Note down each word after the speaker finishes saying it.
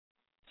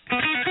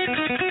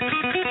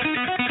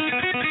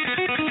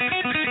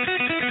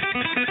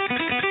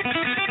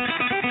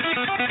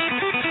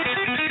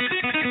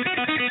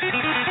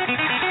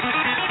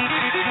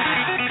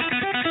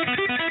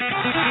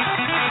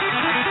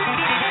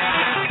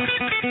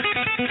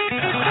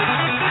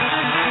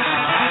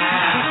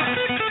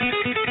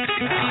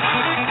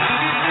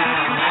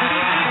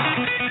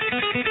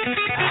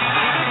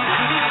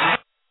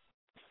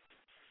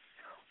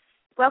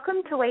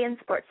Welcome to Weigh In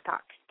Sports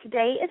Talk.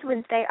 Today is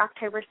Wednesday,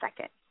 October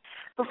 2nd.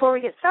 Before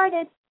we get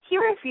started, here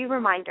are a few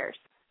reminders.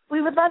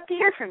 We would love to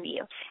hear from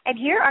you, and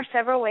here are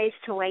several ways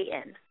to weigh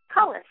in.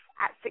 Call us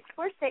at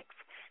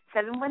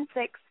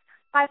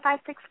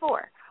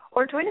 646-716-5564,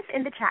 or join us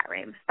in the chat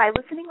room by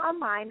listening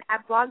online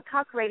at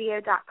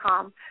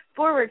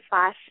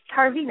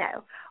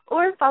blogtalkradio.com/Tarvino,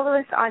 or follow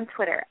us on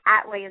Twitter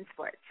at Weigh In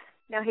Sports.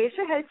 Now here's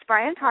your host,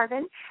 Brian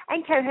Tarvin,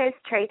 and co-host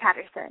Trey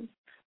Patterson.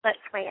 Let's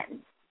weigh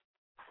in.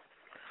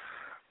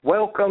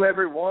 Welcome,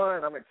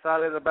 everyone. I'm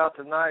excited about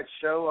tonight's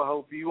show. I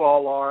hope you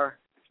all are.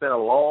 It's been a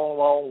long,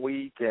 long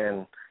week,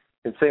 and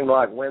it seemed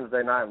like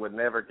Wednesday night would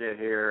never get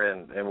here,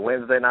 and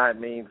Wednesday night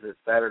means that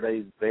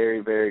Saturday's very,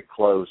 very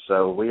close.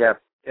 So we have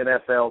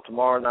NFL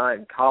tomorrow night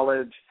in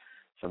college,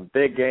 some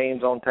big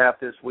games on tap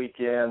this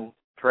weekend.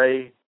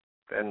 Trey,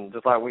 and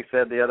just like we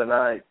said the other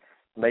night,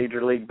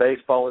 Major League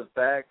Baseball is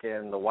back,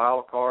 and the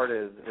wild card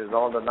is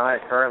on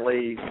tonight.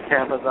 Currently,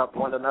 Tampa's up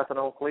 1-0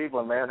 on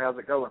Cleveland, man. How's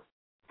it going?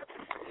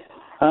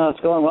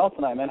 It's going well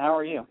tonight, man. How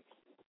are you?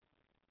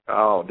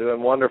 Oh,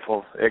 doing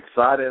wonderful.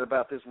 Excited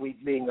about this week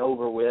being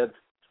over with.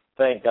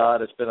 Thank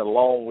God it's been a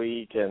long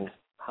week, and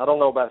I don't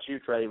know about you,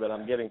 Trey, but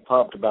I'm getting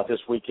pumped about this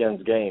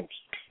weekend's games.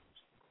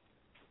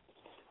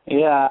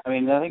 Yeah, I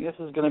mean, I think this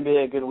is going to be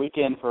a good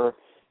weekend for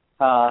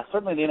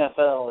certainly the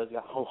NFL has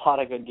got a lot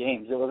of good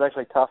games. It was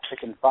actually tough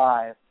picking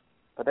 5,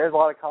 but there's a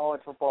lot of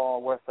college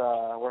football worth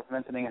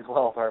mentioning as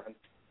well, Tarvin.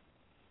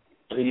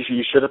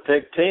 You should have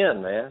picked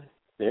 10, man.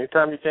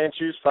 Anytime you can't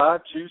choose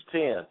 5, choose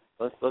 10.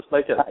 Let's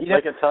make it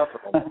make it tougher.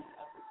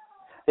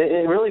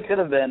 It really could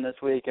have been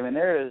this week. I mean,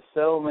 there is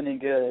so many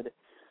good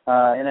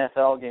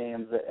NFL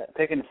games.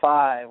 Picking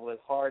 5 was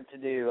hard to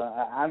do.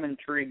 I'm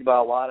intrigued by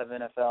a lot of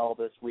NFL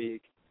this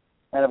week,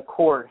 and of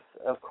course,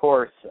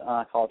 college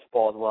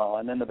football as well.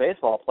 And then the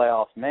baseball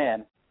playoffs.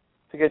 Man,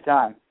 it's a good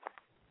time.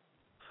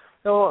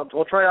 Well,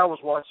 Trey, I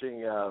was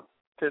watching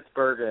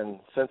Pittsburgh and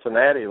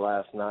Cincinnati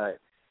last night.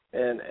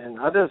 And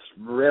I just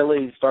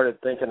really started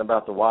thinking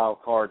about the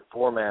wild card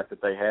format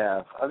that they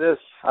have. I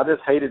just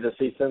hated to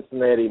see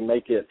Cincinnati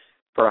make it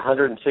for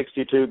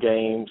 162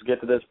 games,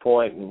 get to this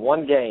point, in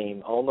one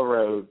game on the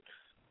road,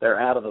 they're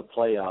out of the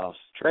playoffs.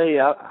 Trey,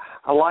 I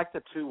like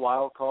the 2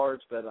 wild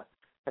cards, but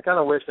I kind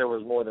of wish there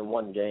was more than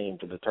one game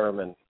to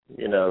determine,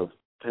 who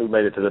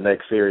made it to the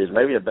next series.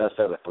 Maybe a best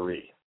out of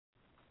 3.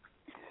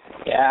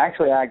 Yeah,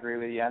 actually, I agree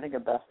with you. I think a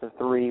best of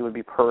 3 would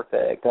be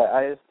perfect.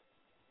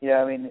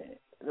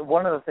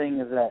 One of the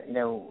things that,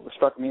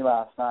 struck me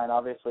last night,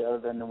 obviously, other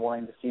than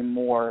wanting to see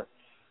more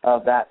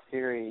of that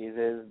series,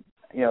 is,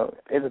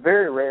 it's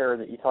very rare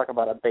that you talk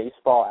about a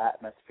baseball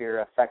atmosphere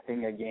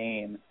affecting a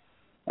game.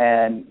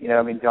 And,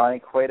 Johnny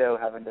Cueto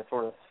having to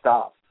sort of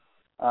stop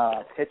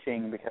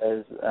pitching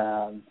because,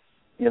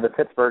 the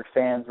Pittsburgh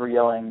fans were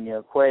yelling,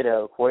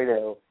 Cueto,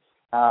 Cueto.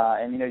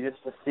 And,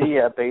 just to see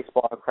a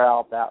baseball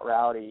crowd that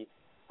rowdy,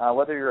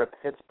 whether you're a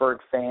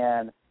Pittsburgh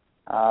fan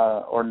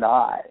or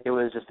not, it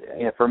was just,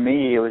 for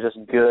me, it was just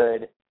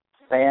good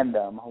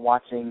fandom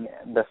watching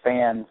the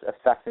fans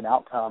affect an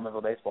outcome of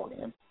a baseball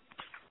game.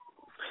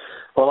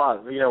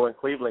 Well, when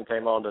Cleveland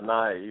came on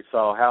tonight, you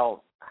saw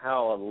how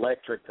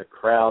electric the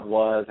crowd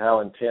was, how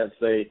intense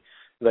they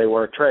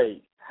were.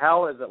 Trey,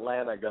 how is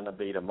Atlanta going to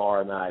be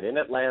tomorrow night? In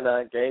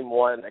Atlanta, Game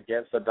 1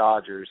 against the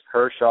Dodgers,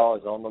 Kershaw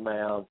is on the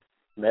mound,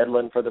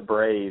 meddling for the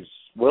Braves.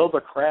 Will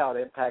the crowd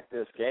impact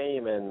this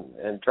game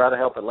and try to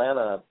help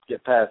Atlanta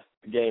get past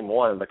Game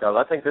 1? Because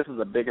I think this is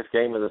the biggest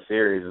game of the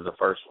series, is the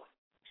first one.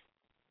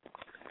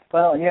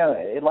 Well,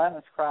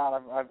 Atlanta's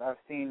crowd, I've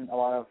seen a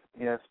lot of,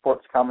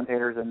 sports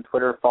commentators and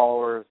Twitter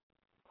followers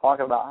talk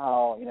about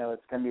how,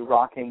 it's going to be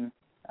rocking,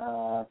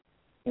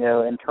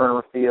 in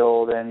Turner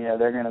Field, and,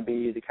 they're going to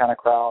be the kind of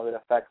crowd that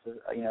affects,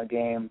 a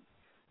game.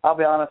 I'll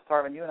be honest,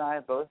 Tarvin, you and I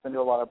have both been to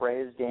a lot of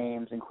Braves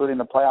games, including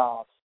the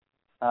playoffs.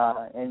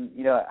 I'm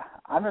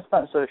just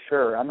not so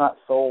sure. I'm not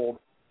sold.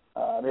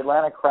 The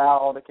Atlanta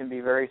crowd can be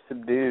very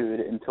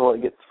subdued until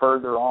it gets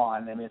further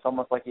on. I mean, it's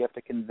almost like you have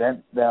to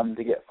convince them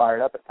to get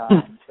fired up at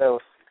times. So,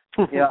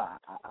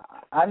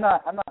 I'm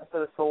not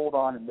so sold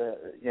on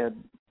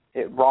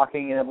it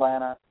rocking in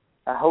Atlanta.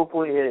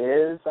 Hopefully it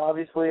is.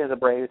 Obviously, as a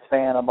Braves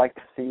fan, I'd like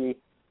to see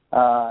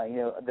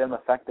them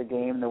affect the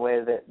game the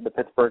way that the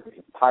Pittsburgh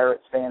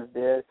Pirates fans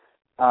did.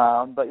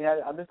 But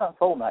I'm just not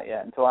sold on that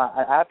yet until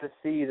I have to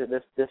see that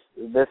this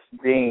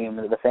game,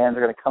 that the fans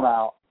are going to come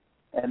out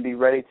and be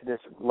ready to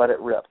just let it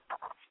rip.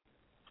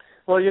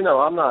 Well,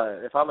 I'm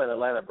not. If I'm an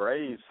Atlanta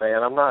Braves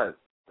fan, I'm not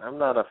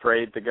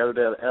afraid to go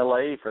to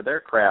L.A. for their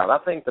crowd. I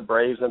think the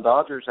Braves and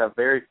Dodgers have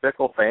very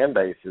fickle fan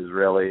bases,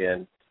 really,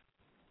 and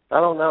I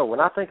don't know.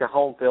 When I think of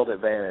home field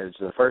advantage,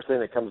 the first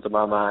thing that comes to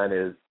my mind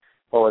is,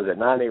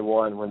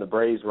 91 when the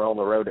Braves were on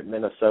the road at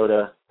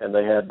Minnesota and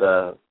they had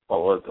the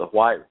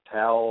white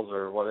towels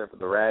or whatever,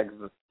 the rags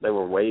that they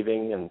were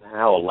waving and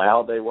how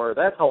loud they were.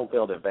 That's home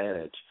field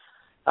advantage.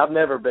 I've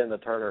never been to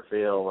Turner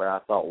Field where I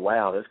thought,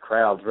 wow, this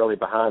crowd's really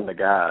behind the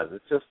guys.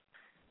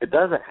 It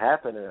doesn't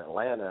happen in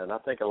Atlanta, and I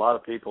think a lot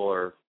of people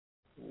are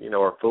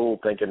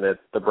fooled thinking that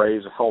the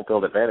Braves' home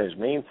field advantage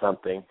means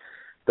something.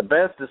 the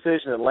best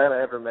decision Atlanta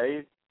ever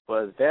made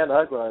was Dan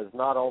Uggla is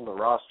not on the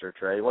roster,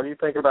 Trey. What do you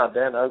think about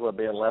Dan Uggla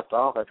being left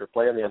off after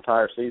playing the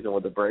entire season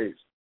with the Braves?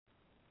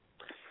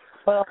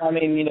 Well, I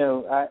mean,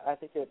 I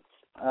think it's,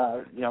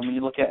 when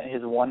you look at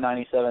his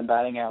 197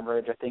 batting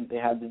average, I think they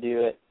had to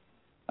do it.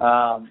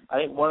 I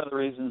think one of the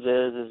reasons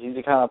is he's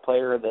the kind of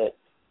player that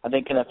I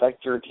think can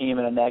affect your team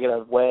in a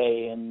negative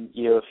way. And,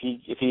 if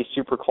he's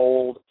super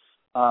cold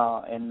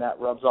and that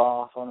rubs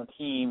off on the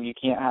team, you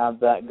can't have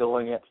that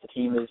going against the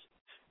team.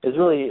 Is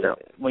really,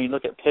 when you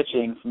look at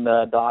pitching from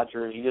the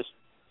Dodgers,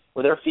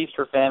 with their feast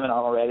or famine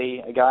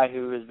already, a guy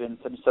who has been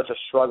such a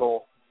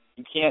struggle,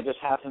 you can't just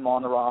have him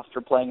on the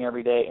roster playing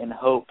every day in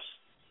hopes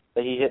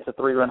that he hits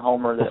a 3-run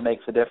homer that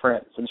makes a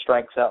difference and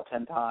strikes out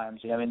 10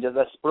 times.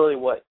 That's really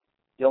what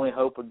the only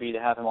hope would be, to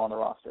have him on the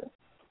roster.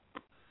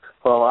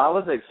 Well, I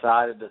was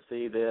excited to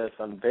see this.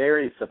 I'm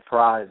very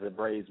surprised the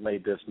Braves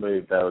made this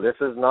move, though. This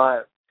is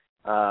not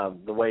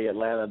the way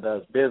Atlanta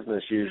does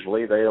business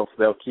usually. They'll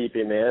keep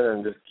him in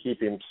and just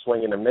keep him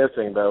swinging and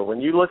missing. Though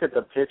when you look at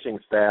the pitching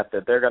staff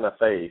that they're going to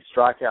face,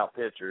 strikeout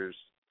pitchers,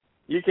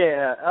 you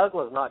can't.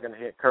 Uggla's not going to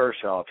hit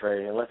Kershaw,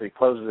 Trey, unless he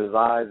closes his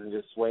eyes and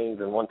just swings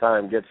and one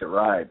time gets it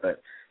right.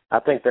 But I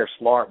think they're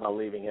smart by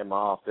leaving him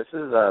off. This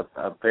is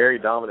a very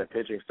dominant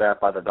pitching staff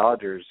by the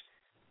Dodgers,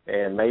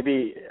 and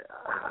maybe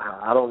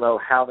I don't know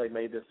how they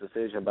made this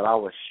decision, but I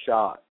was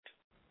shocked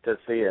to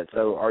see it.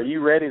 So are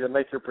you ready to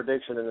make your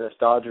prediction in this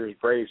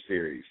Dodgers-Braves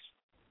series?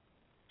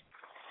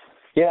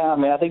 Yeah,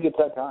 I think it's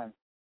that time.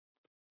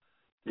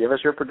 Give us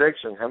your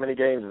prediction. How many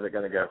games is it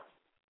going to go?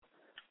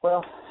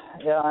 Well,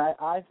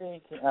 I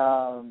think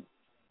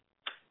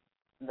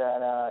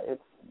that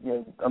it's,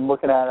 I'm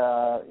looking at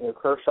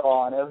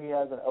Kershaw. I know he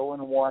has an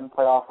 0-1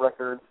 playoff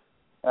record.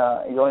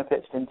 He's only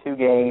pitched in 2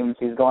 games.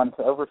 He's gone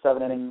to over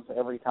 7 innings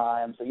every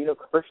time. So,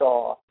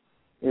 Kershaw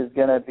is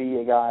going to be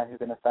a guy who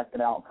can affect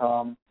an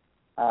outcome.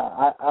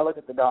 I look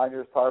at the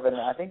Dodgers, Tarvin,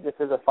 and I think this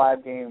is a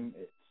 5-game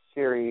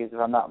series, if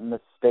I'm not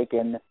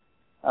mistaken.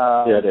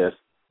 Yeah, it is.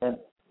 And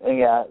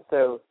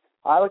so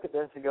I look at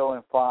this to go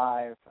in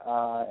 5,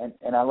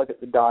 and I look at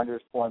the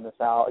Dodgers pulling this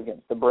out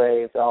against the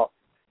Braves.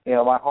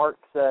 My heart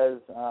says,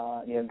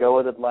 go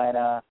with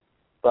Atlanta,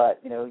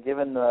 but,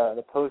 given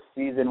the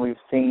postseason we've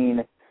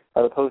seen,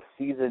 the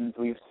postseasons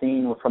we've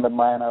seen from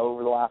Atlanta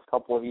over the last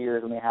couple of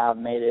years when they have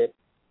made it,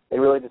 they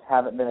really just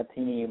haven't been a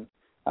team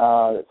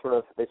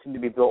they seem to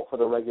be built for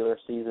the regular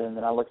season.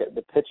 And I look at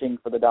the pitching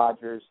for the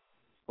Dodgers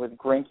with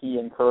Greinke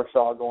and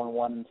Kershaw going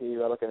 1 and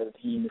 2. I look at a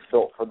team that's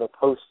built for the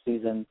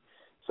postseason.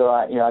 So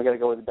I got to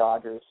go with the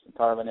Dodgers,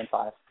 Tarvin, in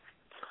 5.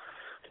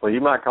 Well, you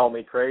might call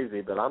me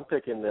crazy, but I'm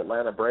picking the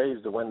Atlanta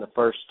Braves to win the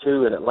first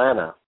 2 in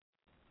Atlanta.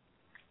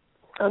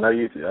 I know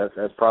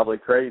that's probably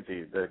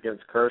crazy.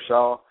 Against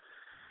Kershaw,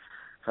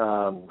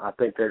 I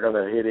think they're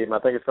going to hit him. I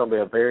think it's going to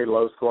be a very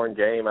low-scoring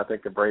game. I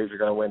think the Braves are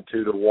going to win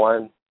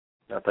 2-1.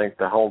 I think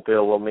the home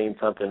field will mean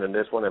something in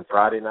this one. And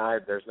Friday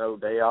night, there's no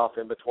day off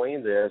in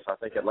between this. I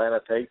think Atlanta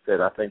takes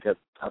it. I think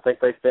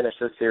they finish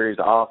this series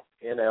off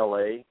in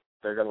L.A.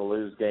 They're going to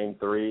lose Game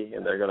 3,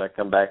 and they're going to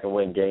come back and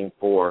win Game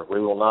 4. We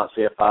will not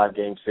see a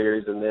 5-game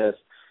series in this.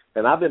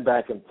 And I've been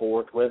back and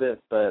forth with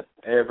it, but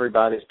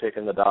everybody's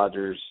picking the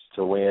Dodgers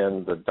to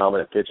win, the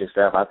dominant pitching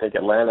staff. I think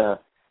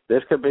Atlanta,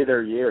 this could be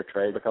their year,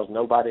 Trey, because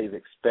nobody's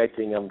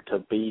expecting them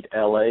to beat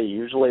L.A.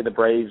 Usually the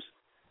Braves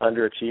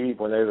underachieve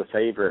when they're the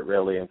favorite,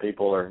 really, and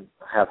people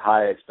have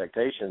high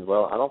expectations.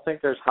 Well, I don't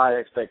think there's high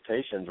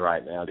expectations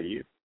right now, do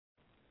you?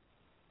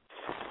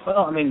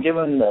 Well,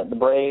 given the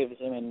Braves,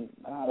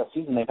 the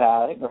season they've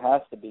had, I think there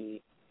has to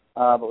be.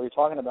 But we're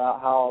talking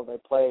about how they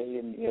play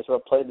and sort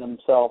of played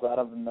themselves out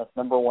of the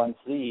number 1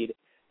 seed.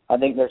 I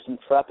think there's some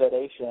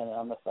trepidation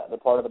on the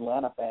part of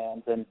Atlanta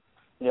fans. And,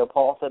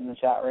 Paul said in the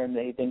chat room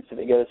that he thinks if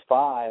it goes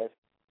 5,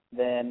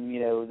 then,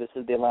 this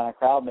is the Atlanta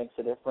crowd makes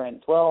a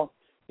difference. Well,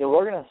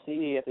 we're going to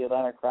see if the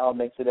Atlanta crowd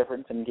makes a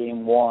difference in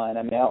Game 1.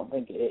 I don't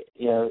think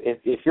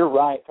if you're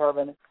right,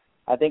 Tarvin,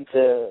 I think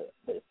the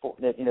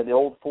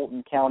old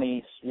Fulton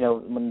County,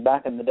 when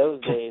back in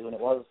those days when it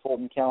was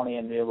Fulton County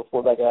and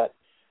before that got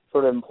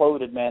sort of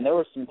imploded, man, there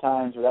were some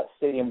times where that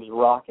stadium was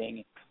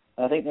rocking,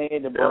 and I think they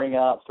need to bring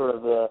up sort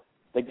of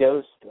the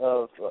ghost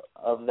of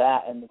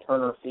that in the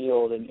Turner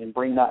Field and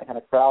bring that kind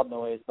of crowd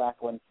noise back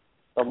when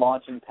the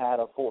launching pad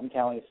of Fulton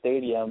County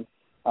Stadium.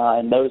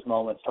 In those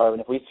moments, Tarvin,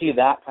 if we see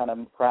that kind of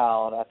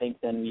crowd, I think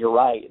then you're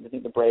right. I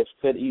think the Braves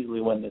could easily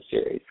win this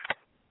series.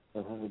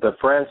 Mm-hmm. The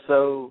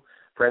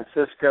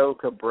Francisco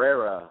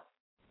Cabrera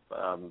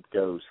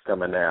ghost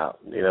coming out.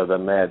 The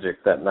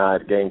Magic that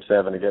night, Game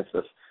 7 against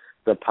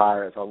the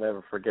Pirates. I'll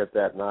never forget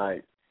that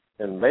night.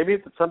 And maybe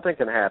something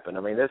can happen.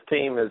 This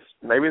team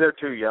maybe they're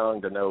too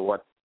young to know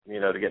what,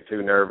 to get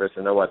too nervous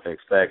and know what to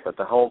expect. But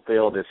the home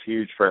field is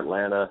huge for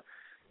Atlanta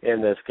in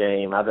this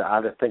game.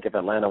 I think if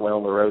Atlanta went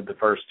on the road the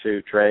first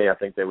 2, Trey, I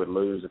think they would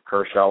lose if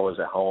Kershaw was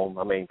at home.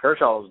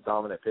 Kershaw is a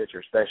dominant pitcher,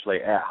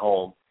 especially at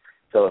home.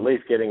 So at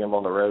least getting him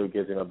on the road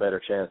gives him a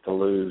better chance to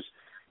lose.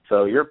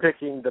 So you're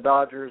picking the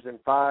Dodgers in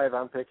 5.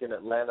 I'm picking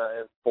Atlanta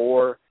in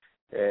 4.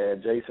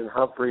 and Jason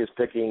Humphrey is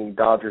picking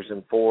Dodgers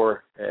in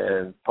 4,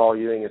 and Paul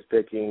Ewing is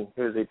picking,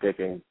 who is he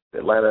picking?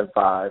 Atlanta in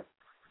 5.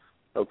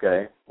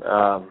 Okay.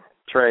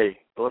 Trey,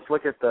 let's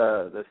look at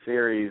the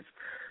series,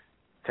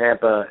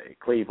 Tampa,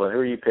 Cleveland. Who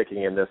are you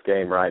picking in this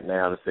game right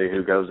now to see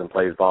who goes and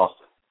plays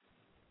Boston?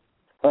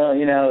 Well,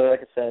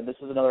 like I said, this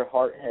is another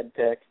heart-head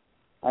pick.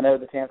 I know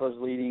the Tampa's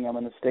leading. I'm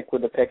going to stick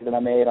with the pick that I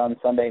made on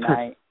Sunday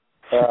night,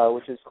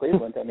 which is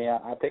Cleveland. I mean,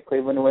 I picked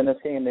Cleveland to win this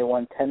game. They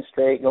won 10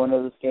 straight going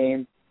into this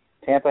game.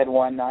 Tampa had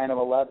won 9 of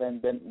 11.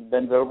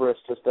 Ben Zobrist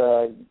just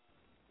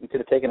could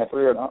have taken a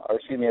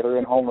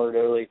three-run homer to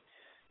really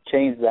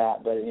change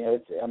that. But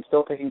I'm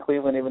still picking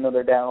Cleveland even though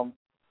they're down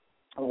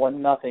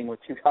 1-0 with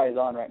 2 guys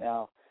on right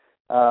now.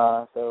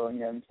 So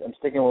I'm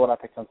sticking with what I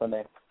picked on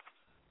Sunday.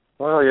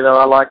 Well,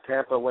 I like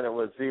Tampa when it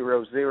was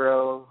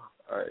 0-0.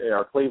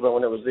 Or Cleveland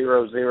when it was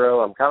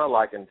 0-0. I'm kind of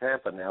liking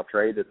Tampa now,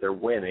 Trey, that they're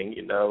winning.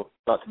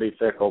 Not to be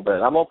fickle,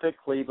 but I'm gonna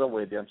pick Cleveland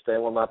with you. I'm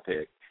staying with my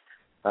pick.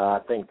 I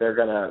think they're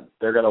gonna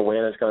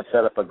win. It's gonna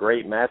set up a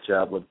great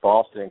matchup with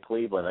Boston and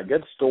Cleveland. A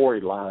good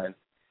storyline.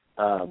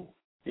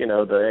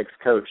 The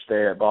ex-coach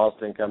there at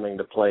Boston coming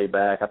to play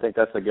back. I think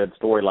that's a good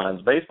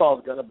storyline. Baseball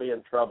is going to be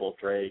in trouble,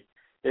 Trey,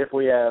 if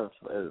we have,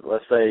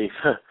 let's say,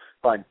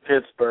 like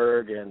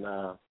Pittsburgh and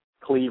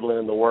Cleveland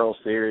in the World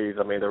Series.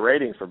 I mean, the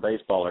ratings for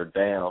baseball are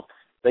down.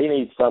 They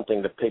need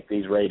something to pick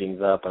these ratings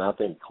up, and I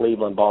think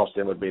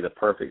Cleveland-Boston would be the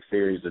perfect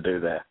series to do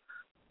that.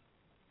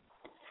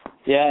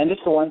 Yeah, and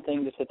just the one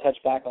thing, just to touch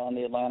back on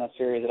the Atlanta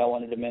series that I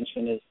wanted to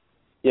mention is,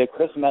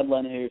 Chris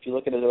Medlin, who, if you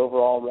look at his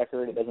overall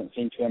record, it doesn't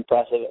seem too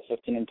impressive at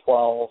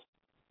 15-12,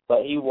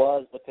 but he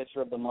was the pitcher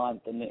of the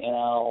month in the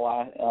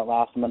NL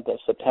last month of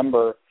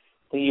September.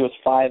 I think he was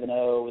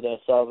 5-0 with a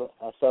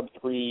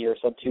sub-3 or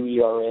sub-2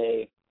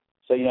 ERA.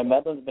 So,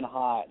 Medlin's been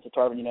hot. So,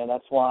 Tarvin,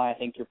 that's why I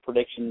think your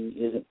prediction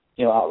isn't,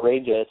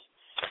 outrageous.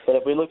 But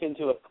if we look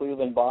into a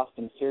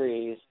Cleveland-Boston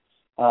series,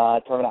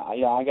 Tarvin,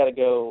 I got to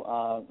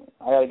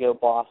go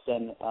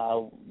Boston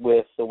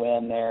with the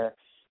win there.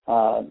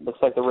 Looks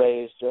like the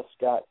Rays just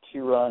got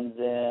 2 runs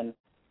in,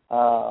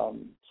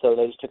 so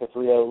they just took a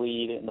 3-0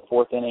 lead in the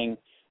 4th inning.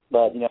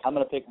 But I'm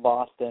going to pick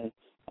Boston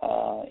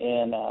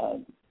in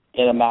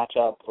a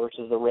matchup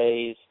versus the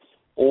Rays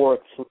or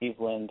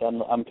Cleveland.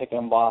 I'm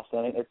picking Boston.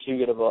 I think they're too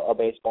good of a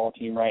baseball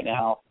team right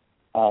now.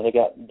 They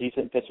got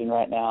decent pitching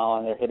right now,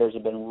 and their hitters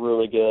have been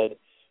really good.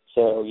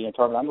 So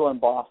Tarvin, I'm going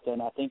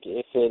Boston. I think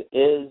if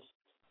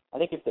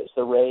it's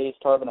the Rays,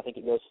 Tarvin, I think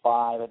it goes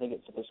 5. I think if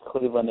it's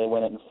Cleveland, they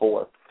win it in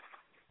 4.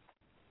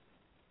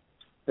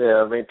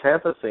 Yeah, I mean,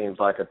 Tampa seems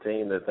like a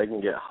team that they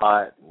can get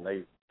hot, and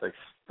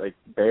they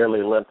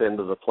barely limp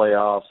into the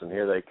playoffs, and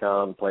here they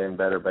come playing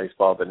better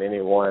baseball than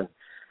anyone.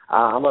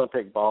 I'm going to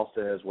pick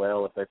Boston as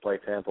well if they play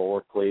Tampa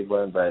or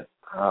Cleveland, but,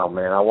 oh,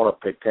 man, I want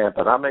to pick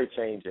Tampa. And I may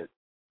change it,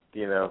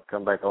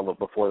 come back on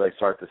before they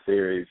start the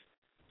series.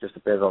 Just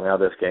depends on how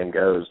this game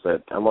goes,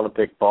 but I'm going to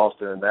pick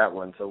Boston in that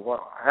one. So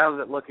how's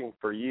it looking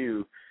for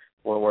you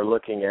when we're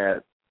looking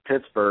at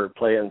Pittsburgh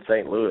playing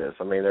St. Louis?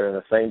 I mean, they're in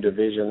the same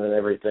division and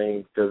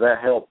everything. Does that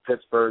help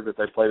Pittsburgh that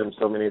they played them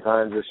so many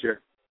times this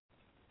year?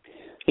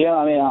 Yeah,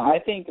 I mean, I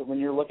think when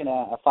you're looking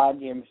at a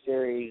 5-game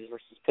series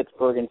versus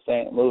Pittsburgh and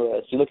St.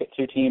 Louis, you look at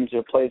 2 teams who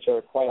have played each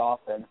other quite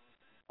often.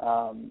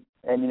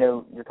 And,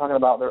 you're talking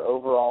about their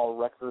overall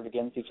record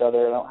against each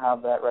other. I don't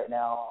have that right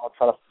now. I'll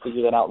try to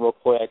figure that out real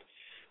quick.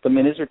 But, I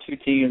mean, these are 2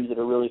 teams that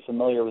are really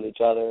familiar with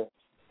each other.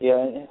 Yeah,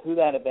 and who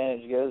that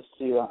advantage goes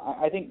to,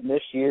 I think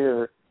this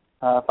year,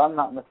 if I'm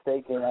not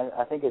mistaken,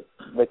 I think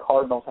the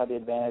Cardinals have the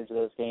advantage of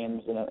those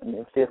games,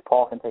 and see if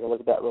Paul can take a look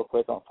at that real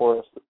quick for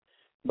us.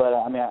 But,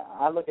 I mean,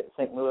 I look at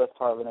St. Louis,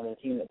 Tarvin, and a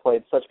team that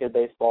played such good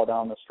baseball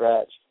down the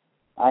stretch.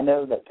 I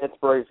know that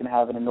Pittsburgh is going to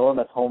have an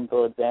enormous home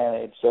field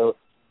advantage. So,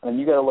 I mean,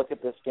 you got to look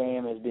at this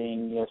game as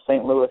being,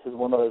 St. Louis is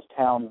one of those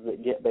towns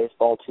that get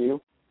baseball too.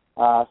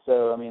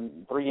 So, I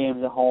mean, 3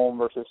 games at home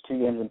versus 2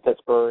 games in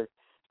Pittsburgh.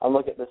 I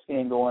look at this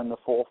game going the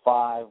full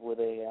 5 with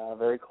a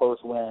very close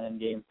win in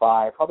Game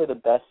 5. Probably the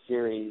best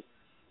series,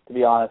 to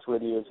be honest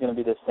with you, is going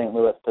to be the St.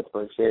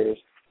 Louis-Pittsburgh series.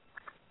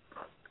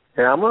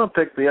 Yeah, I'm going to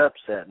pick the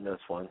upset in this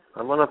one.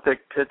 I'm going to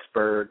pick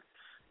Pittsburgh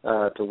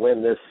to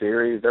win this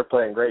series. They're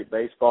playing great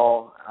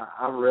baseball.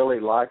 I really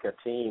like a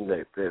team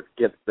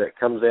that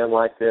comes in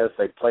like this.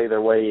 They play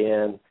their way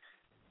in.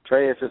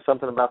 Trey, it's just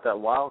something about that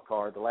wild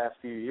card the last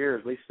few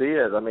years. We see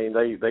it. I mean,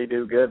 they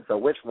do good. So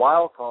which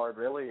wild card,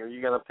 really, are you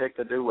going to pick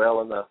to do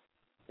well in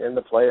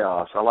the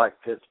playoffs? I like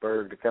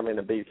Pittsburgh to come in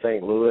and beat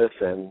St. Louis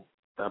and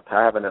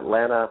have an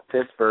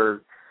Atlanta-Pittsburgh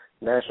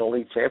National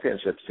League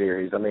Championship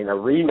Series. I mean, a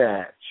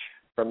rematch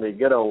from the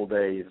good old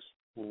days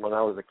when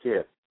I was a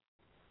kid.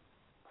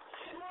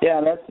 Yeah,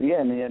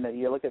 and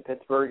you look at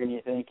Pittsburgh and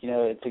you think,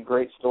 it's a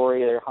great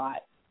story. They're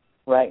hot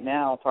right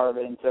now,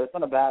 Tarvin, and so it's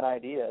not a bad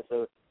idea.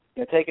 So,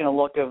 taking a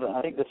look of,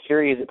 I think the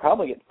series that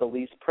probably gets the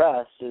least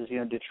press is,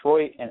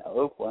 Detroit and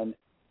Oakland.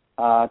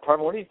 Tarvin,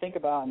 what do you think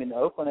about, the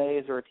Oakland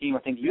A's are a team I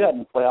think you had in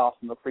the playoffs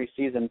in the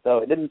preseason, so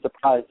it didn't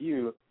surprise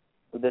you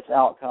with this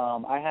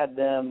outcome. I had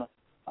them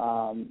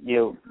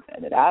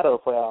out of the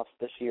playoffs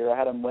this year. I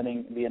had them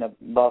being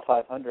above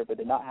 500, but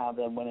did not have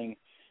them winning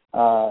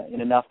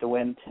enough to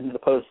win into the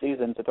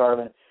postseason. So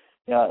Tarvin,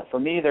 for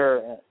me,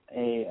 they're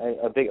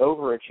a big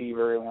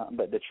overachiever,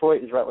 but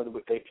Detroit is right where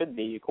they should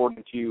be,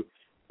 according to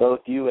both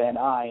you and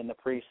I in the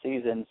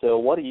preseason. So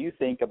what do you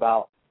think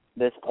about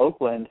this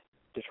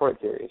Oakland-Detroit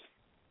series?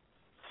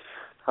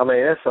 I mean,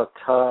 it's a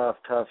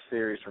tough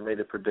series for me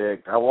to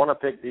predict. I want to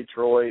pick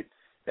Detroit,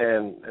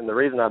 and the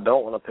reason I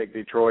don't want to pick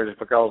Detroit is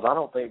because I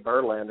don't think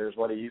Verlander is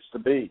what he used to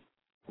be.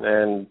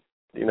 And,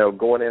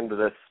 going into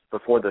this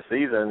before the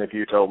season, if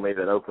you told me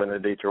that Oakland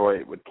and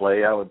Detroit would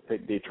play, I would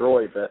pick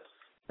Detroit. But,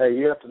 hey,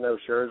 you have to know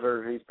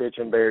Scherzer, he's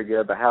pitching very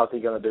good, but how's he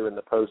going to do in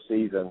the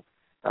postseason?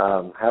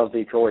 How's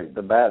Detroit,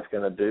 the bat's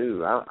going to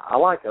do? I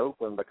like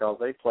Oakland because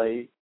they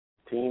play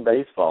team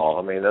baseball.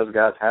 I mean, those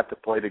guys have to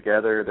play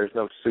together. There's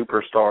no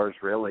superstars,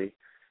 really,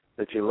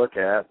 that you look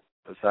at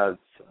besides,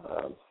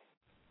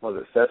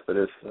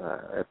 Cespedes,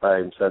 if I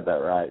even said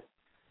that right.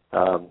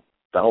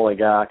 The only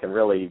guy I can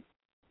really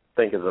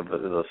think of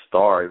as a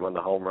star. He won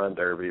the home run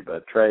derby.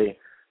 But, Trey,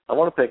 I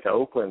want to pick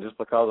Oakland just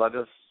because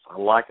I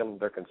like them.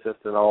 They're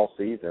consistent all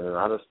season, and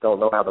I just don't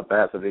know how the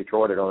bats of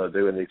Detroit are going to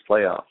do in these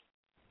playoffs.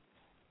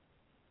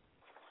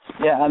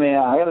 Yeah, I mean,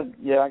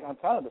 I'm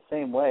kind of the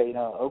same way.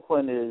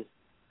 Oakland is,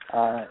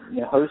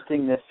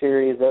 hosting this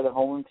series. They're the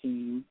home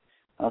team.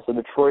 So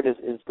Detroit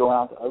is going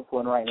out to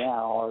Oakland right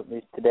now, or at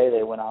least today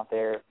they went out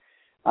there.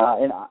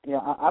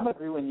 I'm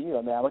agreeing with you.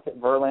 I mean, I look at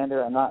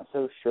Verlander. I'm not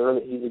so sure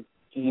that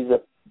he's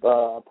a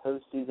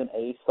postseason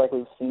ace like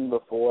we've seen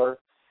before.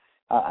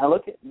 I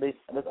look at this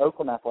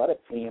Oakland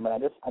Athletic team,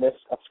 and I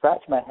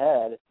scratch my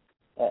head,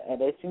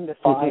 and they seem to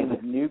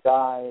find new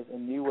guys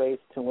and new ways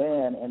to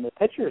win. And the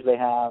pitchers they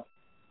have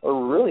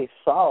are really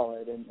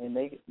solid, and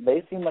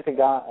they seem like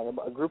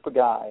a group of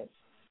guys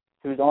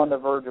who's on the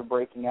verge of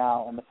breaking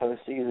out in the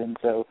postseason.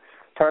 So,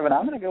 Tarvin,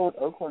 I'm going to go with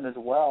Oakland as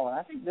well, and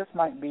I think this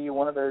might be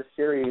one of those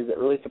series that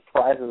really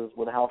surprises us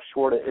with how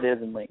short it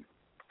is in length.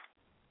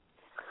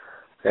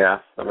 Yeah,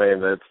 I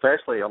mean,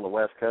 especially on the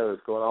West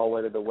Coast, going all the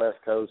way to the West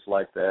Coast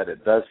like that,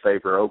 it does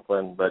favor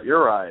Oakland. But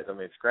you're right. I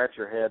mean, scratch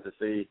your head to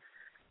see.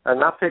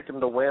 And I picked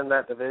them to win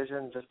that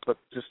division just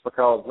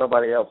because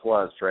nobody else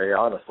was, Trey,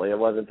 honestly. It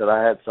wasn't that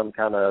I had some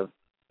kind of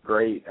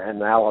great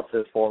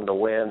analysis for them to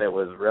win. It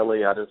was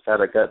really I just had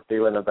a gut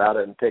feeling about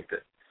it and picked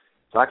it.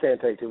 So I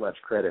can't take too much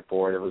credit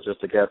for it. It was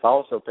just a guess. I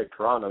also picked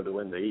Toronto to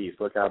win the East.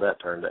 Look how that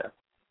turned out.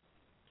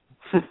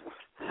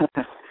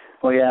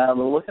 Well, yeah,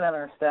 we're looking at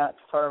our stats.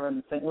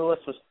 Tarvin, St. Louis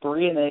was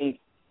 3-8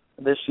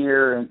 this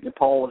year, and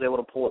Paul was able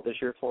to pull it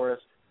this year for us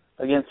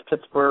against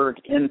Pittsburgh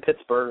in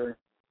Pittsburgh.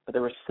 But they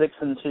were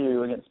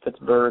 6-2 against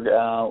Pittsburgh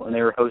when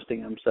they were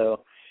hosting them.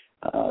 So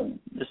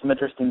just some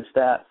interesting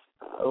stats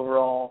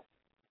overall.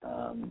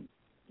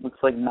 Looks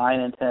like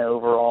 9-10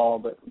 overall,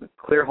 but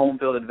clear home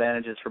field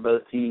advantages for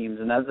both teams.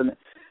 And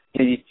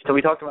so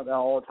we talked about that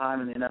all the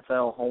time in the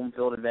NFL, home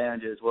field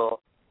advantages.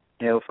 Well,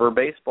 for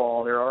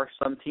baseball, there are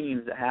some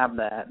teams that have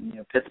that.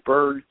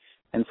 Pittsburgh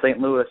and St.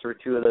 Louis are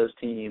two of those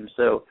teams.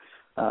 So,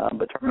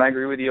 but Tarvin, I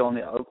agree with you on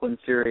the Oakland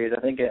series.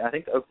 I think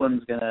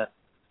Oakland's going to.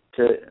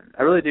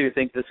 I really do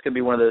think this could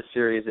be one of those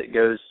series that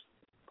goes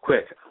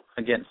quick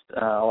against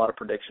a lot of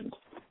predictions.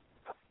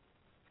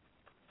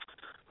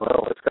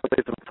 Well, it's going to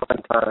be some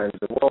fun times.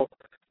 And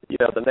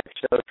the next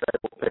show, Trey,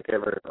 we'll pick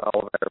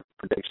all of our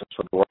predictions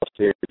for the World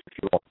Series if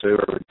you want to,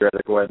 or would you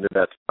rather go ahead and do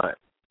that tonight?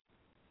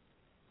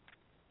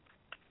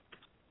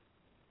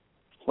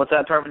 What's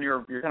that, Tarvin?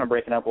 You're kind of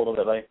breaking up a little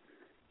bit, buddy.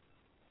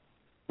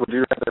 Would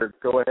you rather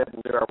go ahead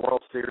and do our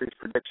World Series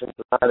predictions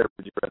tonight, or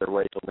would you rather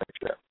wait till next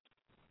show?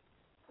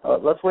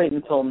 Let's wait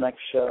until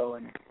next show.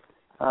 And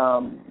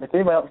if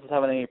anybody else is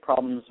having any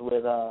problems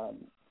with,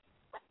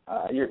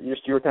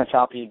 you were kind of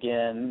choppy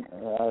again.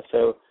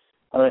 So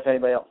I don't know if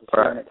anybody else is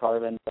hearing it,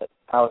 Tarvin, but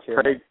I was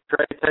hearing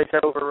Trey,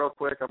 take over real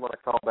quick. I'm going to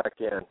call back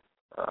in.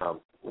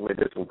 Let me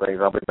do some things.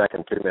 I'll be back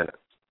in 2 minutes.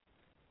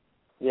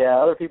 Yeah,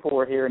 other people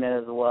were hearing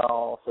it as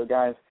well. So,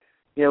 guys,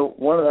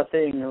 one of the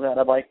things that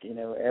I'd like,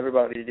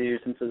 everybody to do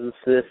since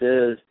this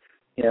is,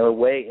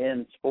 Weigh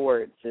In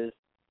Sports is,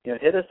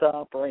 hit us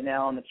up right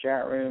now in the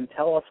chat room.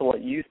 Tell us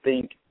what you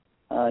think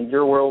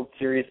your World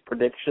Series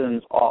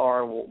predictions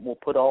are. We'll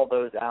put all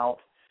those out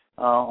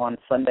on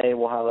Sunday.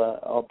 We'll have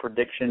a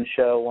prediction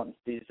show once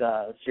these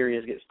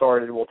series get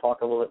started. We'll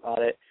talk a little bit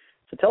about it.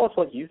 So tell us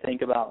what you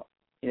think about,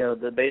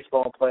 the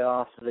baseball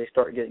playoffs as they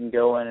start getting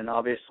going, and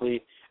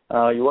obviously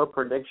your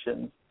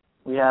predictions.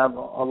 We have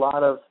a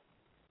lot of,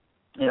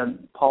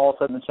 Paul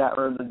said in the chat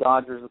room, the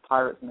Dodgers, the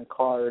Pirates, and the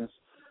Cards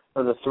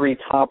are the three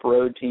top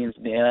road teams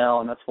in the NL,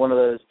 and that's one of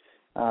those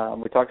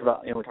we talked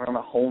about. We're talking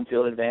about home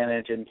field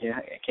advantage and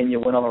can you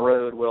win on the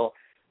road? Well,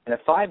 in a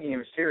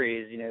 5-game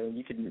series,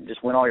 you can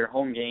just win all your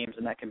home games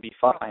and that can be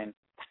fine.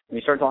 When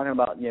you start talking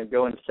about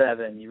going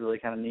 7, you really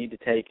kind of need to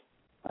take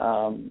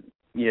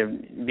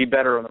be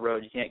better on the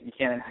road. You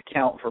can't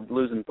account for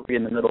losing, be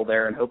in the middle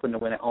there and hoping to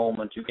win at home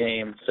on 2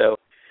 games. So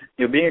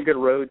being a good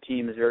road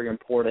team is very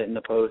important in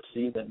the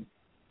postseason.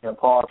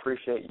 Paul, I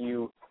appreciate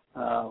you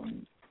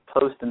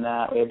posting in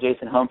that. We have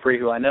Jason Humphrey,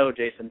 who I know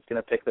Jason's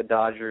going to pick the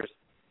Dodgers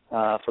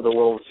for the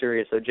World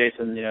Series. So,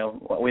 Jason,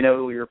 we know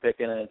who you're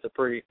picking, and it's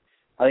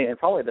I think it's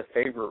probably the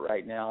favorite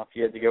right now if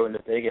you had to go into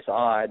Vegas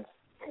odds.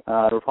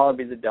 It would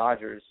probably be the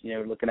Dodgers,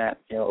 looking at,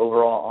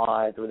 overall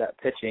odds with that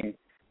pitching.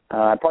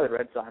 Probably the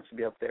Red Sox would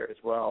be up there as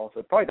well.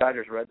 So probably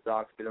Dodgers, Red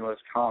Sox would be the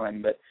most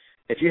common. But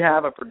if you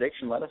have a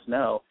prediction, let us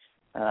know,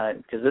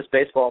 because this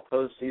baseball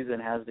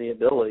postseason has the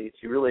ability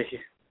to really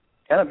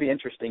kind of be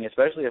interesting,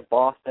 especially if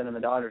Boston and the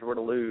Dodgers were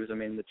to lose. I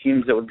mean, the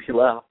teams that would be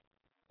left,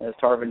 as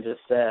Tarvin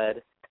just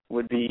said,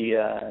 would be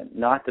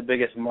not the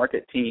biggest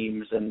market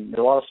teams, and there's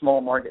a lot of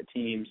small market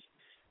teams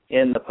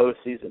in the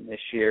postseason this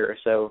year.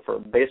 So for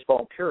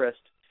baseball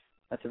purists,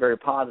 that's a very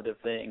positive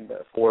thing.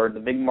 But for the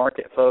big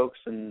market folks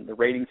and the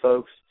rating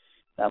folks,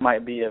 that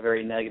might be a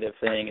very negative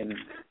thing. And,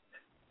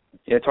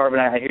 Tarvin,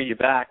 I hear you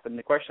back, but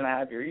the question I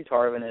have for you,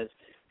 Tarvin, is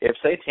if,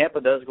 say,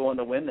 Tampa does go on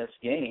to win this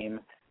game,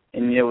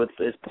 and, with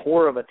as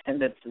poor of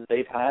attendance as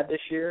they've had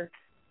this year,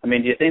 I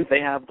mean, do you think they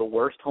have the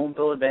worst home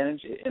field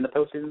advantage in the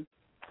postseason?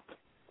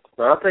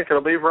 Well, I think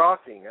it'll be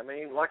rocking. I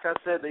mean, like I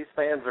said, these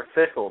fans are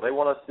fickle. They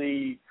want to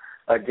see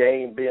a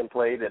game being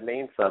played that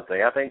means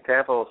something. I think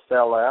Tampa will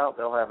sell out.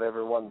 They'll have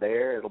everyone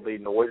there. It'll be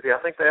noisy.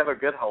 I think they have a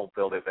good home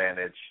field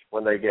advantage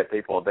when they get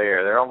people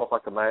there. They're almost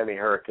like the Miami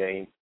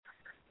Hurricane.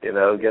 Get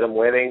them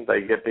winning.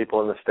 They get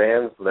people in the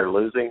stands. They're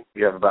losing.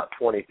 You have about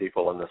 20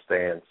 people in the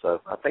stands.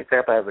 So I think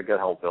Tampa has a good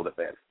home field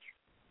advantage.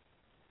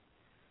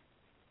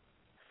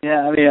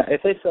 Yeah, I mean,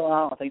 if they sell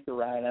out, I think they're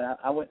right. And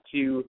I went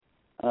to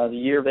the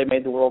year they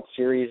made the World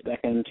Series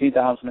back in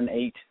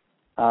 2008.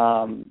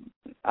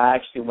 I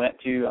actually went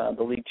to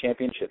the League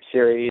Championship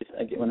Series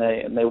when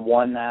they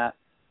won that.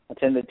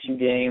 Attended 2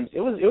 games. It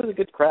was a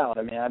good crowd.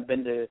 I mean, I've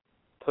been to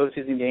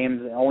postseason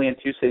games only in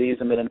 2 cities.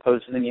 I've been in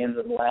postseason games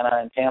in Atlanta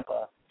and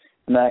Tampa.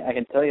 And I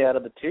can tell you out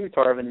of the 2,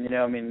 Tarvin,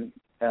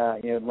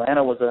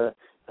 Atlanta was a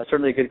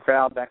certainly a good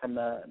crowd back in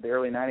the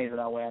early 90s when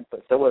I went,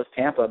 but so was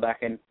Tampa back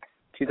in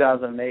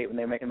 2008 when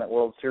they were making that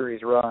World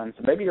Series run.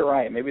 So maybe you're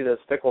right. Maybe those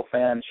fickle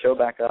fans show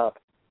back up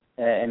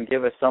and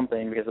give us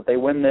something, because if they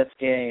win this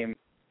game,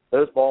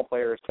 those ball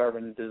players,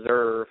 Tarvin,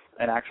 deserve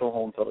an actual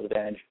home field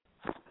advantage.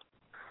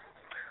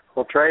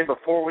 Well, Trey,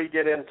 before we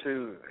get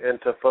into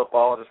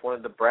football, I just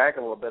wanted to brag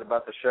a little bit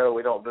about the show.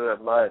 We don't do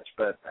it much,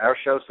 but our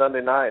show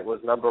Sunday night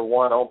was #1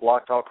 on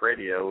Blogtalk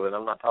Radio, and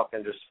I'm not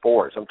talking just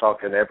sports. I'm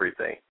talking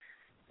everything.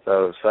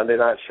 So Sunday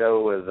night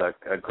show was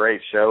a great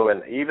show,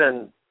 and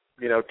even,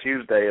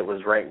 Tuesday it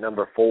was ranked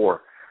 #4.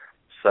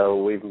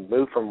 So we've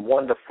moved from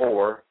 1 to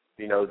 4,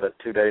 the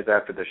 2 days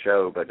after the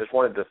show. But just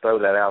wanted to throw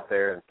that out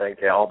there and thank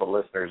all the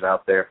listeners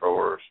out there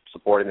for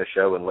supporting the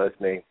show and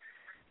listening.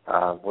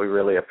 We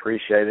really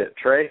appreciate it.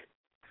 Trey,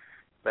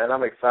 man,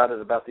 I'm excited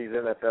about these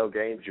NFL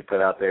games you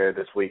put out there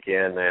this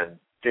weekend. And,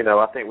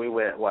 I think we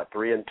went,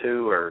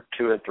 3-2 or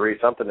 2-3,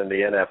 something in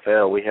the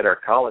NFL. We hit our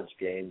college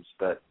games,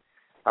 but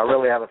I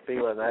really have a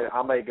feeling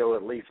I may go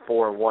at least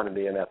 4-1 in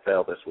the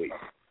NFL this week.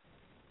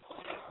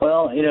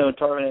 Well,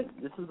 Tarvin,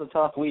 this is a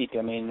tough week.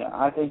 I mean,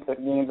 I think the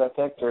games I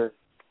picked are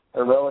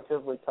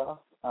relatively tough.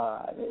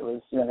 It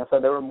was, like I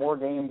said, there were more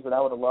games that I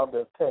would have loved to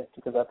have picked,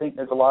 because I think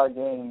there's a lot of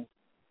games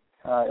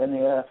in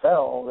the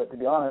NFL that, to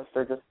be honest,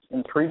 they're just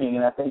intriguing,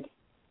 and I think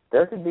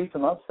there could be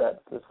some upsets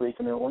this week.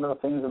 I mean, one of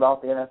the things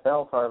about the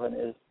NFL, Tarvin,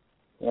 is,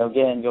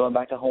 again, going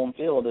back to home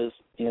field, is,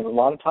 a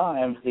lot of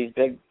times these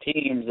big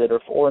teams that are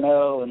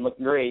 4-0 and look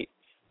great,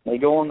 they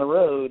go on the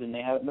road, and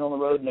they haven't been on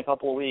the road in a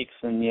couple of weeks,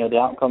 and, the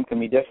outcome can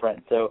be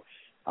different. So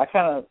I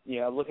kind of,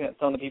 looking at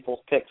some of the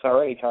people's picks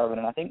already, Tarvin,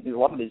 and I think a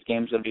lot of these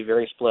games are going to be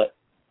very split.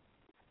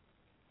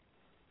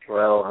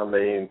 Well, I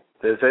mean,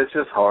 it's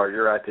just hard.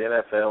 You're right.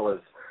 The NFL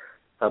is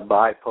a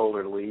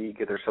bipolar league.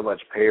 There's so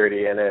much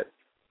parity in it.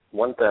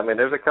 One thing, I mean,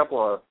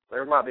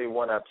 there might be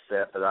one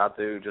upset that I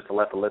do, just to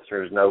let the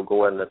listeners know,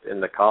 going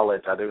in the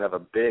college, I do have a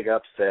big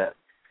upset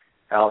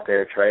out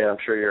there, Trey. I'm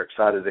sure you're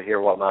excited to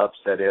hear what my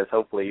upset is.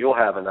 Hopefully you'll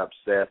have an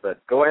upset, but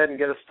go ahead and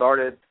get us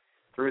started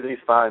through these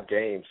 5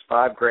 games.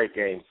 5 great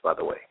games, by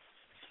the way.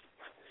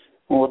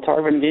 Well,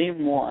 Tarvin,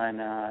 game 1,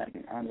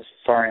 I'm just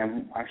sorry,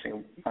 I'm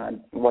actually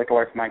like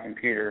away from my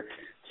computer.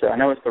 So I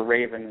know it's the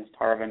Ravens,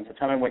 Tarvin. So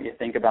tell me what you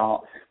think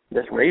about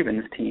this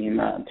Ravens team,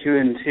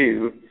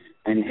 2-2,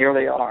 and here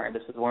they are.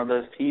 This is one of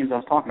those teams I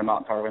was talking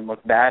about, Tarvin.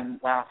 Looked bad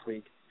last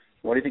week.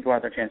 What do you think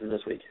about their chances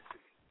this week?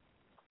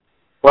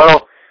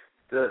 Well,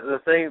 the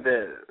thing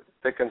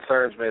that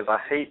concerns me is I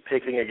hate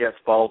picking against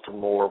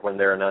Baltimore when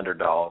they're an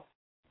underdog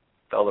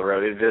on the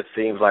road. It just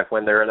seems like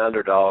when they're an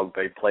underdog,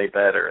 they play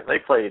better. They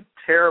played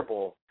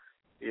terrible,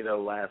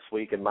 last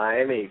week, and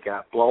Miami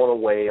got blown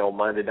away on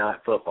Monday Night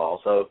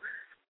Football. So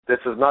this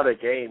is not a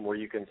game where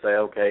you can say,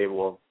 okay,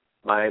 well,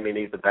 Miami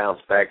needs to bounce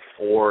back,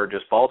 or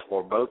just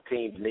Baltimore. Both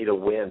teams need a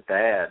win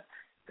bad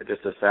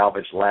just to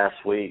salvage last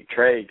week.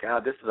 Trey,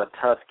 God, this is a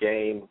tough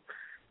game.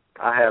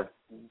 I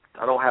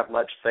don't have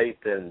much faith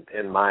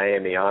in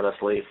Miami,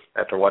 honestly,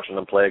 after watching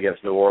them play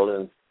against New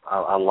Orleans.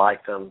 I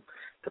like them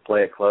to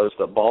play it close.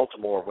 But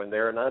Baltimore, when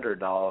they're an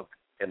underdog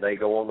and they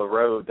go on the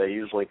road, they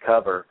usually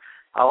cover.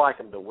 I like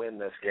them to win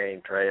this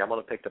game, Trey. I'm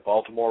going to pick the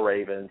Baltimore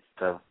Ravens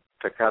to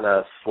kind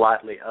of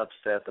slightly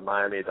upset the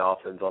Miami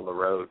Dolphins on the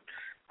road.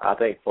 I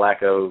think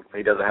Flacco,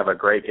 he doesn't have a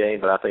great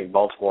game, but I think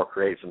Baltimore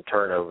creates some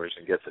turnovers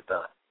and gets it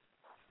done.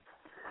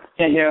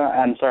 Yeah,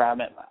 I'm sorry,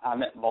 I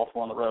meant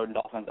Baltimore on the road and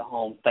Dolphins at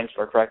home. Thanks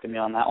for correcting me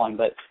on that one.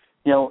 But,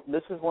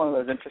 this is one of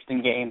those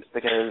interesting games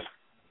because,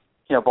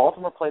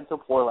 Baltimore played so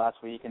poor last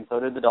week, and so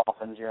did the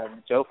Dolphins. You have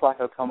Joe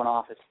Flacco coming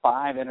off his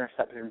 5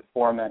 interception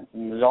performance,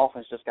 and the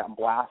Dolphins just got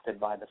blasted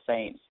by the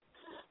Saints.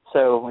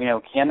 So,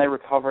 can they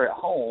recover at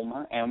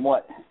home? And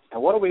what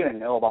are we going to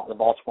know about the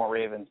Baltimore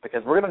Ravens?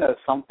 Because we're going to know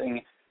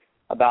something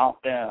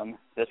about them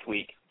this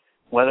week,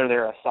 whether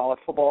they're a solid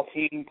football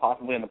team,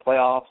 possibly in the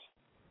playoffs,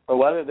 or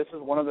whether this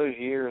is one of those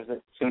years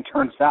that's going to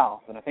turn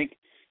south. And I think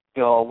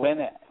a win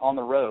on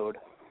the road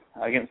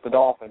against the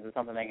Dolphins is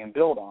something they can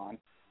build on.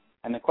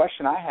 And the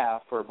question I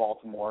have for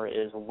Baltimore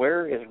is,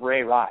 where is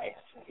Ray Rice?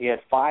 He had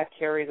 5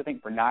 carries, I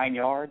think, for 9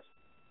 yards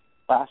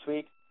last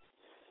week.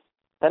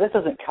 That just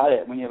doesn't cut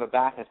it when you have a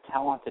back as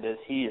talented as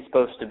he is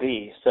supposed to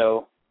be.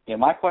 So,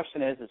 my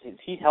question is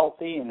he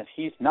healthy? And if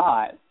he's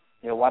not,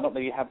 why don't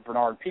they have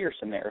Bernard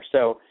Pearson there?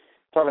 So,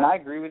 Tarvin, I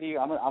agree with you.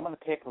 I'm going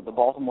to pick the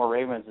Baltimore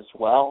Ravens as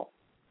well.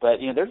 But,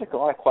 there's a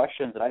lot of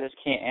questions that I just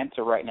can't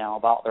answer right now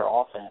about their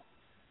offense.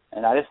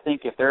 And I just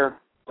think if they're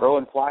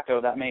throwing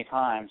Flacco that many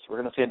times, we're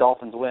going to see a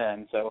Dolphins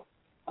win. So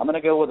I'm going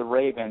to go with the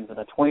Ravens in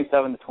a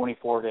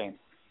 27-24 game.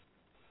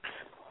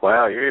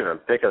 Wow, you're even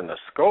picking the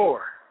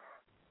score.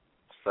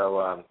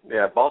 So,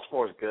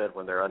 Baltimore's good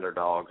when they're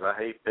underdogs. I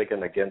hate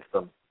picking against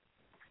them.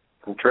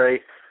 And Trey,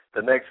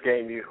 the next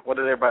game, what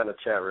did everybody in the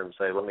chat room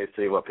say? Let me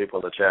see what people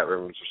in the chat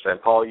rooms are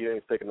saying. Paul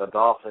Ewing's picking the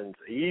Dolphins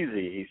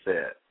easy, he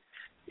said.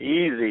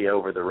 Easy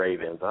over the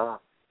Ravens, huh?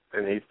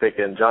 And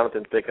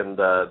Jonathan's picking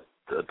the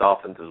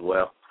Dolphins as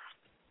well.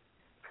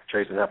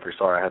 Jason Humphrey,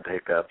 sorry, I had the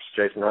hiccups.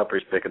 Jason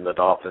Humphrey's picking the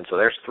Dolphins. So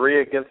there's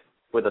 3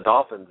 with the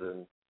Dolphins,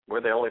 and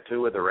we're the only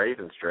 2 with the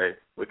Ravens, Trey.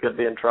 We could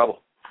be in trouble.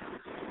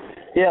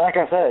 Yeah, like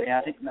I said,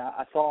 I think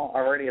I saw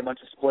already a bunch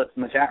of splits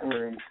in the chat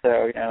room.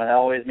 So, it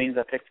always means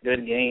I picked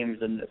good games,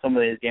 and some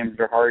of these games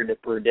are hard to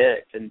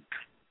predict. And,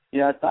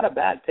 it's not a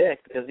bad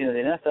pick because, the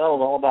NFL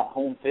is all about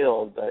home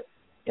field. But,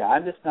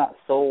 I'm just not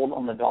sold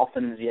on the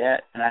Dolphins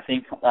yet. And I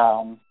think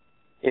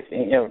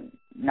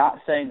not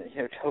saying that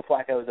Joe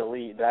Flacco is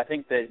elite, but I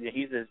think that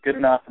he's as good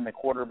enough in the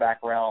quarterback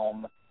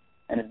realm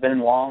and has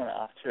been long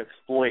enough to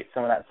exploit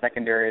some of that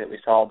secondary that we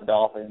saw with the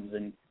Dolphins.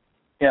 And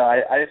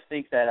I just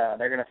think that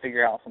they're going to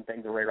figure out some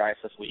things with Ray Rice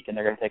this week, and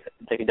they're going to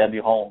take a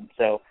W home.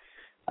 So,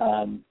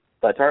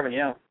 but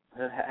Tarvin,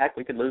 heck,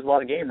 we could lose a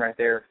lot of game right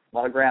there, a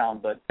lot of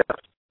ground. But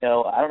I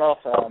don't know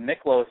if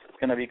Miklos is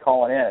going to be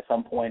calling in at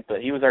some point,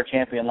 but he was our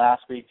champion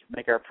last week to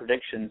make our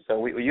predictions.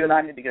 So you and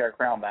I need to get our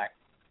crown back.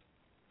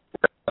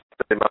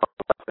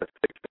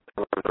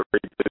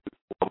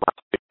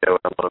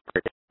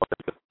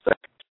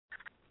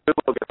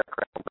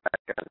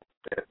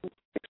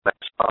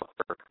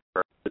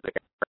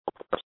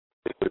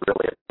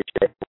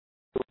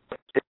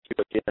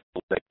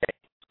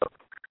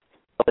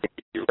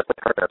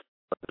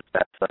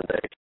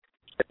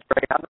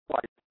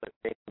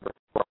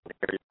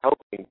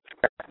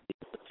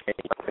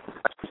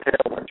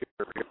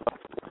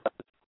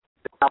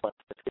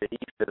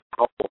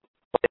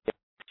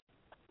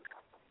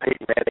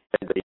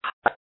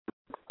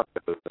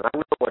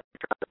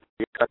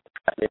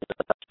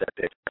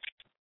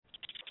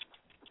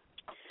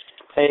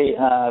 Hey,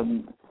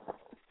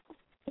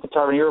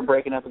 Tarvin, you were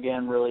breaking up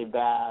again really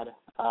bad.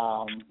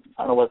 I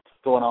don't know what's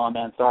going on,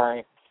 man.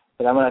 Sorry.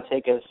 But I'm going to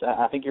take us,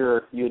 I think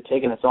you had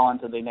taken us on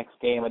to the next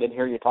game. I didn't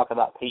hear you talk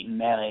about Peyton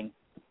Manning.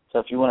 So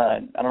if you want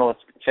to, I don't know, let's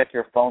check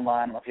your phone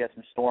line. I don't know if you had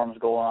some storms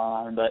going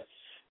on. But,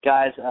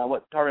 guys,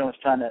 what Tarvin was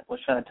trying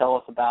to tell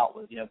us about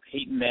was,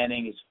 Peyton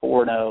Manning is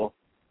 4-0,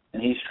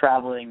 and he's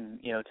traveling,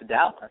 to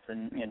Dallas.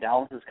 And,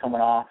 Dallas is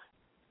coming off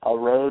a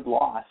road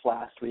loss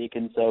last week.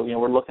 And so,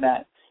 we're looking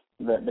at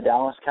the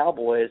Dallas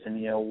Cowboys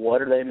and,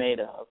 what are they made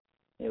of?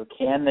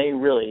 Can they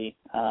really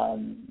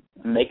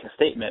make a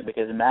statement?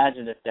 Because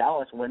imagine if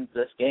Dallas wins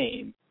this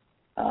game,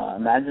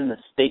 imagine the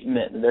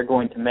statement that they're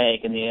going to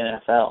make in the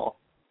NFL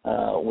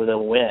with a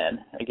win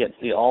against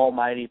the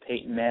almighty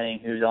Peyton Manning,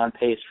 who's on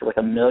pace for like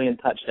 1 million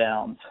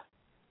touchdowns.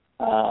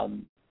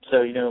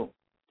 So,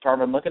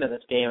 Tarvin, looking at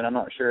this game, and I'm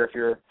not sure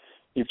if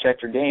you've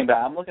checked your game, but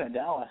I'm looking at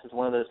Dallas as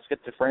one of those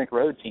schizophrenic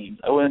road teams.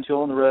 0-2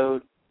 on the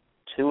road,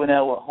 2-0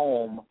 at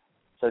home.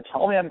 So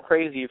tell me I'm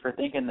crazy for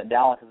thinking that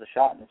Dallas has a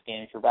shot in this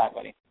game if you're back,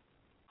 buddy.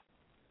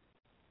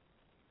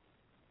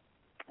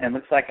 And it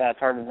looks like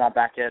Tarvin's not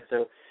back yet.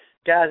 So,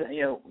 guys,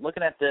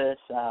 looking at this,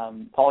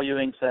 Paul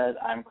Ewing says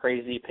I'm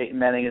crazy. Peyton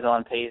Manning is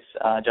on pace.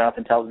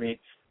 Jonathan tells me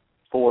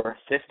for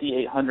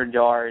 5,800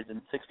 yards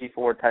and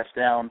 64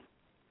 touchdowns.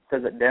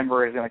 Says that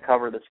Denver is going to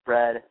cover the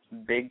spread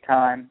big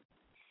time.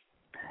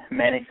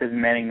 Manning says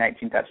Manning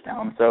 19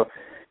 touchdowns. So,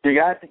 you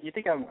guys, you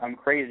think I'm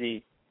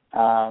crazy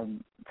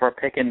for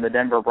picking the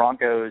Denver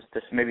Broncos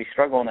to maybe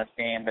struggle in this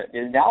game, but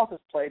Dallas has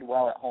played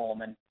well at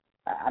home, and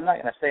I'm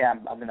not going to say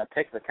I'm going to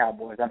pick the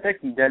Cowboys. I'm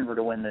picking Denver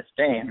to win this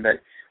game,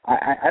 but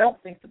I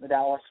don't think that the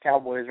Dallas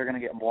Cowboys are going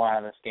to get blown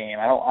out of this game.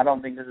 I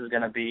don't think this is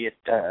going to be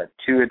a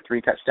 2 or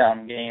 3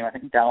 touchdown game. I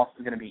think Dallas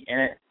is going to be in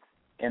it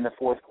in the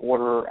fourth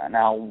quarter.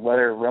 Now,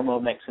 whether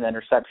Romo makes an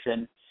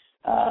interception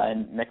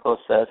and Nicholas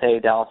says, hey,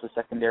 Dallas'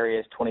 secondary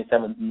is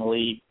 27th in the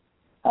league.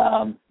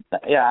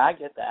 Yeah, I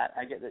get that.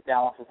 I get that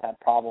Dallas has had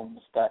problems,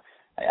 but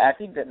I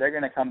think that they're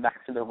going to come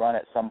back to the run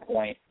at some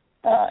point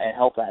and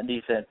help that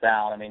defense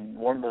out. I mean,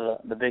 one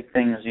of the big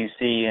things you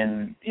see,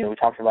 and we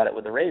talked about it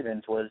with the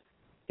Ravens, was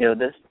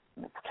this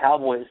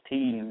Cowboys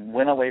team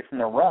went away from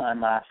the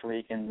run last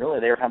week, and really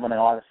they were having a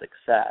lot of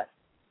success.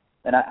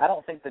 And I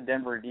don't think the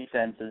Denver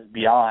defense is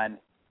beyond,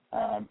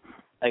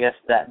 I guess,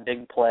 that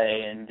big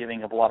play and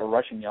giving up a lot of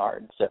rushing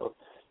yards. So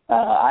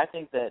I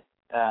think that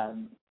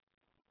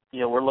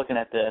we're looking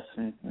at this,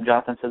 and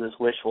Jonathan said this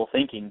wishful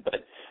thinking,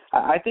 but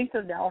I think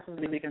that Dallas is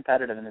going to be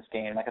competitive in this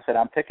game. Like I said,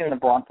 I'm picking the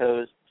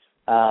Broncos,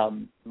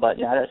 but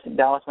I just think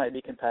Dallas might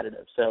be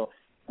competitive. So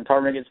when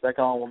Tarvin gets back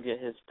on, we'll get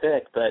his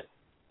pick, but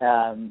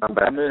I'm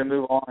going to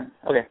move on.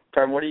 Okay,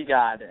 Tarvin, what do you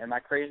got? Am I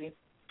crazy?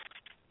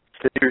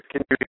 Can you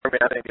hear me?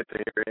 I didn't get to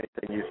hear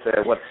anything you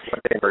said. What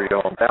game are you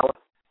on, Dallas?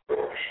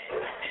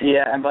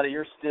 Yeah, and buddy,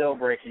 you're still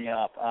breaking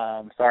up.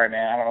 Sorry,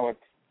 man. I don't know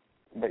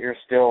but you're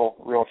still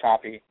real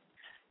choppy.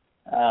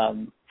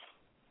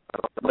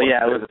 But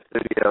yeah, it was the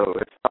studio.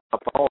 It's not my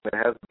phone. It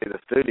has to be the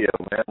studio,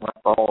 man. My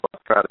phone,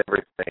 I've tried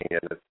everything,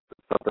 and it's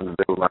something to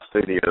do with my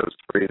studio. It's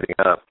freezing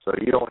up. So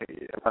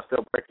am I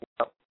still breaking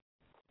up?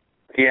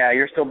 Yeah,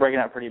 you're still breaking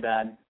up pretty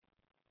bad.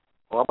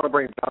 Well, I'm going to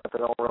bring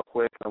Jonathan on real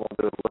quick. I'm going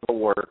to do a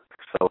little work,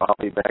 so I'll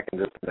be back in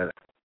just a minute.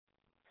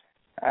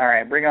 All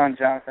right, bring on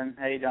Jonathan.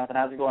 Hey, Jonathan,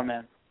 how's it going,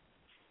 man?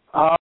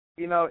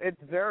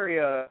 It's very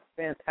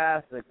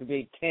fantastic to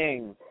be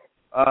king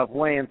of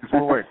weighing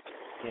sports.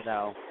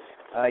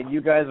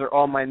 You guys are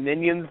all my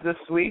minions this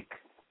week,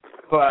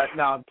 but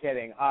no, I'm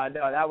kidding.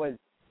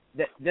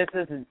 This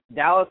isn't.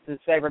 Dallas is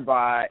favored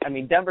by.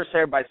 Denver's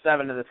favored by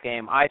 7 in this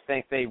game. I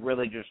think they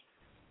really just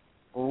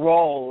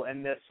roll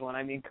in this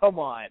one. Come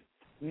on.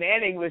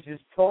 Manning was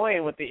just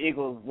toying with the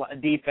Eagles'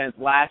 defense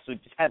last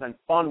week, just having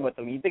fun with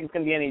them. You think it's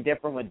going to be any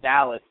different with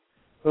Dallas,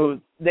 who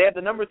they have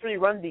the number 3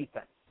 run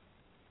defense,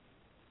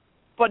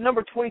 but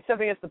number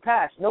 27 against the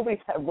pass. Nobody's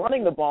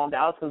running the ball in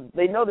Dallas because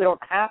they know they don't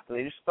have to.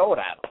 They just throw it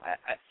at them.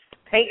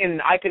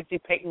 I could see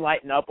Peyton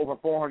lighting up over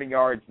 400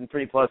 yards and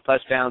 3+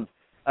 touchdowns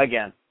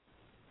again.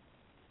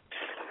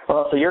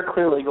 Well, so you're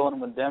clearly going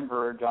with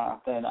Denver,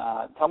 Jonathan.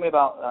 Tell me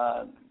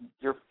about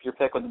your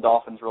pick with the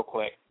Dolphins real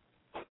quick.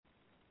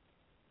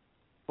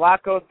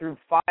 Flacco threw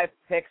 5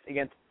 picks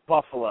against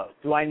Buffalo.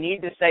 Do I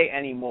need to say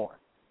any more?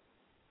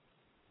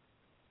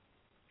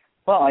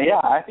 Well, yeah,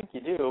 I think you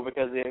do,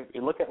 because if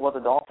you look at what the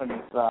Dolphins,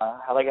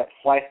 how they got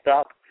sliced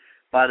up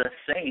by the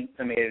Saints,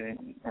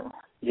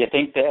 you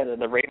think that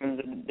the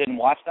Ravens didn't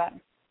watch that?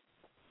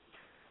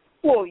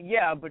 Well,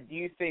 yeah, but do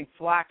you think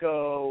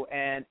Flacco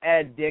and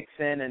Ed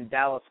Dixon and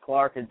Dallas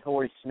Clark and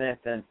Torrey Smith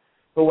and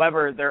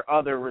whoever their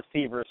other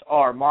receivers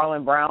are,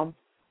 Marlon Brown,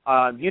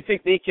 do you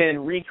think they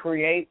can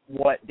recreate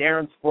what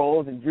Darren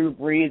Sproles and Drew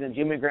Brees and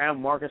Jimmy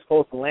Graham, Marcus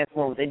Colts, and Lance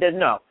Moore, what they did?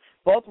 No.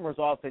 Baltimore's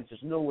offense is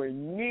nowhere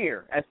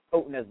near as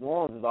potent as New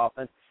Orleans'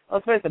 offense.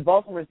 Let's face it,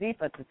 Baltimore's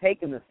defense has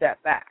taken a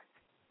step back.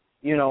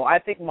 I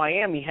think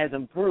Miami has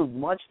improved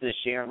much this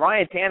year. And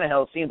Ryan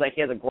Tannehill seems like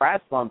he has a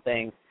grasp on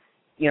things.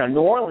 New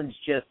Orleans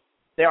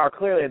they are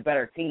clearly a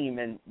better team,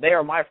 and they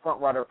are my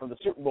front runner for the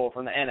Super Bowl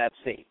from the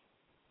NFC.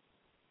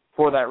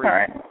 For that reason. All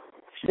right.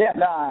 Yeah,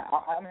 no,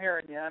 I'm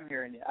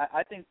hearing you.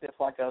 I think that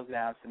Flacco's going to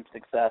have some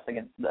success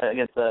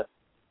against a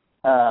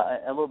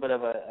little bit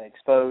of an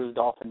exposed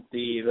offense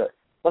D. But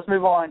let's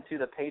move on to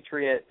the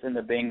Patriots and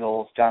the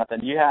Bengals.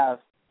 Jonathan, you have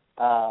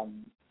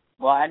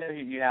I know who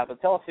you have, but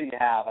tell us who you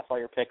have. I saw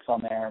your picks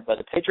on there. But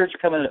the Patriots are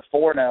coming in at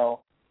 4-0.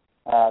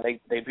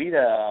 They beat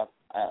a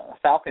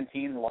Falcon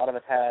team. A lot of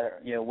us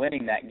had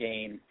winning that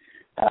game.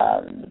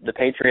 The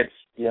Patriots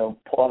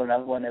pulled out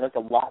another one. They looked a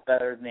lot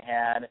better than they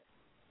had.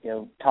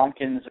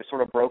 Tompkins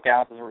sort of broke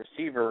out as a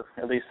receiver,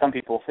 at least some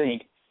people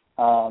think.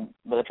 But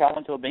they're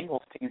traveling to a Bengals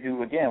team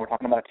who, again, we're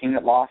talking about a team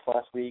that lost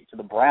last week to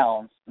the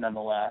Browns,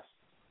 nonetheless.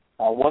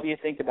 What do you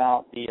think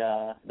about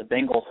the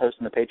Bengals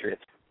hosting the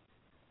Patriots?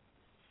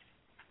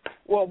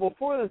 Well,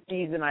 before the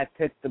season, I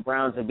picked the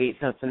Browns to beat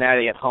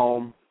Cincinnati at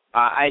home.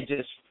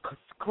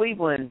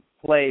 Cleveland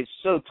plays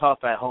so tough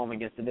at home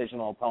against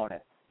divisional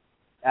opponents.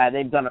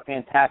 They've done a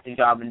fantastic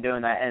job in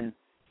doing that. And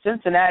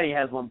Cincinnati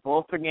has won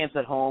both their games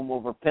at home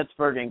over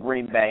Pittsburgh and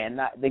Green Bay. And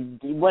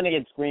the win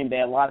against Green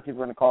Bay, a lot of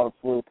people are going to call it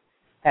a fluke.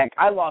 Heck,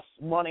 I lost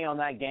money on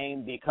that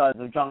game because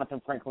of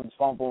Jonathan Franklin's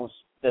fumbles,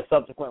 the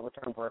subsequent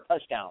return for a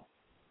touchdown.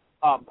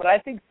 But I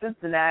think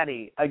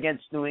Cincinnati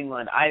against New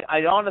England,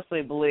 I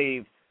honestly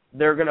believe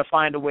they're going to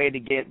find a way to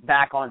get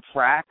back on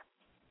track.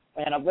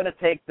 And I'm going to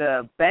take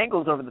the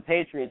Bengals over the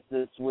Patriots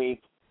this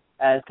week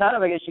as kind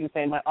of, I guess you could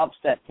say, my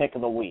upset pick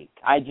of the week.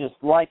 I just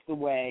like the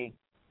way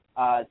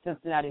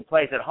Cincinnati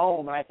plays at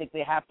home, and I think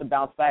they have to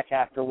bounce back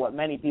after what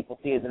many people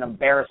see as an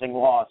embarrassing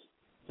loss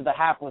to the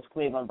hapless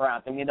Cleveland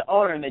Browns. I mean, the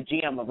owner and the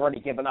GM have already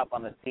given up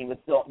on this team.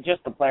 It's still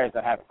just the players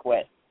that haven't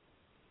quit.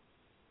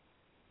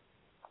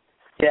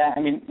 Yeah,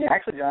 I mean,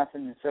 actually,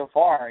 Jonathan, so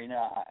far,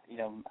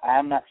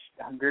 I'm not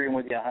agreeing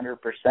with you 100%,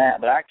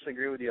 but I actually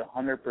agree with you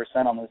 100%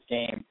 on this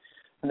game.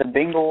 The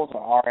Bengals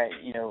are,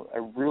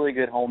 a really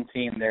good home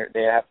team.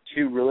 They have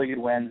 2 really good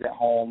wins at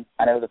home.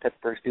 I know the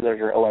Pittsburgh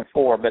Steelers are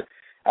 0-4, but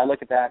I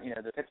look at that.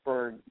 The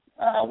Pittsburgh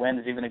win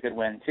is even a good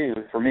win too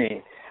for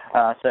me.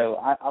 So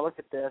I look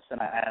at this and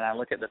I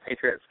look at the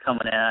Patriots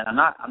coming in.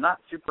 I'm not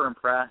super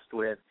impressed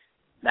with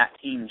that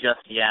team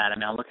just yet. I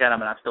mean, I look at them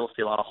and I still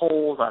see a lot of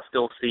holes. I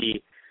still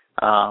see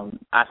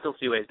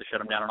ways to shut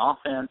them down on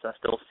offense. I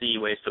still see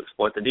ways to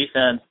exploit the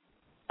defense.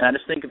 And I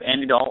just think of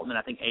Andy Dalton, and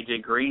I think A.J.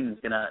 Green's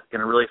gonna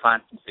really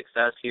find some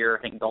success here.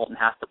 I think Dalton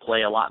has to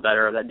play a lot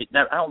better.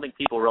 I don't think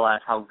people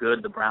realize how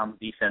good the Browns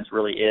defense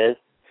really is.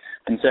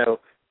 And so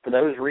for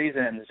those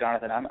reasons,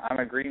 Jonathan, I'm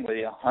agreeing with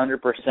you 100%.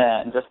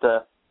 And just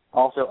to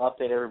also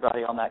update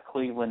everybody on that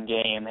Cleveland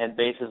game, had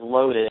bases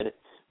loaded,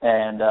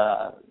 and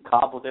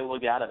Cobb was able to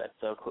get out of it.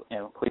 So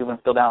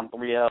Cleveland's still down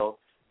 3-0.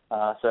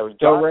 So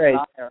Jonathan and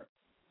I are,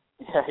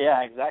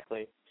 yeah,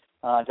 exactly.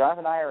 Jonathan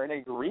and I are in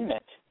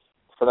agreement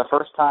for the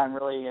first time,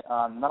 really,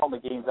 not only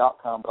the game's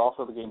outcome, but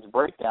also the game's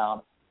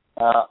breakdown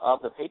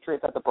of the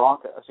Patriots at the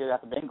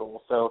Bengals.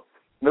 So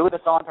moving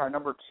us on to our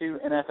number 2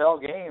 NFL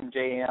game,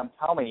 JM,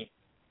 tell me,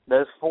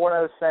 those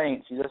 4-0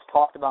 Saints, you just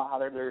talked about how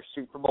they're their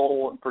Super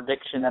Bowl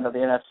prediction out of the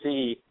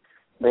NFC.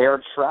 They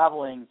are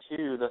traveling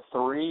to the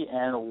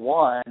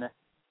 3-1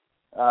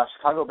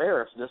 Chicago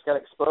Bears. Just got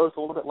exposed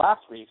a little bit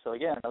last week. So,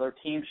 again, another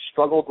team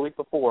struggled the week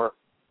before.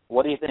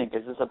 What do you think?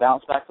 Is this a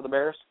bounce back for the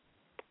Bears?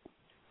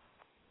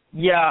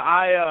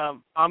 Yeah,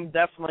 I'm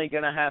definitely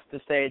going to have to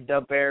say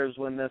the Bears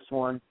win this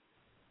one.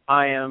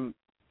 I am,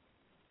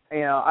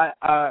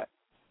 I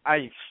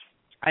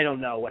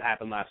don't know what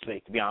happened last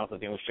week, to be honest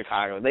with you, with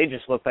Chicago. They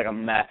just looked like a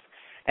mess,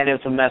 and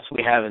it's a mess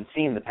we haven't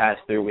seen the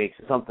past 3 weeks.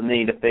 It's something they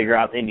need to figure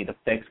out, they need to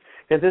fix,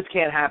 because this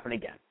can't happen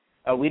again.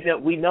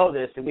 We know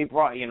this, and we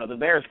brought, the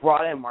Bears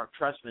brought in Mark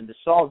Trestman to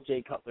solve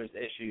Jay Cutler's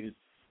issues,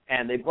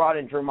 and they brought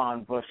in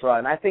Jermon Bushrod,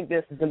 and I think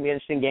this is going to be an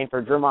interesting game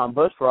for Jermon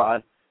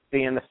Bushrod,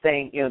 being the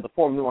Saint, the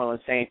former New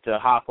Orleans Saints to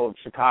hop over to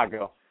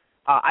Chicago.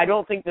 I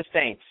don't think the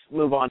Saints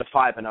move on to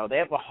 5-0. They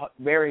have a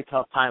very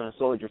tough time in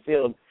Soldier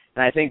Field,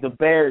 and I think the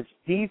Bears'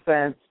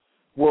 defense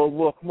will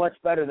look much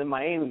better than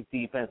Miami's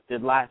defense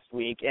did last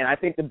week, and I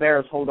think the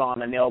Bears hold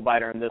on a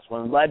nail-biter in this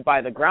one, led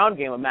by the ground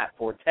game of Matt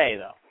Forte,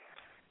 though.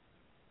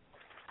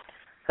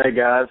 Hey,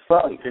 guys.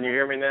 Can you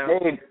hear me now?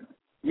 Hey,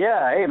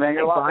 yeah. Hey, man,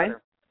 you're a lot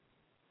better.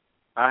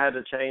 I had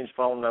to change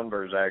phone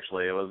numbers,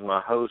 actually. It was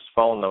my host's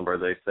phone number,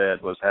 they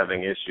said, was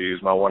having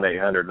issues, my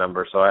 1-800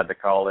 number, so I had to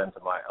call into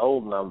my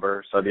old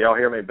number. So do y'all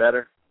hear me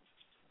better?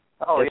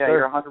 Oh, yes, yeah, sir.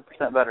 You're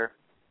 100% better.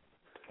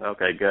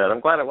 Okay, good. I'm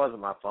glad it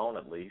wasn't my phone,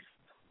 at least.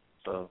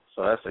 So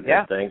that's a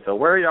good thing. So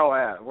where are y'all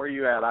at? Where are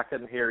you at? I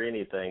couldn't hear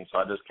anything, so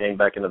I just came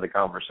back into the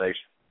conversation.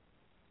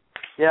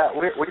 Yeah,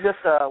 we're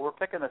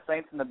picking the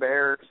Saints and the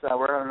Bears.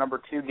 We're on our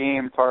number 2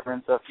 game,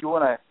 Tarvin. So if you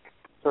want to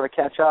sort of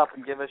catch up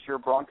and give us your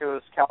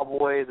Broncos,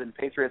 Cowboys, and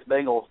Patriots,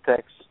 Bengals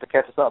picks to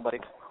catch us up, buddy.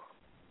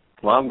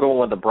 Well, I'm going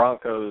with the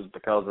Broncos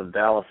because of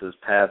Dallas's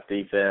pass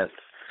defense.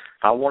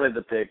 I wanted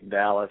to pick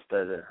Dallas,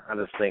 but I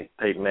just think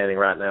Peyton Manning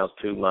right now is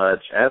too much.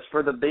 As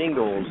for the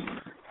Bengals,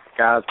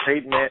 guys,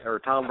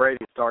 Tom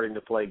Brady's starting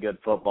to play good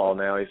football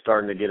now. He's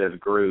starting to get his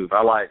groove.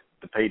 I like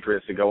the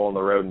Patriots to go on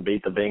the road and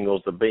beat the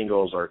Bengals. The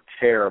Bengals are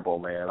terrible,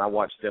 man. I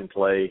watched them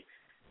play.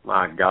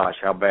 My gosh,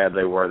 how bad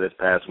they were this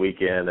past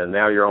weekend, and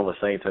now you're on the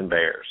Saints and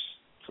Bears.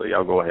 So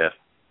y'all go ahead.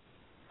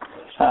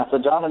 So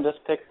Jonathan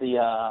just picked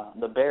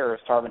the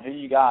Bears. Tarvin, who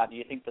you got? Do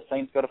you think the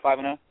Saints go to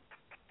 5-0?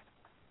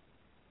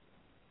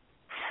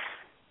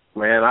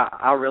 Man,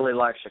 I really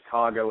like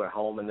Chicago at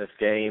home in this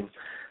game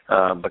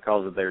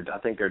because of I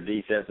think their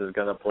defense is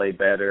going to play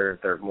better.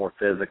 They're more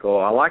physical.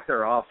 I like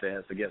their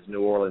offense against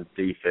New Orleans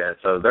defense,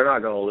 so they're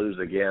not going to lose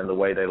again the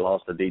way they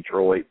lost to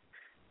Detroit.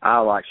 I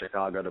like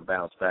Chicago to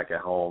bounce back at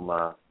home.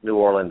 New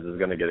Orleans is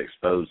going to get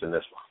exposed in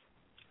this one.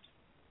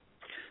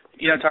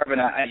 Tarvin,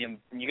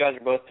 you guys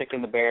are both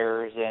picking the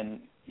Bears, and,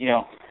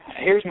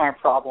 here's my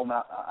problem.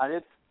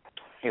 The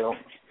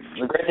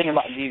great thing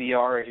about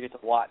DVR is you get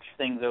to watch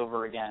things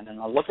over again. And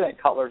I was looking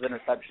at Cutler's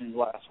interceptions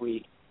last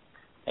week,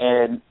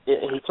 and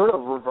he sort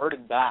of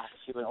reverted back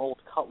to an old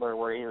Cutler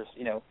where he was,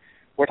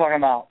 we're talking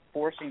about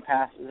forcing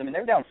passes. I mean, they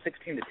were down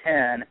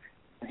 16-10.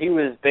 He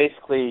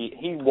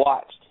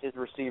watched his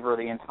receiver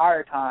the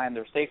entire time.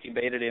 Their safety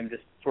baited him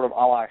just sort of a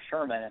la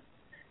Sherman.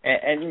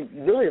 And he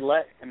really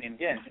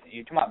again,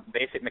 you're talking about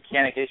basic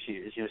mechanic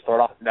issues. He was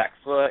throwing off the back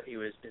foot.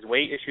 His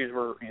weight issues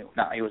were,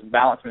 he was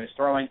balanced when he was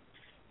throwing.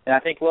 And I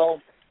think,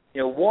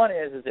 one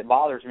is it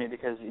bothers me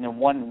because,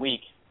 1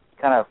 week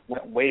kind of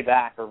went way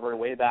back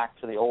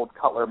to the old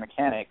Cutler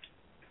mechanics.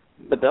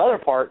 But the other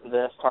part of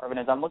this,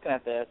 Tarvin, is I'm looking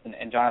at this,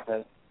 and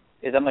Jonathan,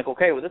 is I'm like,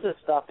 okay, well, this is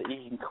stuff that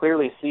you can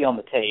clearly see on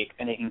the tape,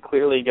 and you can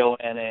clearly go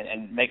in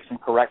and make some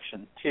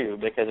corrections, too,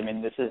 because,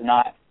 this is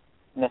not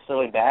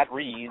necessarily bad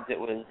reads. It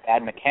was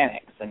bad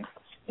mechanics. And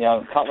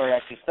Cutler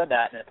actually said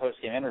that in a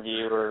post-game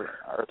interview or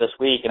this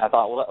week, and I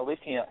thought, well, at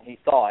least he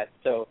saw it.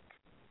 So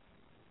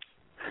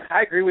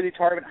I agree with you,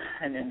 Tarvin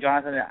and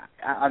Jonathan.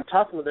 I'm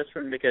tough with this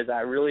one because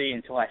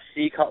until I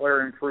see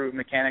Cutler improve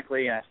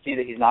mechanically and I see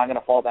that he's not going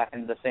to fall back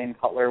into the same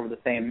Cutler with the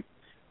same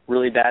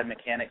really bad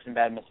mechanics and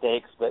bad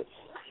mistakes. But,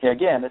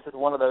 again, this is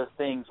one of those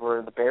things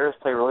where the Bears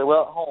play really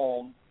well at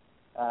home.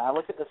 I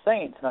look at the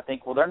Saints and I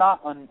think, well, they're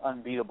not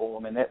unbeatable.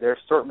 I mean, they've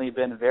certainly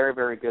been very,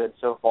 very good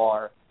so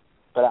far.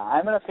 But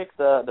I'm going to pick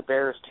the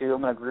Bears, too.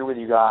 I'm going to agree with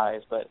you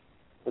guys. But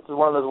this is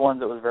one of those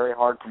ones that was very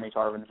hard for me,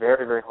 Tarvin,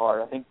 very, very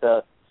hard. I think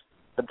the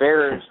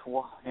Bears,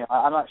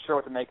 I'm not sure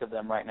what to make of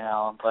them right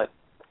now, but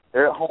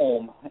they're at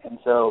home. And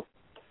so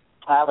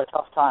I have a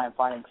tough time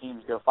finding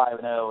teams go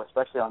 5-0,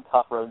 especially on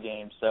tough road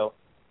games. So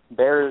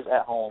Bears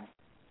at home.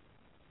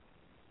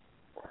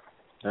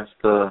 That's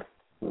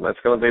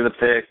going to be the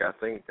pick. I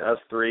think us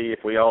three, if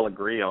we all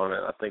agree on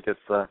it, I think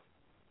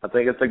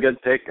it's a good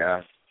pick,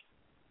 guys.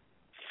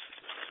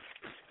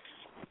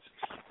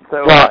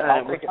 So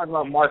we're talking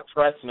about Mark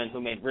Trestman, who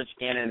made Rich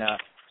Gannon an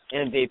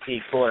MVP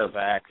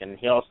quarterback, and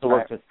he also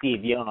worked with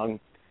Steve Young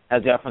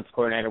as the offensive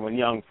coordinator when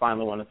Young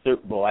finally won a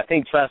Super Bowl. I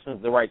think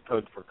Trestman's the right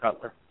coach for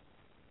Cutler.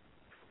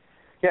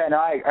 Yeah, no,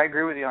 I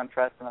agree with you on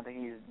Trestman. I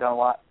think he's done a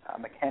lot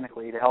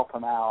mechanically to help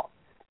him out.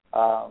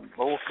 But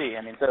we'll see.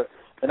 I mean, so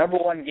the number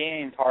one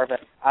game, Tarvin,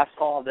 I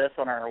saw this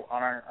on our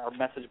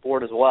message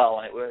board as well,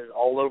 and it was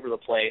all over the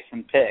place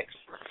in picks.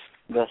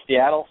 The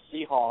Seattle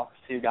Seahawks,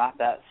 who got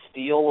that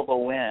steal of a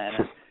win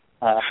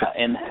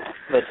in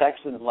the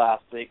Texans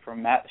last week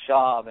from Matt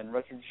Schaub and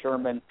Richard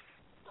Sherman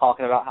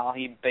talking about how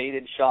he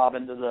baited Schaub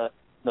into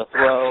the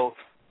throw.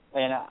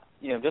 And,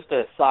 just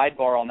a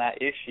sidebar on that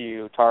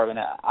issue, Tarvin,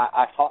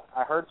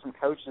 I heard some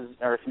coaches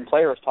or some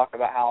players talk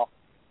about how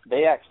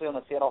they actually on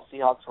the Seattle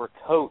Seahawks were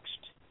coached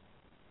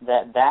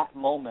that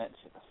moment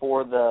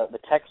for the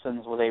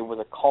Texans was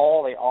a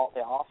call they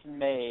often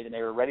made, and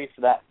they were ready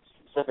for that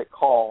specific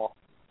call.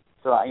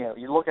 So,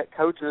 you look at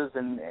coaches,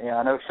 and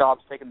I know Schaub's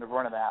taking the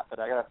run of that, but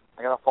I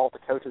gotta fault the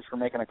coaches for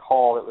making a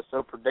call that was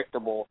so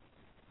predictable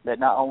that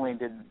not only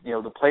did,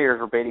 the players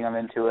were baiting them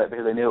into it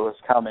because they knew it was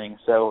coming.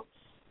 So,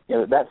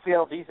 that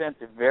Seattle defense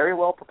is very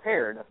well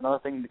prepared. That's another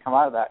thing to come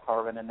out of that,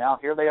 Tarvin. And now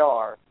here they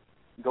are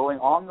going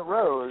on the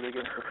road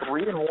against the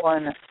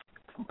 3-1,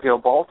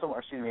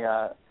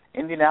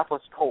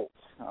 Indianapolis Colts.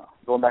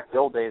 Going back to the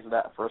old days of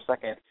that for a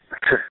second,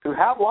 who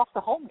have lost a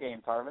home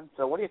game, Tarvin.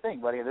 So what do you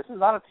think, buddy? This is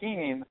not a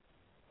team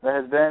that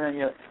has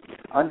been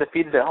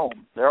undefeated at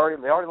home. They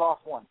already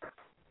lost one.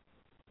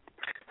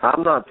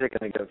 I'm not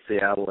picking against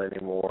Seattle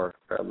anymore.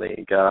 I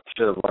mean, I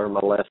should have learned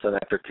my lesson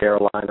after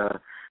Carolina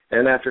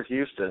and after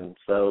Houston.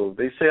 So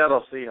these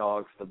Seattle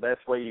Seahawks, the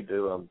best way you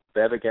do them,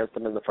 bet against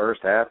them in the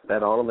first half,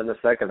 bet on them in the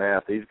second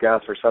half. These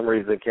guys, for some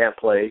reason, can't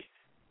play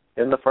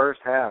in the first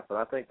half. But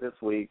I think this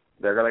week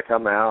they're going to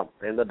come out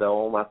in the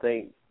Dome. I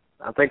think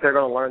they're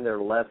going to learn their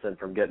lesson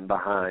from getting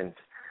behind.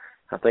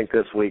 I think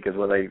this week is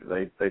when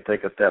they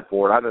take a step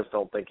forward. I just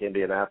don't think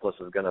Indianapolis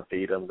is going to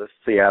beat them. This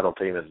Seattle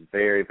team is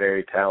very,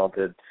 very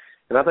talented.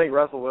 And I think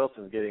Russell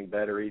Wilson's getting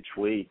better each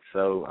week.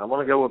 So I'm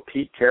going to go with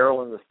Pete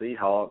Carroll and the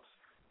Seahawks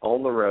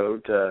on the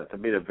road to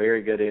beat a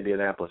very good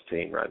Indianapolis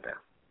team right now.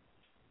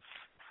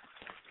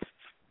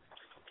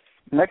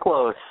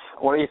 Nicholas,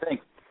 what do you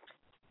think?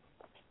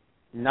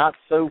 Not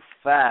so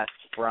fast,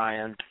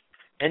 Brian.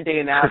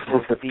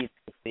 Indianapolis beats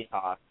the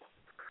Seahawks.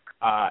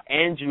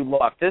 Andrew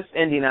Luck, this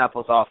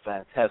Indianapolis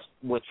offense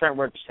with Trent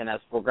Richardson,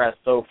 has progressed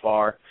so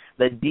far.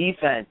 The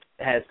defense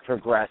has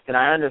progressed, and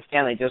I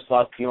understand they just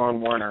lost Bjorn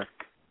Werner,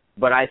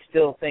 but I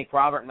still think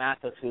Robert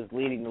Mathis, who's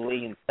leading the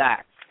league in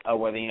sacks,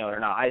 whether you know it or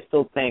not, I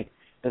still think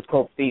this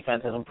Colts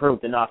defense has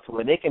improved enough to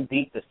where they can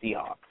beat the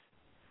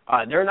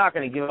Seahawks. They're not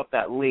going to give up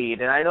that lead,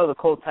 and I know the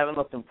Colts haven't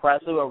looked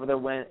impressive with their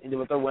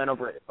win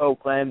over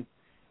Oakland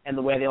and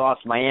the way they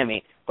lost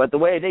Miami, but the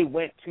way they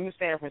went to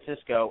San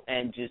Francisco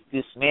and just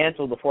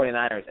dismantled the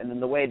 49ers, and then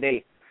the way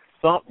they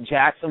thumped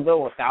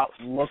Jacksonville without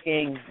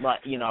looking,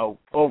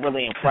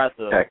 overly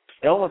impressive,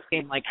 it almost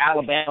seemed like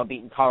Alabama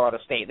beating Colorado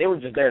State. They were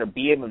just there to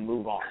beat them and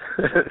move on.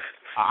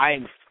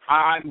 I'm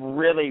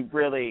really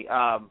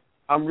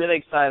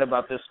excited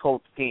about this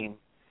Colts team,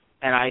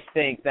 and I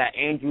think that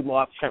Andrew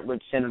Luck, Trent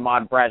Richardson, and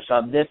Ahmad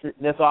Bradshaw, this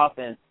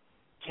offense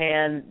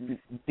can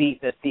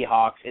beat the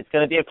Seahawks. It's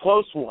going to be a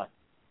close one,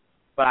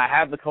 but I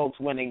have the Colts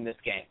winning this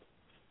game.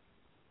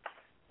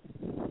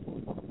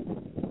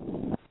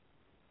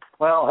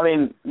 Well, I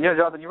mean,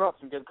 Jonathan, you brought up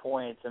some good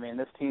points. I mean,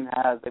 this team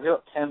they give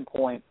up 10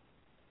 points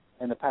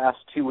in the past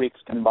 2 weeks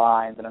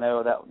combined, and I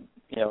know that,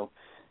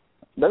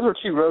 those were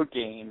 2 road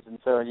games, and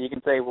so you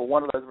can say, well,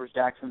 one of those was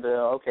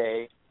Jacksonville.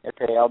 Okay,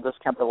 I'll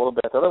discount that a little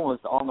bit. The other one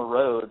was on the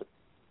road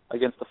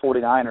against the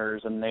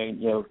 49ers, and they,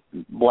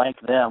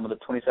 blanked them with a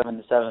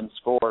 27-7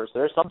 score. So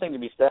there's something to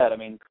be said. I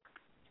mean,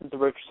 since the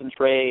Richardson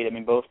trade,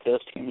 both those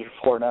teams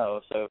are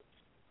 4-0, so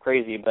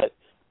crazy. But,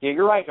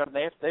 you're right,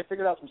 Jonathan. They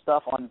figured out some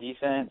stuff on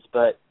defense,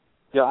 but,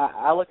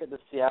 I look at the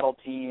Seattle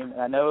team,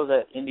 and I know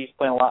that Indy's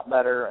playing a lot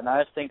better, and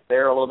I just think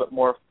they're a little bit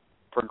more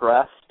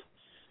progressed.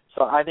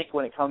 So I think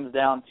when it comes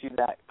down to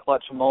that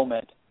clutch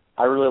moment,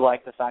 I really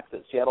like the fact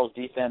that Seattle's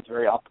defense is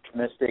very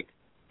opportunistic,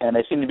 and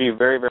they seem to be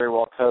very, very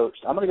well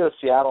coached. I'm going to go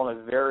Seattle in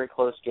a very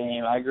close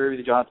game. I agree with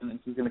you, Jonathan.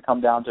 It's going to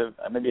come down to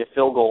maybe a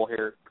field goal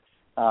here.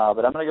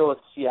 But I'm going to go with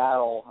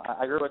Seattle.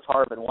 I agree with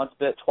Tarvin. Once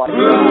bit, twice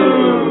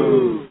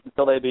shy,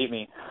 until they beat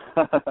me.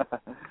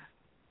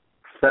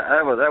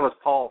 That was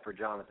Paul for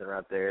Jonathan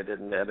right there. I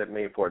didn't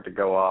mean for it to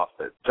go off.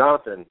 But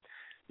Jonathan,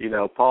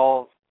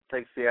 Paul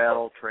takes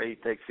Seattle, Trey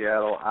takes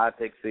Seattle, I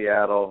take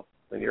Seattle,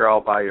 and you're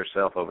all by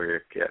yourself over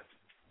here, kid.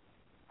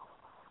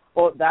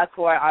 Well, that's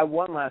why I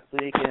won last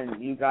week,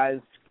 and you guys,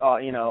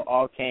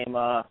 all came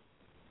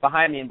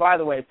behind me. And by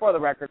the way, for the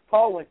record,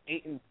 Paul went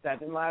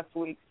 8-7 last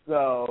week,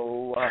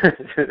 so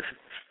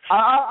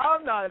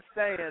I'm not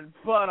saying,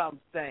 but I'm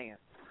saying.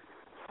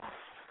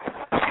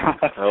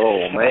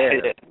 Oh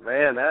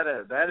man,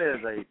 that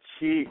is a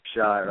cheap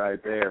shot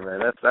right there,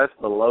 man. That's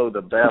below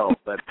the belt.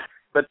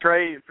 But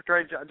Trey,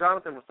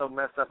 Jonathan was so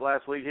messed up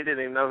last week, he didn't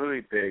even know who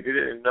he picked. He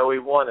didn't even know he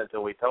won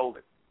until we told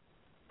him.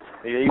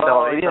 He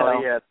thought he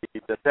had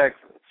the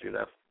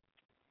Texans,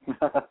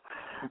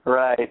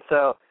 Right.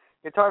 So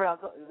you're talking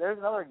about there's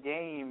another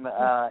game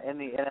in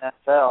the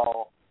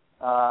NFL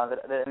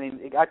that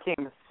I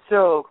came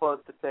so close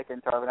to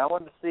picking, Tarvin. I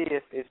wanted to see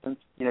if since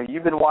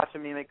you've been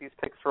watching me make these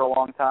picks for a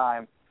long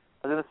time,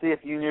 I was going to see if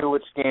you knew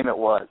which game it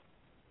was.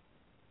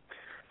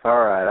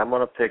 All right, I'm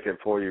going to pick it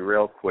for you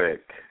real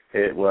quick.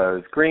 It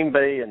was Green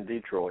Bay and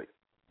Detroit.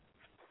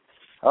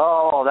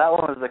 Oh, that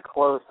one was a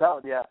close.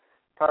 Yeah,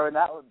 Tarvin,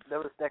 that was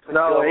actually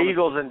no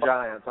Eagles and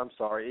Giants. I'm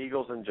sorry,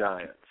 Eagles and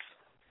Giants.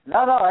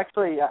 No,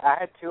 actually, I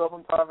had two of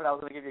them, Tarvin. I was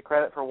going to give you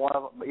credit for one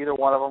of them, either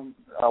one of them.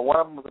 One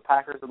of them was the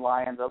Packers and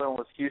Lions. The other one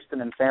was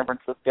Houston and San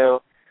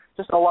Francisco.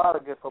 Just a lot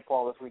of good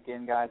football this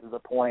weekend, guys, is the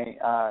point.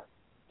 As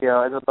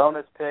a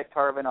bonus pick,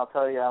 Tarvin, I'll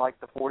tell you, I like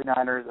the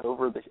 49ers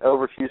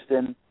over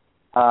Houston.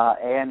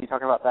 And you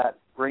talking about that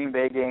Green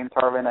Bay game,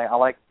 Tarvin, I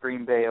like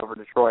Green Bay over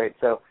Detroit.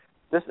 So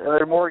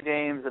there are more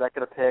games that I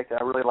could have picked.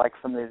 I really like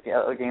some of these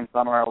other games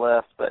not on our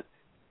list. But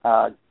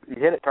you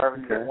hit it,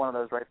 Tarvin. You hit one of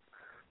those right.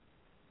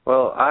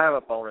 Well, I have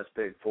a bonus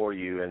pick for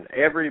you, and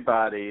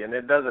everybody, and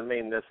it doesn't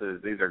mean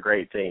these are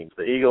great teams.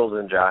 The Eagles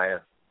and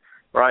Giants,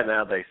 right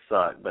now they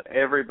suck, but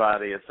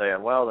everybody is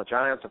saying, well, the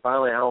Giants are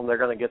finally home. They're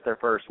going to get their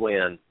first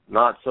win.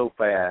 Not so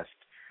fast.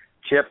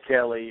 Chip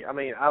Kelly, I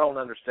don't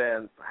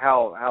understand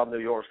how New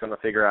York's going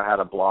to figure out how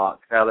to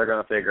block, how they're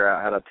going to figure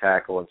out how to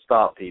tackle and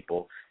stop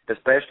people,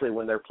 especially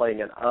when they're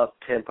playing an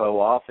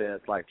up-tempo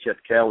offense like Chip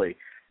Kelly.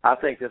 I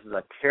think this is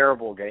a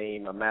terrible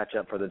game, a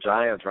matchup for the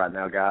Giants right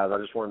now, guys. I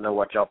just want to know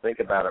what y'all think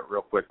about it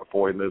real quick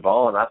before we move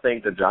on. I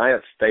think the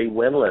Giants stay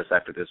winless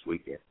after this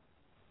weekend.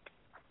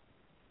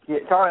 Yeah,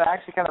 Tarvin, I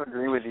actually kind of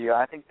agree with you.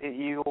 I think the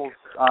Eagles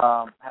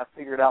have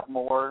figured out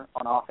more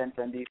on offense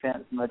and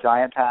defense than the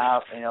Giants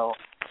have.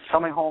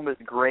 Coming home is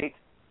great,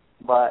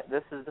 but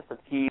this is just a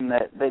team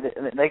that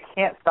they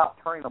can't stop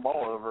turning the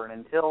ball over,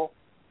 and until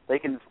they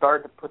can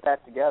start to put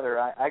that together,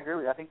 I agree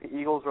with you. I think the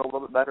Eagles are a little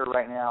bit better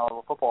right now as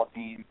a football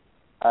team.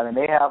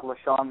 They have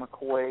LaShawn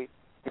McCoy.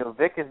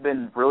 Vic has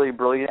been really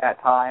brilliant at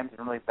times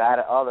and really bad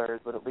at others,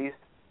 but at least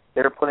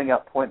they're putting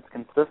up points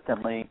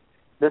consistently.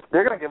 They're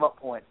going to give up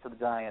points to the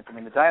Giants.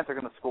 The Giants are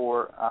going to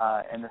score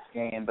in this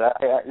game, but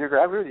I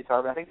agree with you,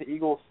 Tarvin. I think the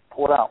Eagles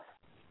pull it out.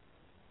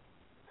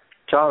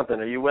 Jonathan,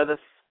 are you with us?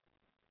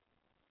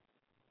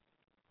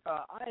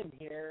 I'm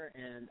here,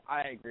 and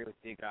I agree with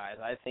you guys.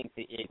 I think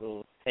the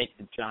Eagles take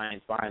the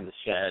Giants behind the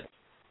shed.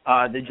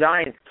 The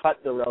Giants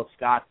cut Darrell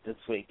Scott this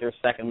week, their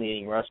second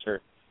leading rusher,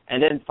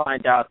 and then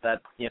find out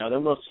that, their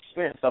most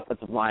experienced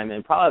offensive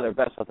lineman, probably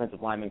their best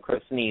offensive lineman,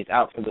 Chris Snead,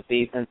 out for the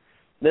season.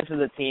 This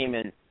is a team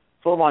in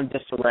full-on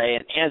disarray,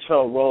 and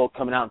Antrell Roll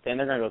coming out and saying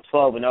they're going to go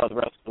 12-0 the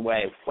rest of the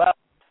way. Well,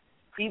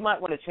 he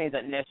might want to change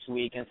that next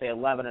week and say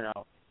 11-0.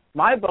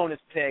 My bonus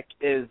pick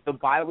is the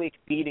bye week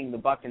beating the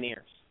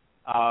Buccaneers.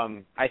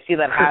 I see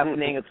that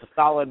happening. It's a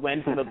solid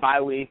win for the bye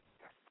week.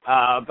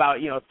 About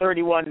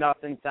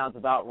 31-0 sounds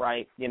about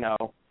right. It's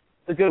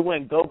a good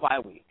win. Go bye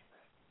week.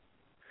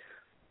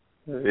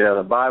 Yeah,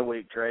 the bye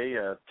week, Trey.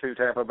 2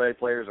 Tampa Bay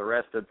players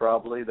arrested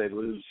probably. They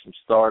lose some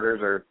starters,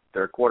 or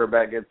their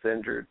quarterback gets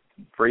injured.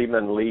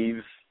 Freeman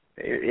leaves.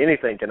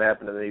 Anything can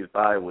happen in these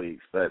bye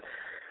weeks. But,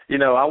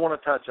 I want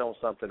to touch on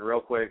something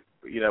real quick.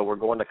 We're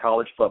going to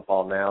college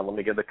football now. Let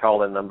me give the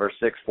call-in number,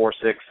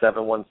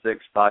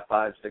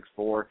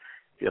 646-716-5564.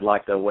 If you'd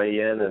like to weigh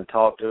in and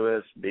talk to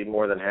us, be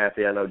more than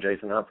happy. I know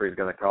Jason Humphrey is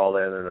going to call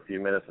in a few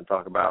minutes and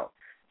talk about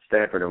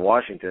Stanford and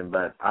Washington.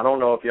 But I don't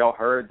know if y'all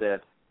heard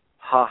that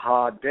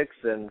Ha-Ha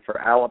Dixon for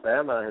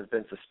Alabama has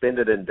been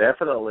suspended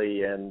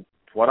indefinitely, and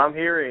what I'm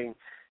hearing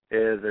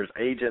is there's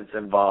agents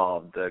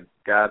involved. The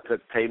guy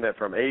took payment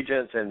from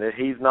agents, and that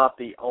he's not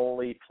the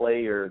only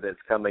player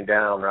that's coming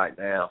down right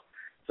now.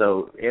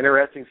 So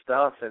interesting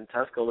stuff in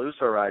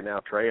Tuscaloosa right now,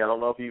 Trey. I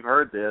don't know if you've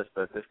heard this,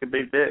 but this could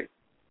be big.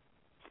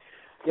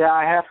 Yeah,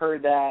 I have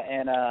heard that,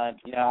 and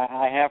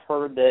I have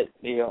heard that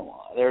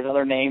there's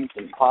other names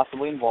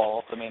possibly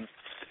involved.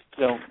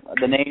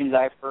 the names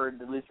I've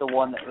heard, at least the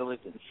one that really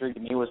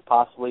intrigued me was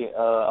possibly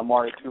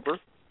Amari Cooper.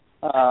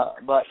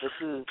 But this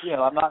is,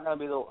 I'm not going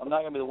to be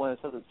the one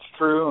that says it's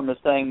true. I'm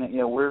just saying that,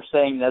 we're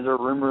saying that there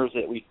are rumors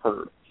that we've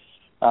heard.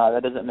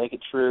 That doesn't make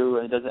it true,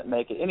 and it doesn't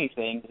make it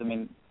anything. I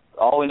mean,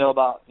 all we know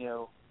about,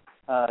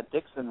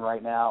 Dixon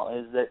right now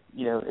is that,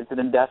 it's an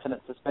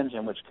indefinite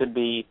suspension, which could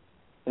be,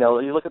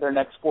 you look at their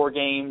next 4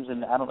 games,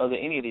 and I don't know that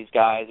any of these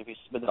guys, if you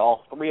suspended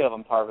all 3 of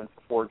them, Tarvin,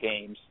 for 4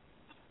 games,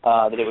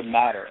 that it would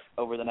matter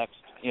over the next,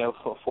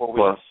 4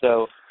 weeks.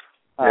 So,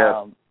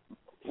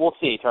 we'll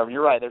see, Tarvin.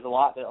 You're right. There's a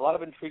lot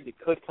of intrigue that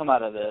could come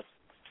out of this,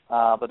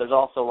 but there's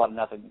also a lot of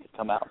nothing that could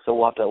come out. So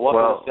we'll have to.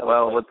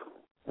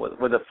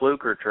 With the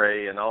Fluker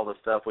trade and all the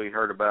stuff we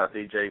heard about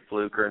DJ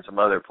Fluker and some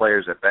other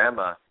players at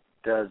Bama,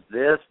 does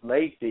this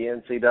make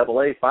the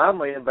NCAA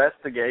finally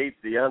investigate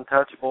the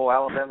untouchable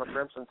Alabama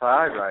Crimson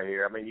Tide right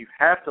here? I mean, you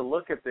have to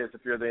look at this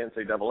if you're the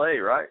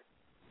NCAA, right?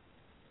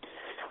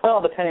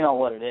 Well, depending on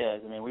what it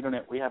is. I mean,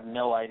 we have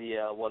no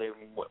idea what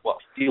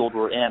field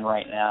we're in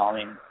right now. I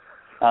mean,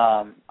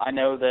 I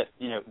know that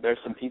there's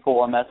some people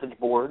on message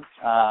boards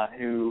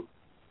who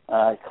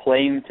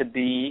claim to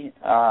be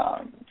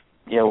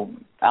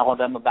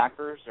Alabama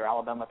backers or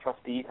Alabama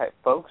trustee type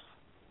folks.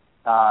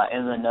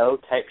 In the know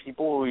type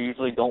people who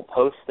usually don't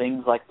post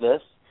things like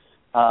this,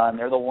 and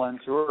they're the ones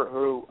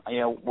who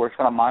we're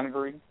kind of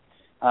monitoring,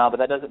 but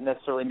that doesn't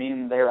necessarily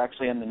mean they're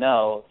actually in the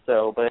know.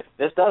 So, but if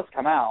this does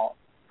come out,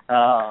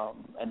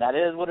 and that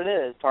is what it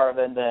is,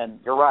 Tarvin, then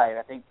you're right.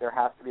 I think there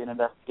has to be an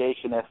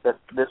investigation if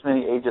this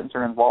many agents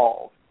are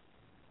involved.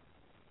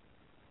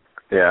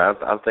 Yeah,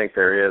 I think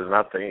there is,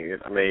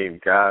 and I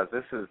mean, guys,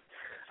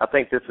 I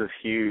think this is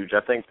huge.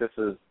 I think this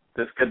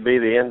could be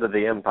the end of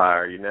the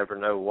empire. You never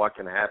know what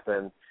can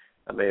happen.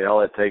 I mean,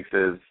 all it takes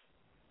is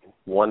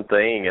one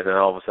thing, and then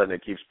all of a sudden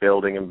it keeps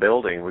building and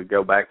building. We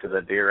go back to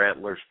the deer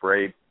antler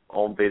spray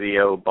on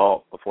video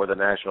bought before the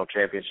national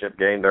championship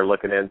game they're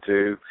looking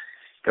into.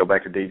 Go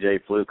back to DJ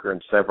Fluker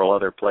and several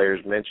other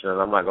players mentioned,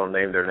 and I'm not going to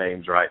name their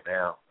names right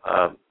now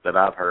that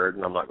I've heard,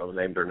 and I'm not going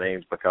to name their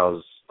names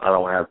because I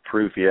don't have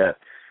proof yet.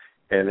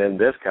 And then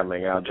this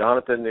coming out.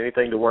 Jonathan,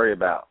 anything to worry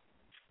about?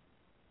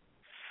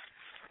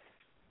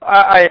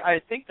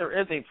 I think there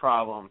is a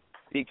problem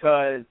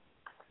because,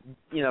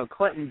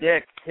 Clinton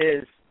Dick,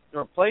 his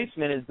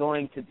replacement is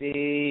going to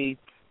be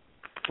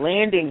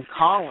Landon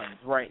Collins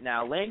right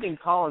now. Landon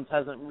Collins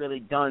hasn't really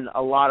done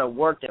a lot of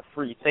work at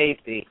free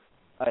safety.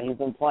 He's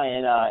been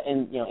playing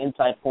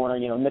inside corner,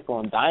 nickel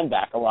and dime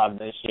back a lot of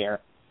this year.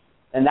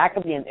 And that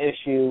could be an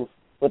issue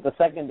with the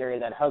secondary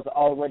that has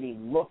already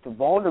looked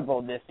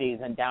vulnerable this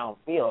season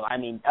downfield. I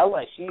mean,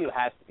 LSU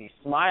has to be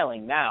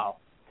smiling now,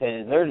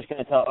 because they're just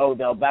going to tell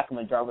Odell Beckham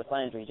and Jarvis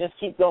Landry, just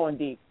keep going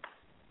deep.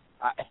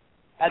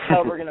 That's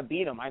how we're going to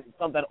beat them.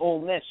 Something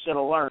Ole Miss should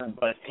have learned,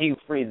 but Hugh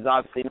Freeze is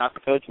obviously not the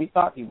coach we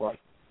thought he was.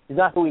 He's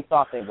not who we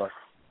thought they were.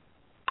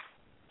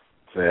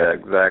 Yeah,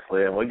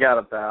 exactly. And we got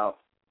about,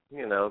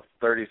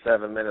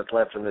 37 minutes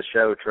left in the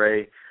show,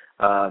 Trey.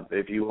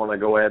 If you want to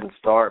go ahead and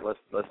start,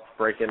 let's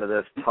break into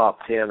this top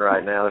 10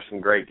 right now. There's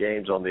some great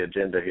games on the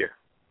agenda here.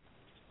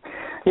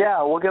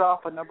 Yeah, we'll get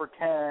off at number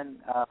 10.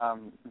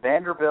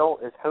 Vanderbilt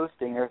is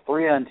hosting, they're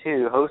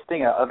 3-2,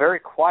 hosting a very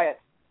quiet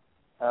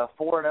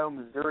 4-0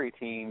 Missouri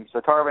team.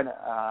 So, Tarvin,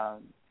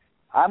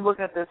 I'm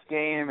looking at this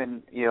game,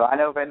 and, I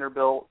know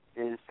Vanderbilt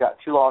has got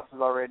 2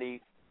 losses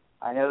already.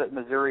 I know that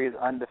Missouri is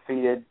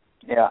undefeated.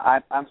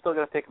 I'm still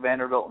going to pick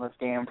Vanderbilt in this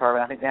game,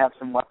 Tarvin. I think they have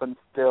some weapons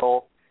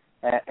still,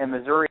 and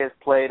Missouri has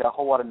played a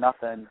whole lot of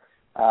nothing.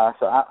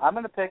 So I'm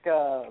going to pick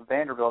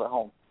Vanderbilt at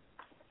home.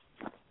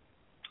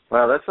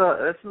 Well, this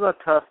is a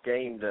tough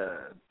game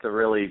to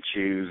really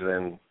choose,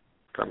 and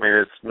I mean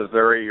it's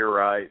Missouri. You're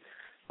right.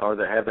 Or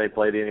have they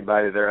played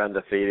anybody? They're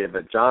undefeated.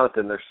 But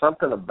Jonathan, there's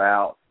something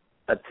about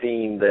a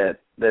team that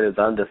is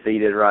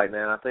undefeated right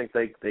now. I think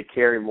they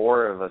carry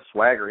more of a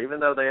swagger, even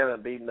though they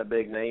haven't beaten the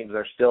big names.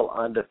 They're still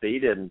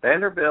undefeated. And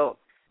Vanderbilt,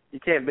 you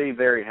can't be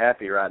very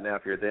happy right now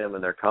if you're them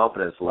and their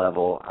confidence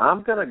level.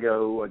 I'm going to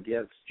go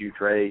against you,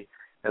 Trey.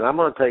 And I'm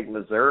going to take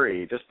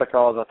Missouri just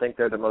because I think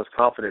they're the most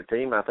confident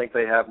team. I think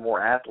they have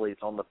more athletes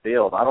on the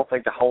field. I don't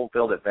think the home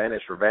field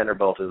advantage for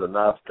Vanderbilt is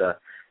enough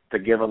to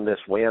give them this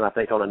win. I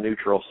think on a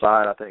neutral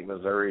side, I think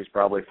Missouri is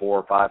probably 4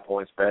 or 5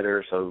 points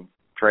better. So,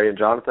 Trey and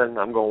Jonathan,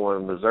 I'm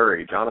going with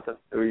Missouri. Jonathan,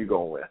 who are you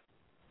going with?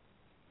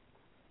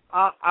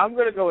 I'm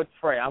going to go with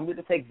Trey. I'm going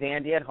to take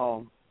Vandy at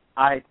home.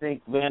 I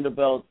think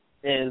Vanderbilt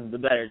is the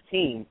better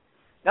team.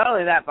 Not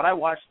only that, but I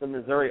watched the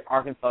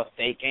Missouri-Arkansas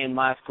State game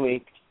last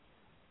week.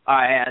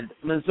 And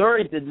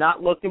Missouri did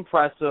not look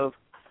impressive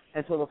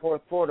until the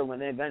fourth quarter when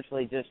they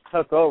eventually just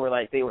took over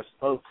like they were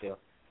supposed to.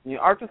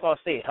 Arkansas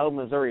State held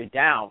Missouri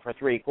down for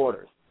 3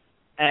 quarters.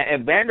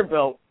 And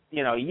Vanderbilt,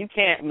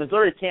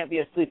 Missouri can't be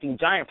a sleeping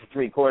giant for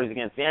 3 quarters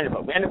against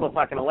Vanderbilt. Vanderbilt's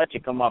not going to let you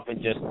come up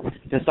and just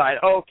decide,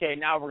 okay,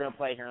 now we're going to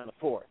play here in the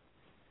fourth.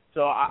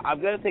 So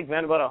I'm going to take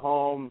Vanderbilt at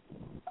home.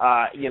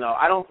 I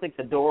don't think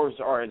the doors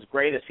are as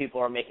great as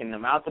people are making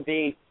them out to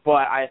be, but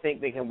I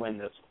think they can win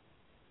this.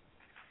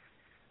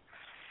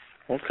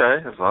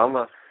 Okay, so I'm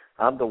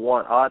I'm the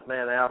one odd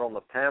man out on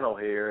the panel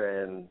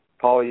here, and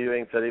Paul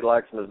Ewing said he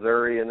likes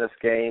Missouri in this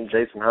game.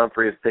 Jason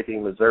Humphrey is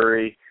picking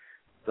Missouri.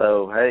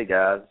 So, hey,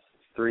 guys,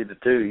 it's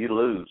 3-2. You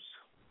lose.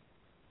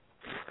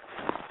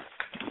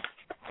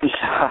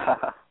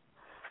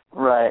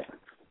 Right.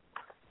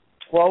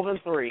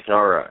 12-3.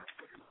 All right.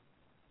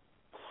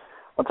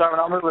 Well, Tarvin,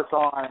 I'll move us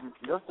on.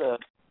 Just to,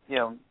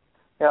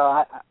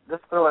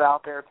 just throw it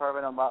out there,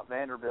 Tarvin, about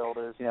Vanderbilt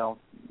is,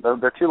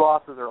 their two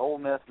losses are Ole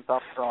Miss and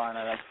South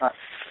Carolina. That's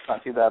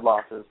not too bad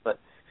losses. But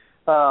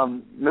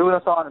moving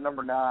us on to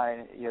number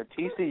 9,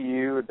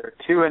 TCU, they're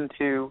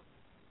 2-2.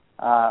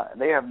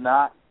 They have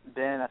not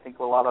been, I think,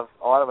 a lot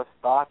of us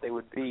thought they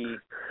would be,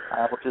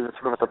 which is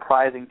sort of a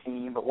surprising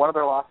team. But one of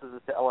their losses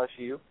is to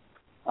LSU,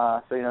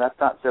 so that's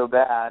not so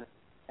bad.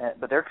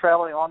 But they're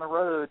traveling on the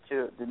road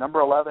to the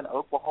number 11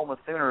 Oklahoma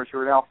Sooners, who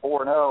are now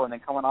 4-0, and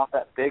then coming off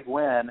that big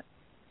win.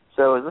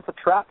 So is this a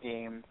trap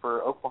game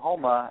for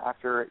Oklahoma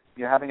after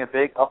having a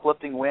big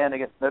uplifting win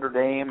against Notre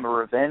Dame, a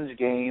revenge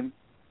game,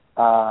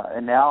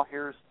 and now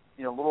here's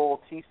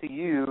little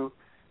TCU,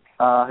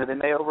 who they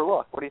may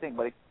overlook? What do you think,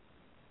 buddy?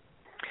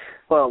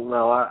 Well,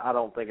 no, I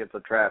don't think it's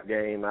a trap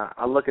game.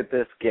 I look at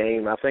this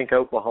game. I think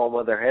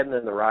Oklahoma, they're heading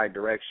in the right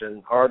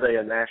direction. Are they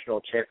a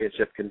national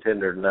championship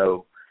contender?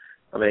 No.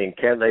 I mean,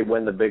 can they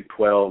win the Big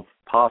 12?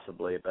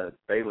 Possibly, but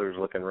Baylor's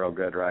looking real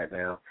good right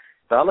now.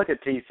 So I look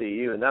at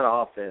TCU, and that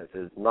offense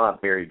is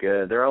not very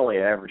good. They're only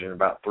averaging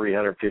about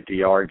 350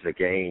 yards a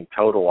game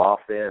total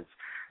offense.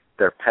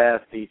 Their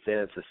pass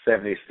defense is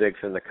 76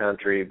 in the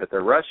country, but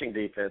their rushing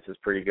defense is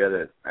pretty good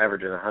at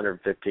averaging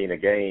 115 a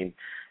game.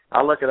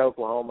 I look at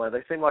Oklahoma.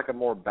 They seem like a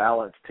more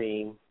balanced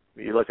team.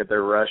 You look at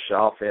their rush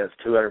offense,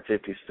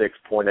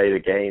 256.8 a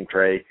game,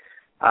 Trey.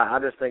 I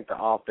just think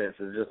the offense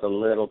is just a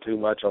little too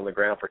much on the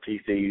ground for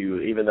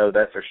TCU, even though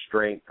that's their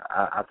strength.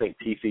 I think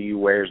TCU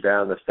wears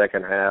down the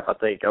second half. I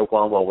think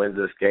Oklahoma wins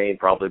this game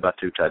probably by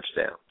 2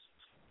 touchdowns.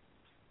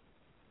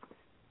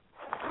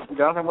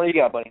 Jonathan, what do you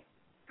got, buddy?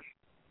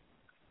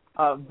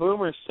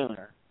 Boomer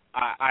Sooner.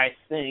 I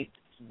think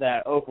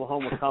that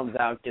Oklahoma comes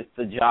out, gets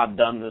the job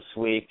done this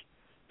week.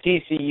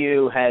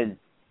 TCU has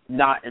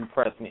not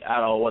impressed me at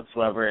all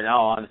whatsoever. In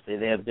all honesty,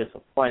 they have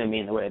disappointed me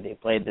in the way they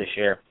played this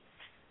year.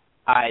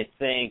 I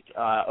think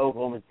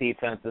Oklahoma's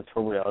defense is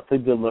for real. It's a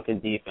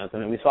good-looking defense. I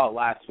mean, we saw it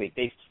last week.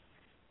 They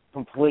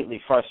completely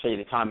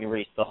frustrated Tommy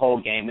Reese the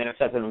whole game. They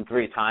intercepted him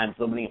 3 times,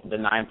 limiting him to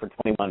 9 for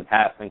 21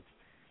 passing.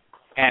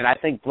 And I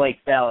think Blake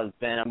Bell has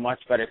been a much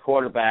better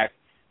quarterback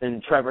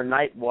than Trevor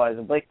Knight was,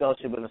 and Blake Bell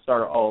should have been a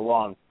starter all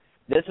along.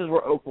 This is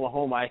where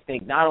Oklahoma, I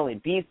think, not only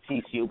beats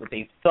TCU, but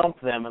they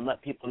thump them and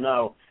let people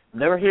know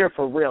they're here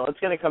for real. It's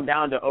going to come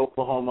down to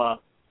Oklahoma.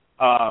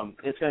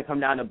 It's going to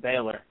come down to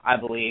Baylor, I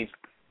believe.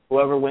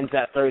 Whoever wins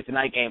that Thursday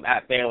night game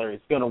at Baylor is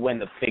going to win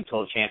the Big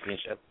 12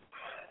 championship.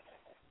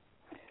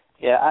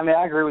 Yeah, I mean,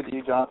 I agree with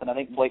you, Jonathan. I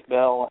think Blake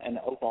Bell and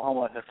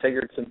Oklahoma have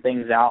figured some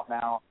things out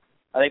now.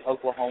 I think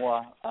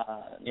Oklahoma,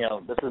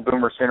 this is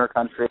Boomer Sooner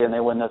country, and they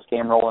win this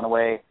game rolling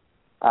away.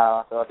 So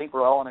I think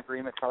we're all in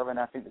agreement, Tarvin.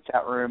 I think the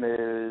chat room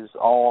is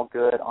all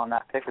good on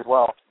that pick as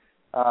well.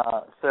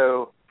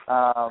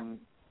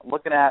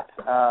 Looking at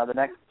the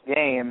next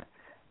game,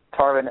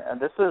 Tarvin, and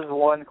this is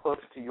one close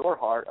to your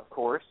heart, of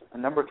course.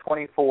 Number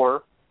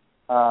 24,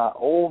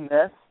 Ole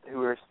Miss,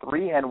 who is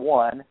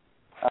 3-1.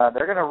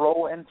 They're going to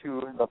roll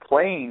into the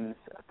Plains,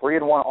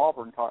 3-1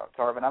 Auburn,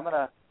 Tarvin. I'm going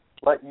to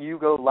let you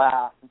go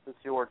last since it's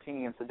your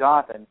team. So,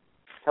 Jonathan,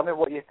 tell me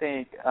what you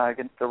think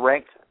against the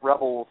ranked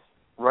Rebels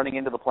running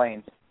into the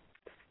Plains.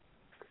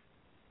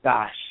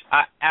 Gosh,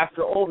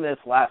 after Ole Miss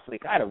last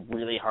week, I had a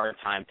really hard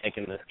time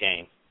picking this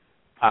game.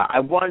 I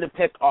wanted to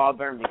pick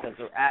Auburn because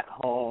they're at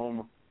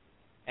home.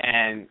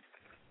 And,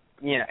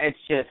 it's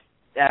just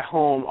at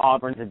home,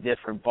 Auburn's a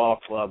different ball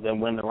club than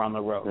when they're on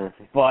the road.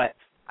 Mm-hmm. But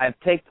I've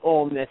picked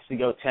Ole Miss to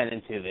go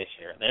 10-2 this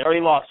year. They already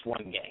lost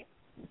one game.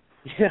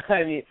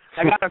 I mean,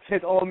 I got to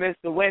pick Ole Miss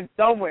to win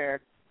somewhere.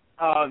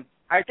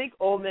 I think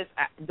Ole Miss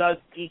does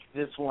eke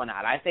this one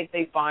out. I think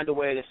they find a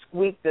way to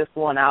squeak this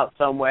one out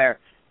somewhere,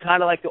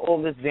 kind of like the Ole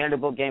Miss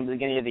Vanderbilt game at the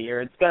beginning of the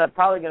year. It's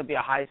probably going to be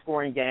a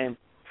high-scoring game.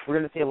 We're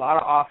going to see a lot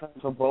of offense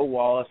from Bo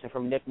Wallace and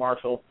from Nick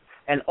Marshall.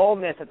 And Ole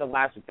Miss at the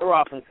last week, their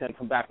offense is going to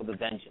come back with a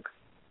vengeance.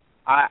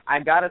 I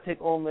got to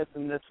take Ole Miss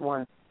in this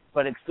one,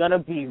 but it's going to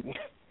be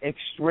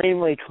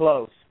extremely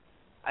close.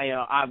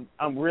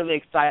 I'm really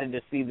excited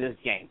to see this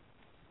game.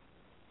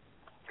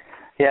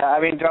 Yeah,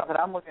 I mean, Jonathan,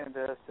 I'm looking at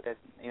this.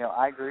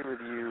 I agree with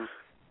you.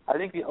 I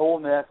think the Ole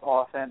Miss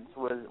offense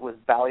was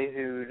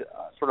ballyhooed,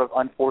 sort of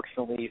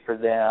unfortunately for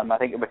them. I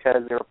think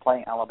because they were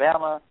playing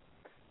Alabama,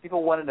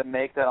 people wanted to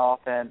make that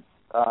offense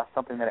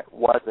something that it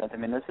wasn't. I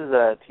mean, this is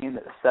a team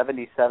that is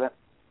 77th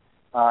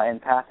in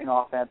passing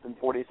offense and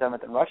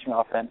 47th in rushing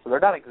offense, so they're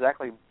not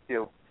exactly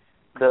the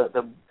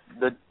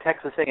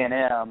Texas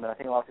A&M that I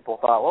think a lot of people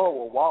thought, oh,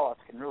 well, Wallace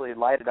can really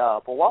light it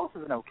up. Well, Wallace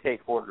is an okay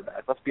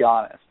quarterback, let's be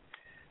honest.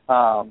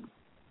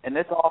 And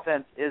this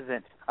offense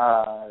isn't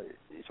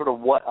sort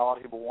of what a lot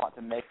of people want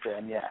to make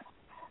them yet.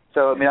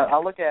 So, I mean, I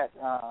look at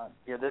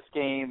this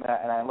game,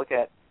 and I look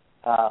at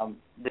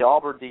the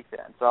Auburn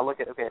defense. So I look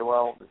at, okay,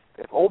 well,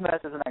 if Ole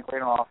Miss isn't that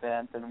great on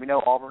offense, and we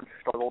know Auburn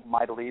struggled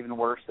mightily, even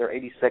worse, they're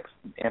 86th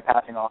in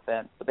passing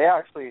offense, but they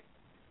actually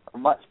are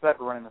much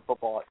better running the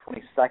football at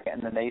 22nd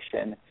in the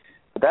nation.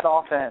 But that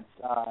offense,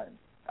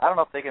 I don't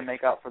know if they can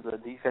make up for the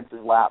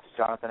defensive lapse,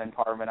 Jonathan and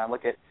Tarvin. I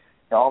look at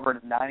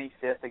Auburn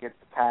 95th against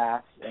the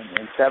pass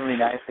and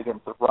 79th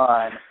against the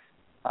run.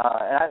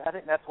 And I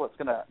think that's what's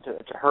going to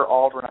hurt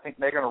Auburn. I think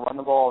they're going to run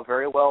the ball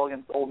very well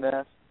against Ole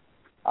Miss.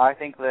 I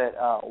think that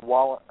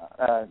Bo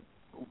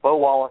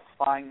Wallace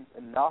finds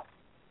enough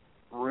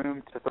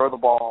room to throw the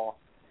ball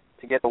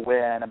to get the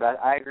win. But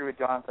I agree with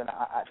Jonathan.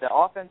 The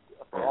offense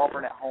for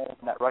Auburn at home,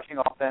 that rushing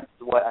offense,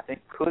 is what I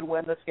think could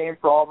win this game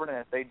for Auburn. And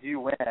if they do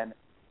win,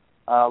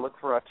 look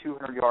for a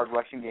 200-yard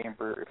rushing game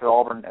for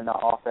Auburn in that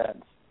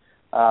offense.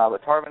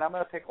 But Tarvin, I'm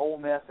going to pick Ole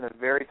Miss in a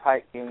very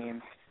tight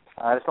game.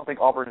 I just don't think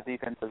Auburn's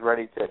defense is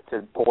ready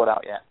to pull it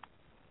out yet.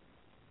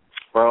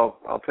 Well,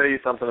 I'll tell you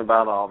something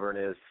about Auburn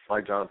is,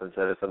 like Jonathan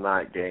said, it's a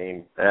night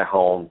game at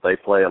home. They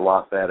play a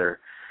lot better.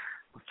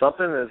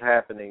 Something is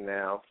happening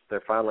now.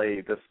 They're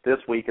finally, this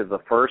week is the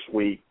first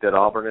week that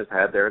Auburn has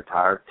had their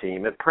entire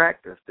team at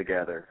practice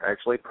together,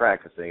 actually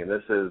practicing. And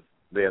this is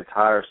the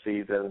entire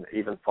season,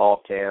 even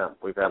fall camp.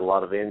 We've had a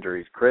lot of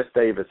injuries. Chris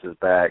Davis is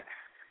back.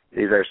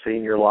 He's our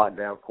senior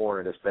lockdown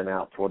corner that's been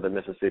out for the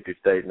Mississippi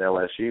State and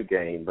LSU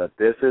game. But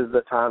this is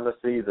the time of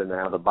season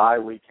now. The bye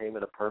week came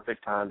at a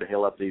perfect time to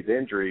heal up these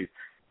injuries.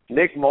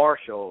 Nick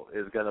Marshall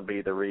is going to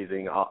be the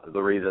reason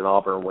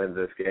Auburn wins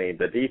this game.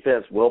 The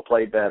defense will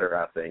play better,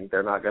 I think.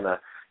 They're not going to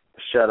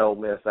shut Ole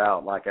Miss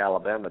out like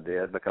Alabama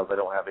did because they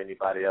don't have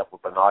anybody up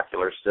with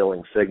binoculars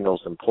stealing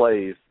signals and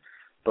plays.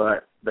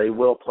 But they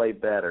will play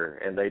better,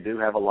 and they do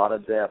have a lot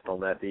of depth on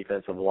that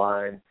defensive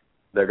line.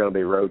 They're going to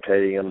be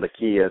rotating them. The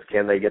key is,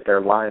 can they get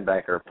their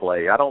linebacker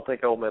play? I don't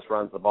think Ole Miss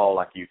runs the ball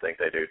like you think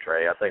they do,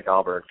 Trey. I think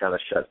Auburn kind of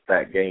shuts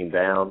that game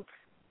down.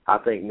 I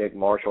think Nick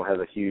Marshall has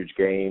a huge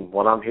game.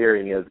 What I'm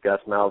hearing is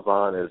Gus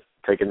Malzahn is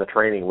taking the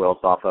training wheels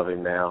off of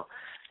him now.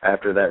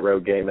 After that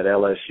road game at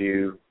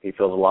LSU, he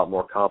feels a lot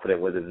more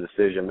confident with his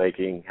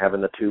decision-making.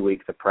 Having the 2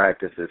 weeks of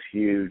practice is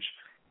huge.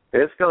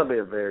 It's going to be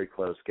a very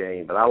close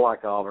game, but I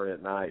like Auburn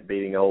at night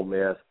beating Ole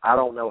Miss. I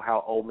don't know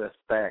how Ole Miss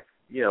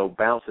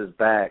bounces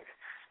back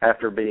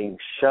after being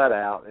shut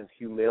out and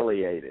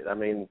humiliated. I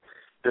mean,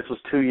 this was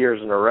 2 years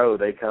in a row.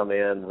 They come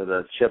in with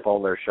a chip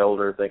on their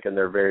shoulder thinking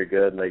they're very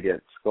good, and they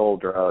get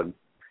skull-drugged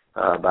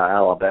by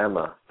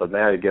Alabama. But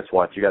now, guess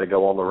what? You got to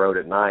go on the road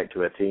at night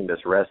to a team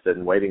that's rested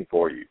and waiting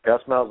for you.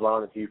 Gus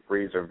Malzahn and Hugh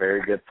Freeze are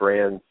very good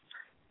friends,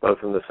 both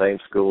in the same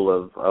school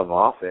of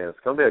offense.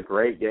 It's going to be a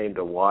great game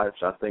to watch.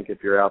 I think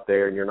if you're out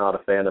there and you're not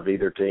a fan of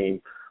either team,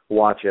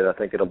 watch it. I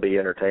think it'll be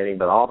entertaining.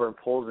 But Auburn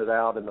pulls it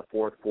out in the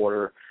fourth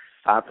quarter.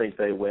 I think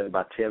they win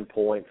by 10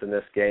 points in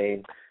this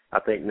game. I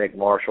think Nick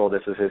Marshall,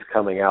 this is his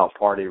coming out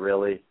party,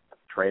 really.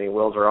 Training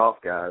wheels are off,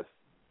 guys.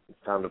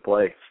 It's time to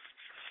play.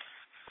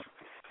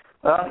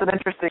 Well, that's an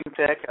interesting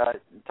pick.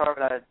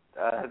 Tarvin,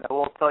 I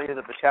will tell you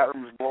that the chat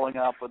room is blowing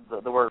up with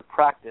the word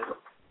practice.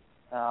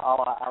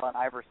 Alan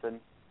Iverson.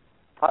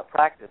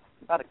 Practice,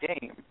 not a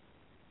game.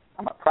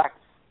 I'm at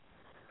practice.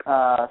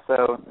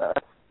 So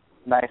that's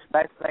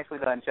nicely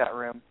done, chat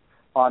room,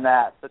 on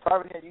that. So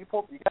Tarvin, you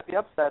got the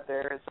upset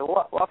there. So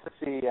we'll have to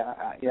see.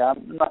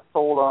 I'm not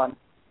sold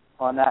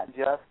on that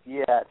just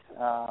yet.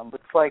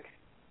 Looks like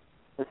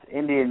this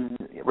Indian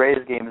Rays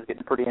game is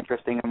getting pretty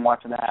interesting. I'm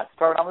watching that.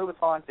 So Tarvin, I'll move us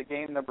on to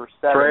game number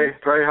 7.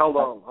 Trey, hold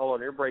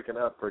on. You're breaking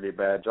up pretty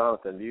bad.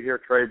 Jonathan, do you hear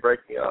Trey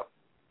breaking up?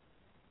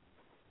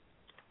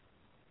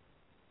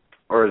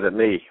 Or is it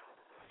me?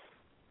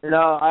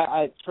 No,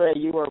 Trey,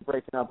 you were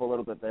breaking up a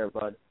little bit there,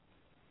 bud.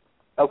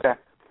 Okay.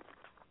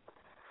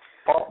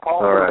 Paul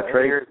all right,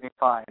 Trey hears me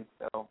fine.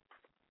 So.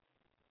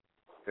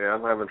 Yeah,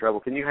 I'm having trouble.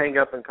 Can you hang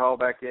up and call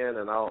back in,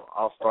 and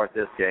I'll start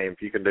this game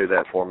if you can do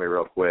that for me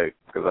real quick,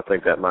 because I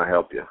think that might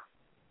help you.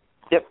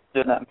 Yep,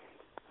 doing that.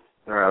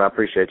 All right, I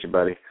appreciate you,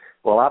 buddy.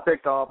 Well, I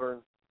picked Auburn.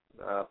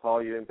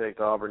 Paul, you didn't pick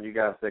Auburn. You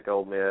guys pick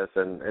Ole Miss,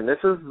 and this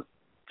is,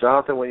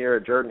 Jonathan, when you're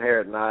at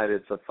Jordan-Hare at night,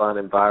 it's a fun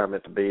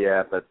environment to be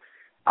at, but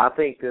I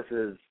think this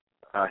is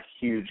a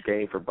huge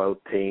game for both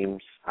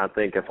teams. I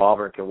think if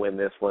Auburn can win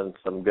this one,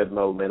 some good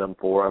momentum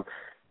for them.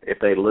 If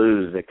they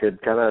lose, it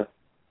could kind of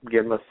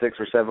give them a 6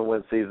 or 7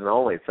 win season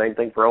only. Same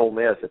thing for Ole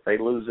Miss. If they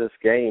lose this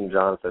game,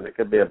 Jonathan, it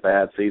could be a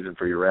bad season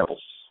for your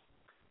Rebels.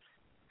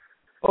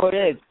 Oh, it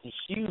is. It's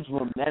a huge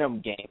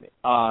momentum game.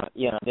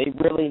 They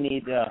really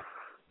need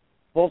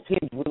both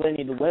teams really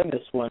need to win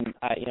this one.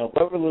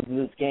 Whoever loses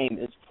this game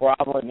is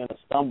probably going to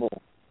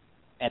stumble,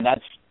 and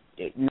that's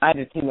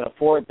neither team can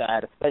afford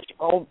that.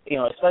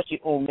 Especially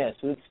Ole Miss,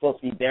 who's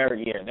supposed to be their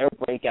year, their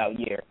breakout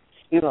year.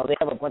 Even though they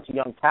have a bunch of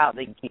young talent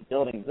they can keep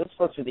building, this is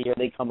supposed to be the year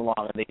they come along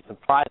and they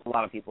surprise a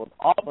lot of people.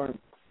 Auburn,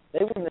 they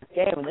win this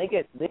game and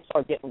they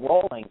start getting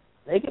rolling.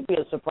 They could be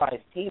a surprise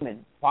team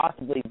and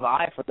possibly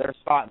vie for their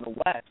spot in the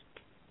West,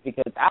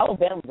 because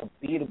Alabama's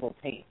a beatable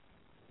team.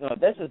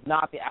 This is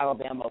not the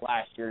Alabama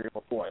last year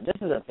or before. This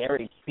is a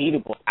very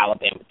beatable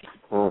Alabama team.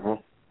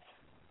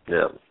 Mm-hmm.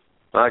 Yeah,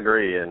 I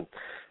agree. And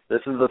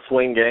this is a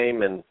swing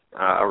game, and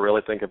I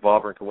really think if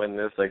Auburn can win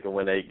this, they can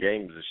win 8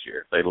 games this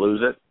year. If they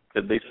lose it,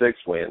 could be 6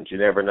 wins. You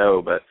never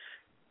know, but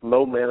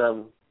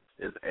momentum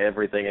is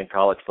everything in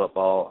college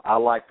football. I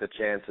like the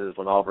chances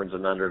when Auburn's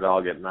an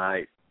underdog at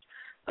night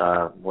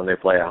when they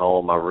play at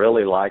home. I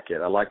really like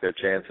it. I like their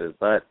chances.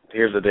 But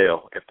here's the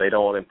deal. If they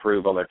don't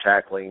improve on their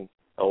tackling,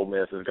 Ole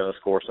Miss is going to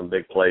score some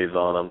big plays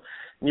on them.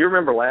 And you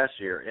remember last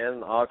year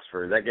in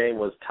Oxford, that game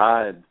was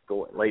tied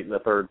late in the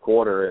third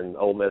quarter, and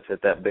Ole Miss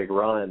hit that big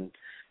run.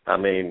 I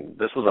mean,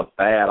 this was a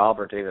bad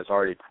Auburn team that's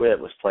already quit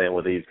was playing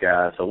with these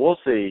guys. So we'll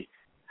see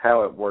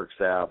how it works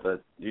out.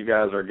 But you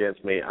guys are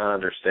against me. I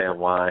understand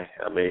why.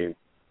 I mean,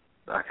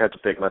 I had to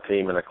pick my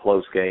team in a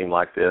close game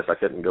like this. I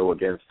couldn't go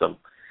against them.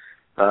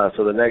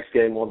 So the next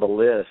game on the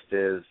list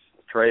is,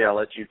 Trey, I'll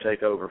let you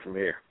take over from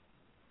here.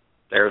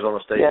 Arizona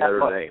State,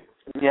 Notre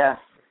Dame.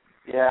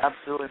 Yeah,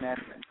 absolutely, man.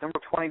 Number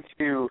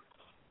 22,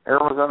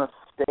 Arizona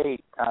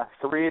State,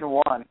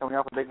 3-1, coming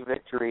off a big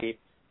victory.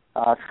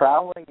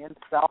 Traveling into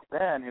South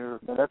Bend, who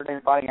the Notre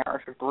Dame Fighting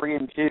Irish are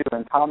 3-2,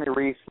 and Tommy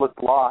Reese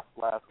looked lost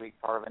last week,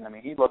 Tarvin. I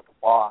mean, he looked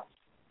lost.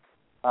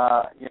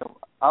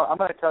 I'm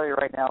going to tell you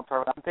right now,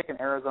 Tarvin, I'm picking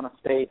Arizona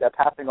State. That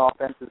passing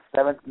offense is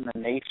 7th in the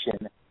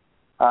nation.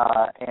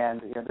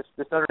 And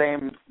this Notre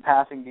Dame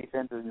passing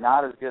defense is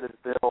not as good as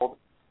Bill.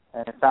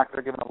 And in fact,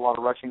 they're giving a lot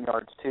of rushing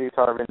yards too,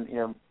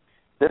 Tarvin.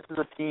 This is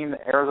a team,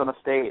 Arizona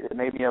State, that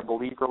made me a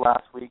believer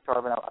last week,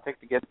 Tarvin. I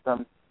picked against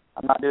them.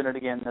 I'm not doing it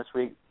again this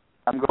week.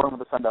 I'm going with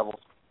the Sun Devils.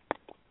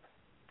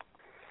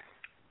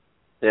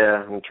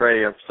 Yeah, and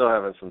Trey, I'm still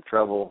having some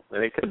trouble,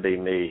 and it could be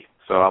me,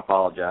 so I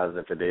apologize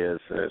if it is,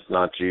 and it's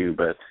not you,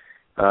 but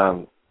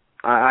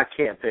I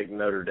can't pick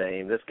Notre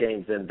Dame. This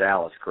game's in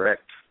Dallas,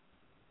 correct?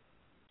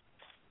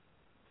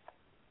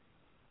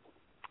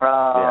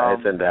 Yeah,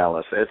 it's in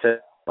Dallas. It's in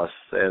Dallas,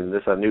 and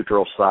this is a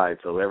neutral site,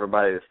 so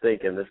everybody is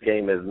thinking this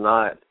game is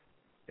not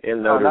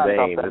in Notre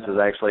Dame. This is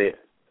actually,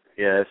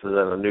 this is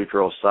in a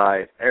neutral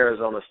site.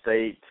 Arizona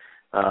State,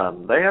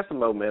 they have some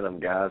momentum,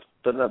 guys.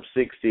 Putting up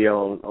 60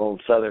 on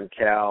Southern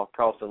Cal,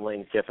 costing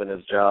Lane Kiffin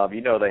his job.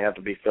 You know they have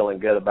to be feeling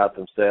good about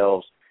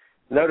themselves.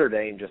 Notre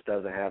Dame just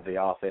doesn't have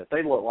the offense.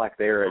 They look like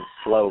they're in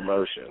slow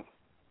motion.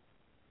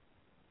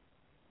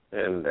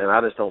 And I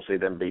just don't see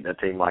them beating a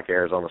team like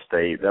Arizona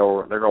State. They're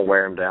going to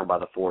wear them down by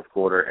the fourth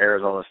quarter.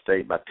 Arizona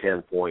State by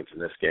 10 points in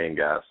this game,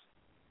 guys.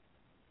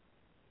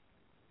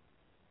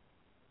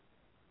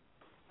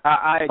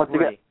 I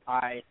agree.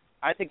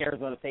 I think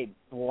Arizona State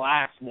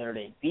blasts Notre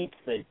Dame, beats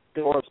the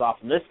doors off,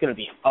 and this is going to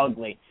be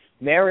ugly.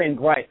 Marion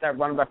Grice, that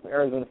running back from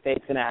Arizona State,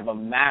 is going to have a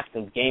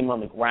massive game on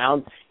the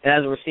ground. And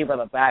as a receiver on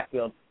the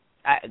backfield,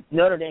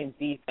 Notre Dame's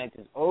defense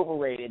is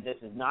overrated. This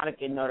is not a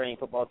good Notre Dame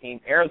football team.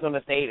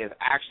 Arizona State is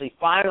actually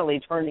finally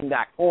turning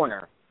that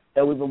corner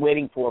that we've been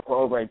waiting for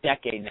over a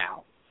decade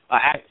now,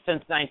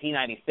 since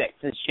 1996,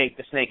 since Shake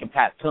the Snake and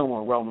Pat Tillman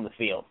were roaming the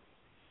field.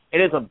 It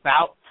is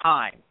about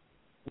time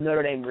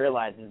Notre Dame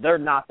realizes they're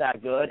not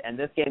that good, and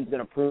this game's going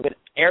to prove it.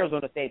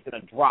 Arizona State's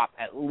going to drop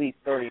at least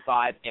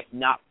 35, if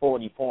not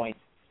 40 points,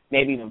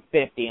 maybe even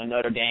 50 on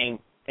Notre Dame,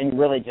 and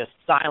really just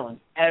silence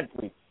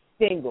every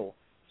single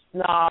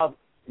snob,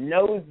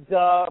 nose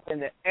up in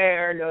the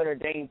air Notre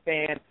Dame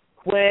fan.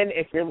 Quinn,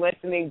 if you're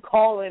listening,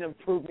 call in and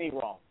prove me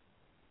wrong.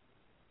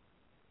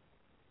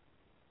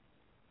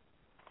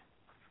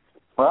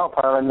 Well,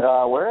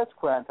 Tarvin, where is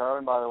Quinn,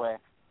 Tarvin, by the way?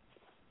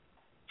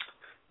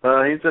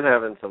 He's been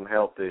having some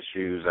health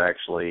issues,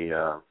 actually.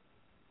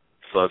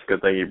 So it's a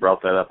good thing you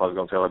brought that up. I was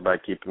going to tell everybody,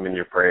 keep him in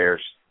your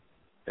prayers.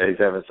 He's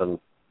having some,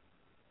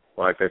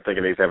 like they're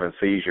thinking he's having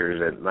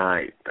seizures at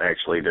night,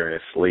 actually, during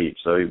his sleep.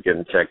 So he's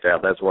getting checked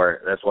out. That's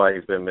why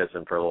he's been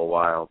missing for a little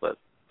while. But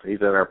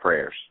he's in our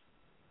prayers.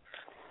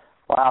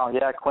 Wow,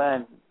 yeah,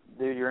 Quinn,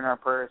 dude, you're in our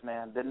prayers,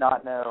 man. Did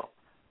not know.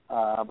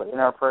 But in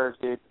our prayers,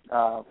 dude,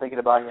 thinking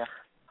about you.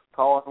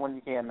 Call us when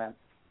you can, man.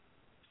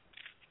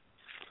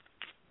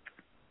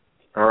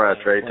 All right,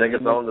 Trey, take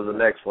us on to the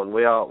next one.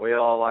 We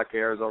all like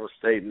Arizona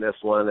State in this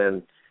one,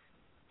 and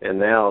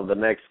now the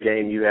next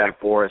game you have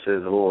for us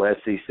is a little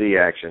SEC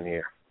action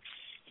here.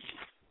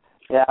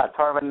 Yeah,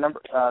 Tarvin, number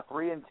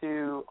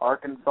 3-2,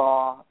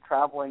 Arkansas,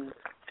 traveling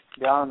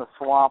down in the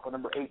swamp with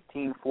number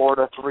 18,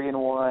 Florida,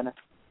 3-1.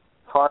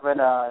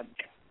 Tarvin,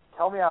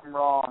 tell me I'm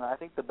wrong. I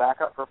think the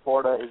backup for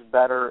Florida is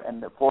better,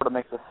 and that Florida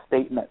makes a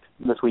statement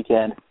this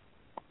weekend.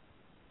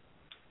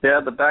 Yeah,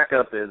 the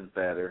backup is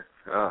better.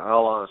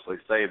 I'll honestly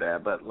say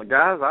that. But,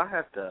 guys, I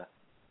have to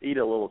eat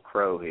a little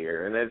crow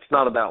here. And it's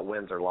not about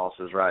wins or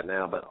losses right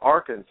now, but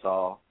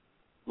Arkansas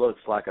looks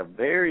like a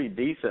very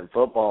decent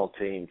football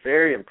team,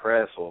 very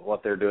impressed with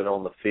what they're doing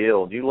on the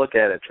field. You look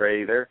at it,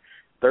 Trey, they're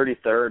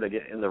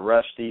 33rd in the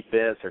rush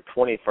defense. They're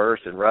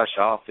 21st in rush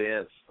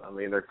offense. I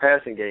mean, their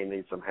passing game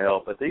needs some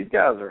help, but these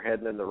guys are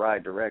heading in the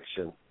right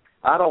direction.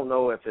 I don't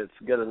know if it's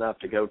good enough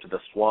to go to the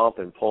swamp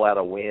and pull out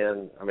a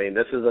win. I mean,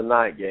 this is a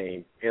night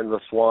game in the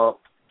swamp.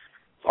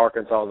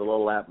 Arkansas is a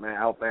little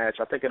outmatch.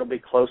 I think it'll be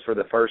close for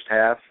the first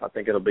half. I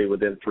think it'll be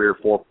within 3 or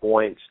 4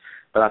 points.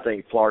 But I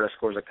think Florida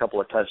scores a couple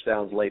of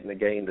touchdowns late in the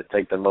game to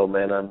take the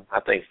momentum.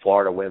 I think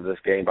Florida wins this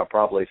game by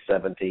probably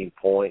 17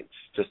 points.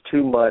 Just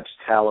too much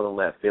talent on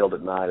that field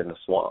at night in the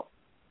Swamp.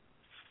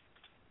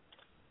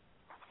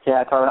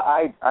 Yeah,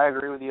 Tarvin, I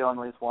agree with you on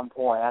at least one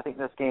point. I think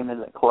this game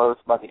isn't close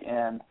by the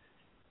end.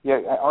 Yeah,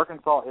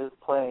 Arkansas is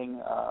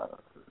playing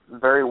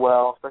very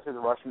well, especially the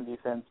rushing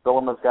defense.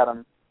 Bielema's got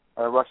him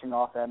rushing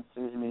offense,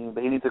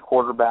 but he needs a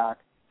quarterback,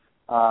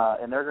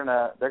 and they're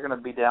gonna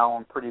be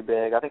down pretty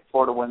big. I think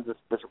Florida wins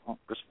this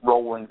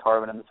rolling,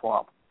 Tarvin, in the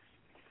Swamp.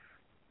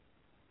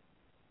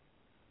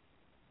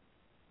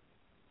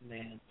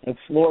 Man, if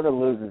Florida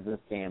loses this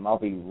game, I'll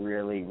be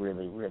really,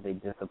 really, really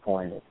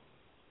disappointed.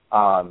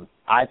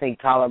 I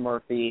think Kyler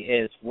Murphy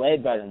is way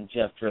better than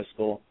Jeff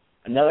Driscoll.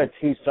 Another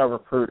 2-star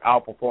recruit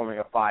outperforming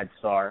a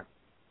 5-star.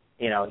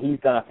 He's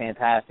done a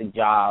fantastic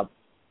job.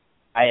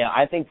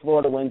 I think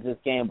Florida wins this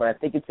game, but I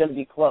think it's going to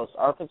be close.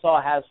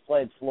 Arkansas has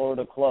played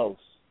Florida close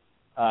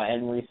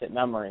in recent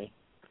memory.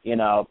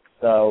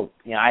 So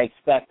I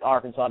expect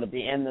Arkansas to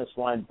be in this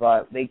one,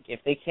 but if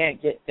they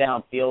can't get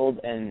downfield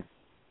and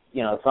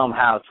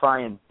somehow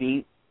try and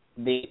beat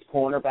these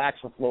cornerbacks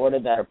for Florida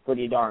that are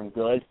pretty darn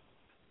good,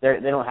 they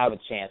don't have a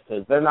chance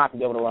because they're not going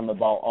to be able to run the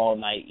ball all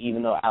night,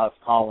 even though Alex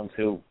Collins,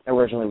 who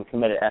originally was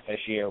committed to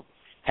FSU,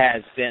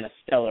 has been a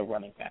stellar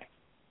running back.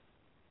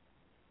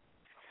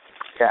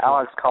 Yeah,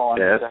 Alex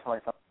Collins is definitely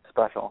something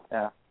special.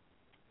 Yeah.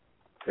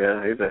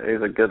 Yeah,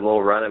 he's a good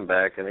little running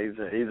back, and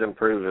he's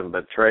improving.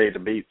 But Trey, to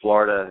beat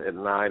Florida at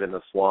night in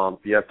the Swamp,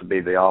 you have to be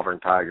the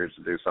Auburn Tigers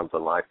to do something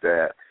like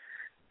that.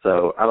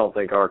 So I don't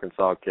think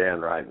Arkansas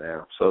can right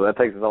now. So that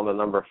takes us on to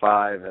number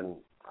 5, and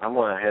I'm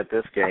going to head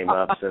this game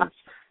up since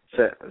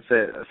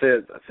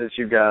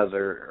you guys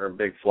are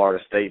big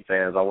Florida State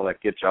fans. I want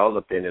to get y'all's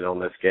opinion on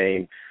this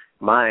game.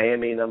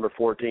 Miami, number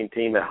 14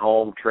 team at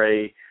home,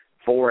 Trey,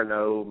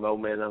 4-0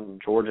 momentum.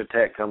 Georgia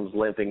Tech comes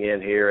limping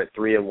in here at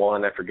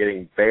 3-1 after getting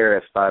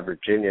embarrassed by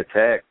Virginia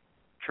Tech.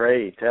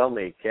 Trey, tell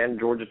me, can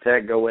Georgia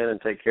Tech go in and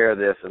take care of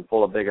this and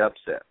pull a big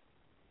upset?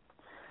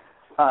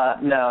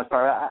 No,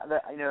 sorry.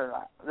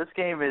 This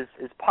game is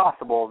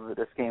possible that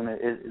this game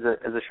is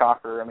a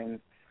shocker. I mean,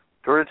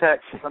 Georgia Tech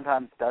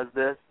sometimes does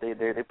this. They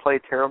play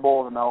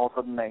terrible, and then all of a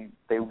sudden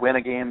they win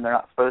a game they're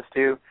not supposed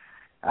to.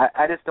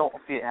 I just don't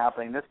see it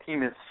happening. This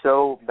team is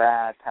so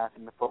bad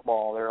passing the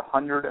football. They're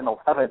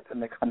 111th in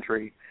the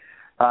country.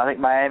 I think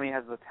Miami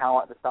has the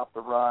talent to stop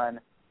the run.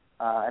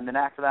 And then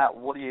after that,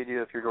 what do you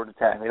do if you're Georgia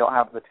Tech? They don't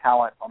have the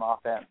talent on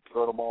offense to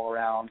throw the ball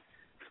around.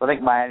 So I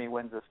think Miami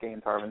wins this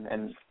game, Tarvin.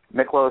 And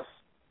Miklos,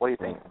 what do you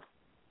think?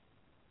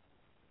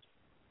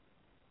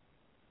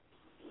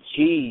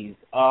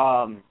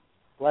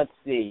 Let's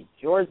see.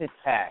 Georgia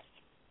Tech,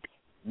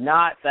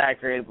 not that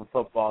great of a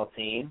football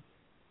team.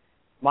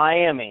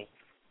 Miami,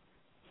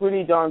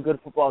 pretty darn good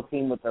football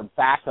team with their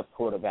backup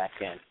quarterback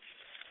in.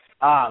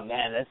 Oh,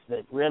 man, this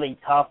is a really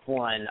tough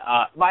one.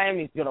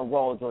 Miami's going to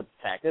roll Georgia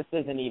Tech. This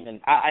isn't even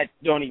 – I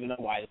don't even know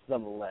why this is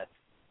on the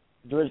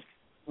list.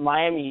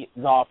 Miami's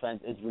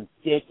offense is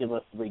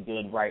ridiculously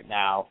good right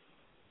now.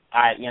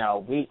 I'm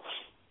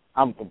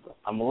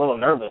a little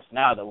nervous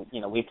now that,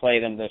 we play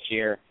them this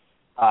year.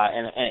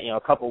 And a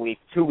couple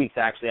weeks, 2 weeks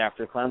actually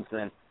after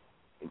Clemson.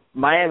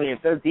 Miami,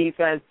 if their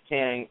defense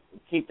can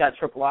keep that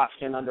triple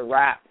option under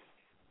wraps,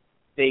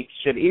 they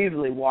should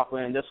easily walk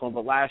away in this one.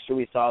 But last year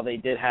we saw they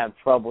did have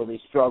trouble.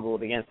 They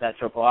struggled against that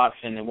triple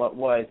option in what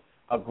was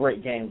a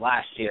great game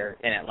last year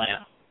in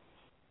Atlanta.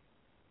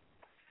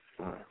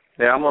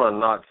 Yeah, I'm gonna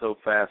not so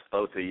fast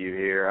both of you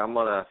here. I'm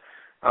gonna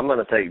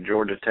take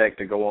Georgia Tech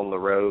to go on the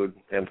road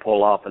and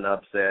pull off an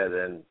upset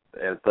and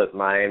put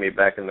Miami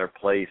back in their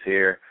place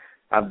here.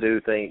 I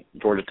do think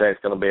Georgia Tech's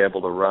going to be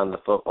able to run the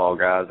football,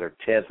 guys. They're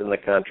 10th in the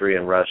country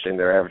in rushing.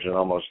 They're averaging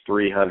almost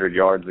 300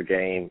 yards a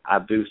game. I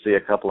do see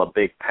a couple of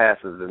big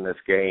passes in this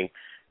game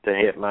to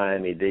hit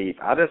Miami deep.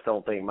 I just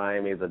don't think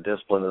Miami's a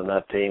disciplined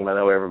enough team. I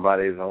know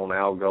everybody's on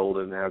Al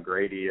Golden, how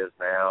great he is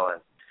now,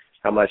 and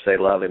how much they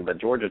love him.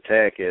 But Georgia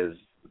Tech is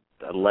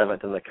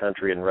 11th in the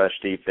country in rush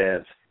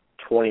defense,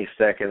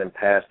 22nd in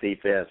pass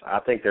defense. I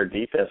think their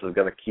defense is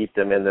going to keep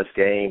them in this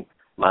game.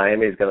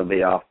 Miami's going to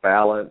be off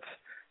balance.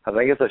 I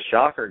think it's a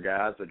shocker,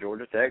 guys, that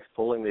Georgia Tech's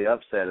pulling the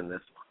upset in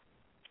this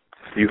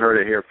one. You heard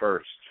it here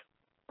first.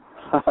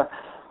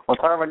 Well,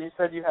 Tarvin, you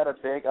said you had a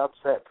big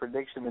upset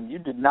prediction, and you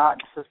did not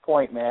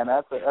disappoint, man.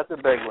 That's a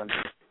big one.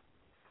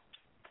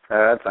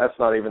 That's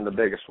not even the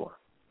biggest one.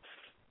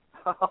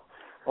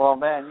 Well,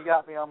 man, you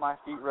got me on my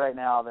feet right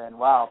now. Then,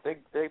 wow, big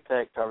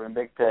pick, Tarvin,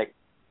 big pick.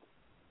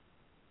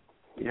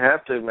 You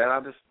have to, man.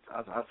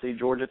 I see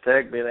Georgia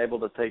Tech being able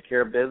to take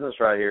care of business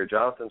right here.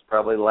 Jonathan's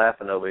probably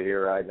laughing over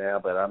here right now,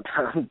 but I'm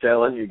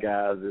telling you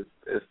guys,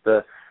 it's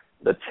the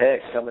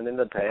Tech coming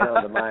into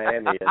town to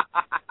Miami.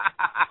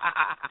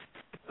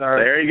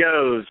 There he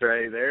goes,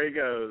 Trey. There he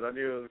goes. I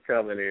knew it was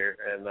coming here.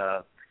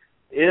 And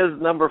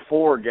is number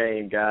 4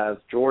 game, guys,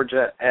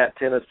 Georgia at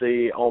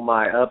Tennessee on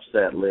my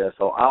upset list.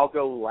 So I'll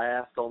go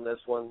last on this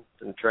one,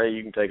 and Trey,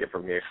 you can take it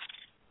from here.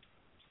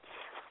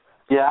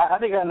 Yeah, I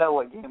think I know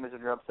what game is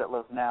in your upset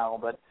list now,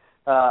 but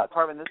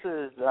Tarvin, this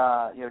is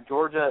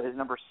Georgia is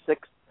number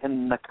 6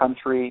 in the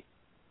country.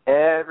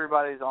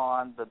 Everybody's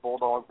on the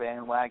Bulldog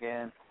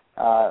bandwagon.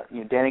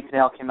 Danny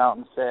Cannell came out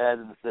and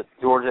said that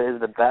Georgia is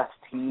the best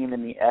team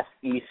in the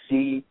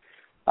SEC.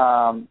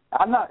 I'm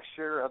not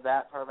sure of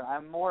that, Tarvin.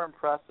 I'm more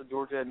impressed with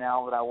Georgia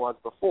now than I was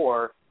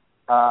before.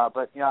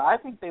 But I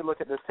think they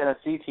look at this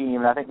Tennessee team,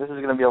 and I think this is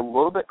going to be a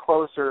little bit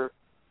closer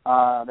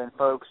than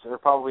folks are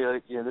probably.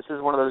 This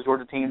is one of those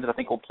Georgia teams that I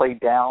think will play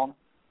down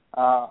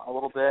a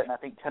little bit, and I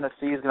think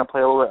Tennessee is going to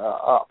play a little bit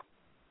up.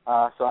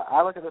 So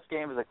I look at this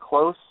game as a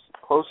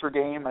closer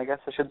game, I guess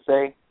I should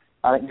say.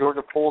 I think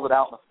Georgia pulls it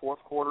out in the fourth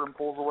quarter and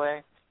pulls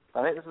away.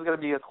 I think this is going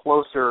to be a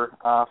closer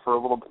for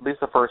a little, at least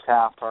the first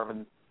half,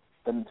 Tarvin,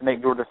 than to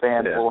make Georgia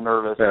fans a little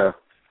nervous.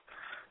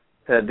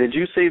 Yeah. Did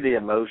you see the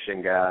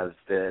emotion, guys?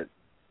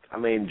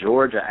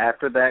 Georgia,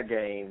 after that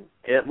game,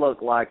 it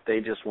looked like they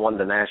just won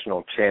the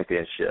national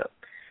championship.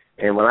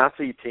 And when I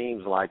see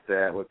teams like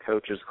that with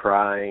coaches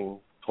crying,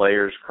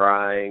 players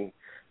crying,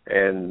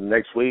 and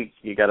next week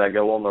you got to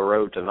go on the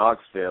road to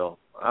Knoxville,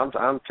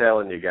 I'm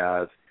telling you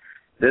guys,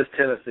 this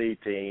Tennessee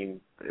team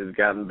has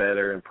gotten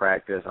better in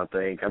practice, I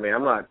think.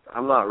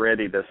 I'm not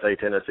ready to say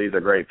Tennessee's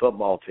a great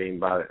football team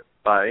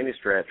by any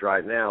stretch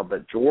right now,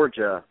 but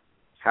Georgia,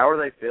 how are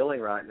they feeling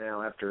right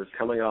now after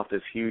coming off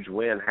this huge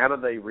win? How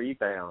do they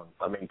rebound?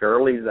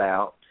 Gurley's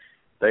out.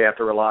 They have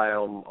to rely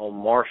on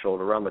Marshall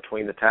to run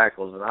between the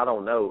tackles, and I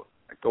don't know.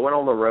 Going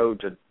on the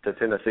road to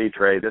Tennessee,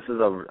 Trey, this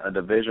is a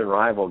division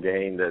rival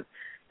game that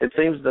it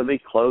seems to be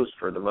close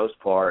for the most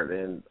part,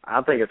 and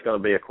I think it's going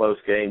to be a close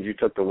game. You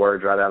took the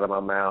words right out of my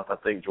mouth. I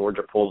think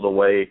Georgia pulls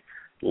away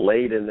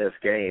late in this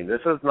game.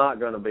 This is not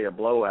going to be a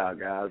blowout,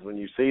 guys. When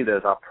you see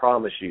this, I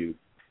promise you,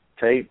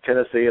 take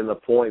Tennessee and the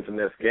points in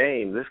this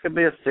game. This could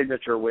be a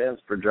signature win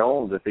for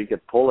Jones if he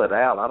could pull it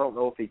out. I don't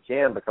know if he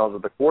can because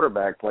of the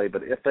quarterback play,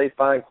 but if they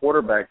find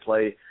quarterback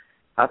play,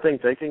 I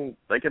think they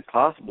could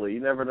possibly. You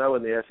never know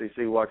in the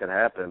SEC what could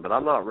happen, but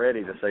I'm not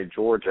ready to say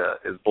Georgia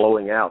is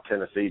blowing out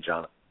Tennessee,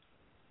 Jonathan.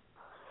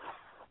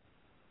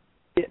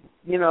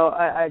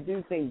 I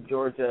do think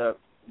Georgia,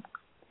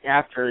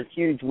 after a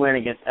huge win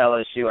against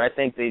LSU, I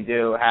think they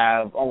do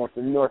have almost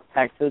a North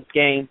Texas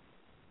game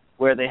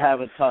where they have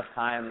a tough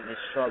time and they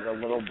struggle a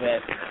little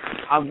bit.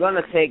 I'm going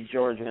to take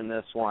Georgia in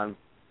this one,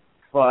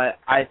 but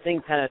I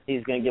think Tennessee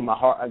is going to give them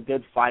a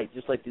good fight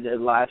just like they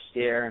did last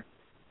year.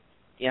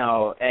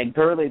 And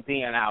Gurley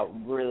being out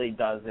really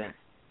doesn't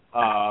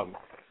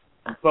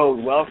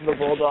bode well for the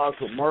Bulldogs,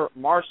 but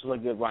Marshall's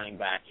a good running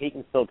back. He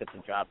can still get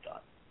the job done.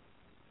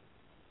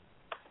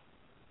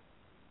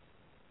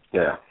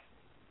 Yeah,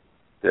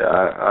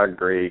 I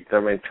agree.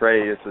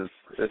 Trey, this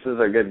is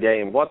a good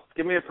game.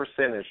 Give me a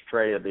percentage,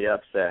 Trey, of the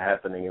upset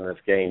happening in this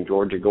game.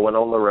 Georgia going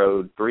on the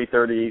road,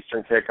 3:30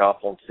 Eastern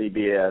kickoff on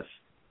CBS.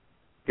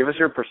 Give us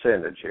your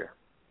percentage here.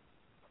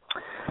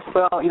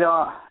 Well,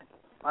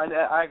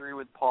 I agree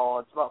with Paul.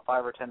 It's about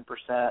 5 or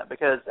 10%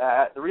 because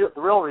the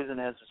real reason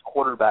is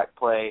quarterback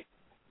play.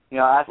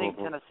 I think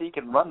Tennessee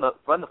can run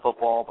the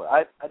football, but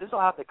I just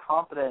don't have the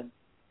confidence.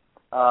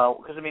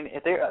 Because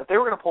if they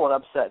were going to pull an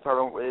upset,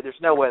 there's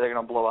no way they're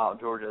going to blow out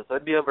Georgia. So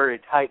it'd be a very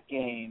tight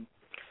game,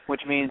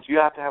 which means you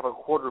have to have a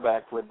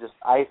quarterback with just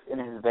ice in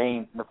his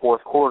veins in the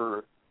fourth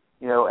quarter.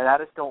 And I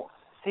just don't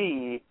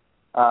see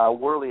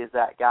Worley as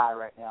that guy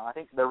right now. I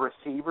think the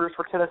receivers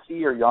for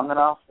Tennessee are young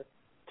enough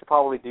to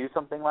probably do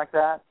something like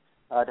that,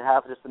 to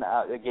have just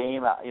a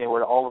game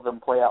where all of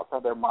them play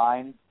outside their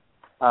minds.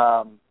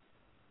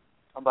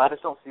 But I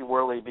just don't see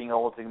Worley being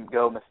able to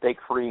go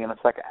mistake-free in the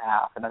second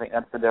half, and I think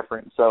that's the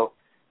difference. So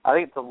I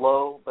think it's a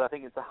low, but I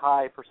think it's a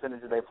high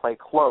percentage that they play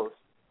close,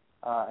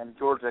 and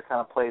Georgia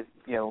kind of plays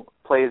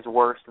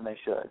worse than they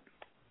should.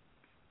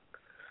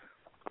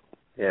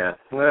 Yeah,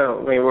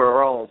 well,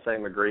 we're all in the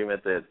same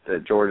agreement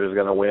that Georgia's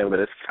going to win, but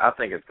I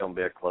think it's going to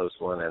be a close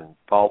one, and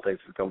Paul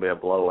thinks it's going to be a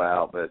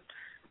blowout, but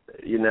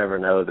you never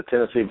know. The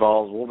Tennessee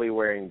Vols will be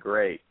wearing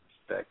gray.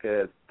 That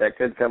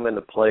could come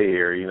into play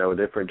here, a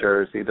different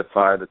jersey to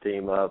fire the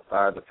team up,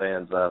 fire the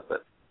fans up.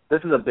 But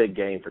this is a big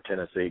game for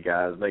Tennessee,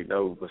 guys. Make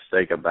no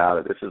mistake about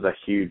it. This is a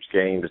huge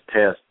game to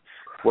test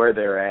where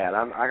they're at.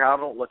 I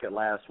don't look at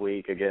last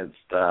week against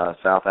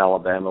South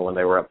Alabama when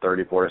they were up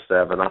 34-7.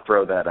 I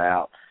throw that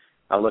out.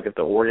 I look at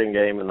the Oregon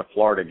game and the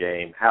Florida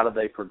game. How did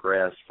they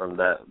progress from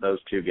those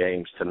two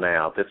games to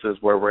now? This is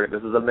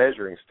this is a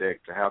measuring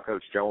stick to how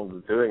Coach Jones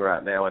is doing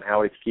right now and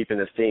how he's keeping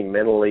his team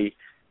mentally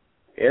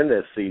in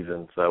this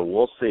season. So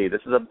we'll see.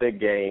 This is a big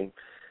game,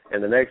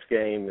 and the next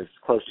game is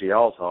close to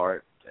y'all's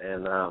heart.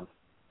 And, a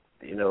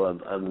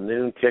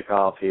noon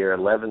kickoff here,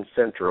 11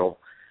 Central.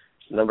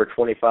 Number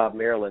 25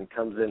 Maryland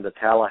comes into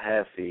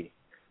Tallahassee.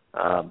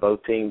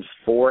 Both teams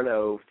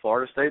 4-0.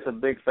 Florida State's a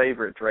big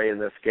favorite, Trey, in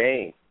this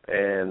game.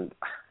 And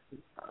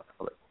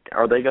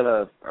are they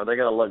gonna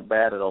look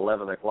bad at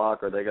 11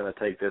 o'clock, or are they going to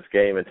take this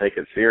game and take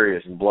it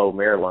serious and blow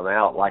Maryland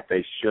out like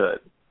they should?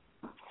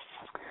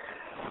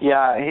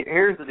 Yeah,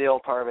 here's the deal,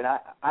 Tarvin.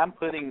 I'm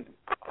putting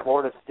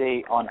Florida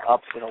State on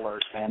upset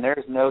alert, man.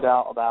 There's no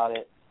doubt about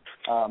it.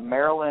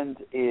 Maryland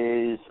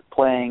is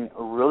playing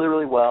really,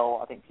 really well.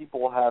 I think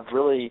people have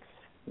really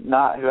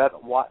who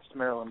haven't watched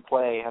Maryland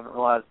play haven't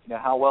realized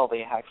how well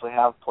they actually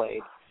have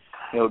played.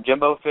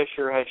 Jimbo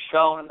Fisher has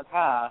shown in the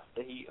past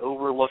that he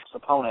overlooks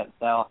opponents.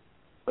 Now,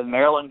 with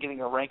Maryland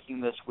getting a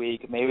ranking this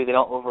week, maybe they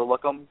don't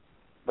overlook them.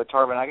 But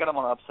Tarvin, I got them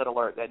on upset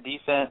alert. That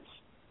defense,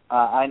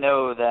 I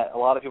know that a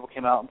lot of people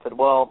came out and said,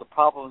 well, the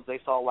problems they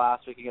saw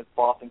last week against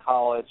Boston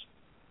College,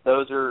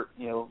 those are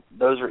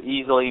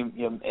easily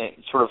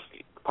sort of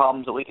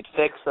problems that we could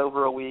fix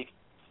over a week.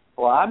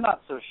 Well, I'm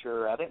not so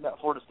sure. I think that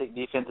Florida State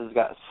defense has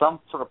got some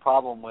sort of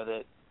problem with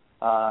it,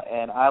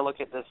 and I look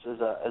at this as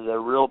a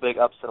real big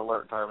upset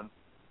alert, Tarvin.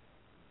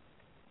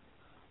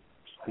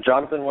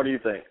 Jonathan, what do you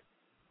think?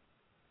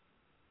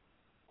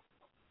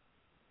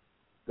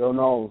 Go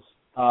Noles.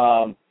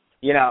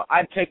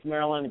 I picked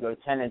Maryland to go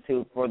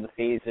 10-2 for the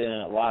season,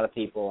 and a lot of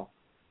people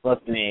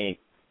looked at me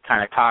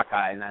kind of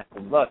cockeyed, and I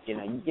said, look,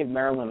 you give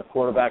Maryland a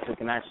quarterback who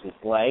can actually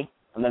play,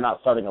 and they're not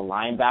starting a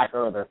linebacker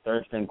or their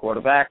third-string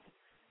quarterback.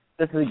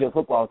 This is a good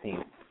football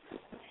team.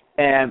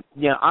 And,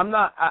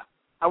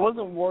 I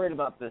wasn't worried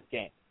about this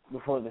game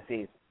before the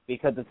season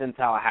because it's in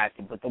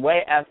Tallahassee, but the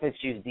way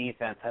FSU's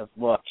defense has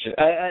looked,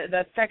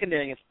 that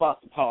secondary against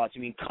Boston College,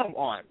 come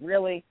on,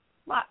 really?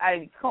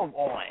 Come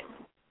on.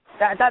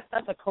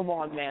 That's a come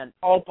on, man,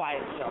 all by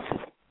itself.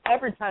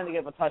 Every time they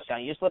give a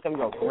touchdown, you just look at them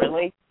and go,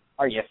 really?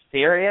 Are you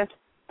serious?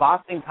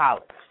 Boston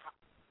College.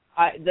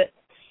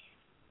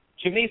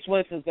 Jameis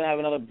Winston's going to have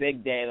another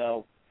big day,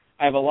 though.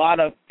 I have a lot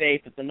of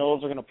faith that the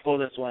Noles are going to pull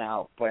this one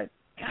out, but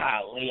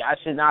golly, I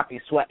should not be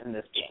sweating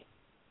this game.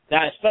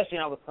 Especially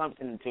not with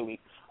Clemson in 2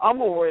 weeks. I'm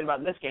more worried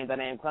about this game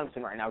than I am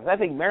Clemson right now, because I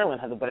think Maryland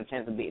has a better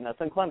chance of beating us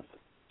than Clemson.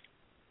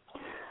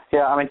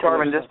 Yeah,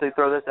 Tarvin, just to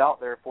throw this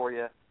out there for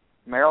you,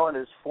 Maryland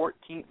is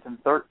 14th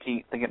and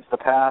 13th against the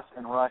pass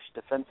and rush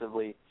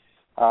defensively.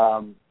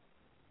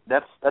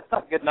 That's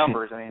not good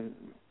numbers.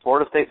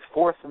 Florida State's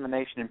fourth in the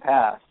nation in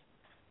pass.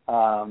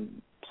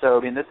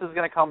 So this is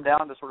going to come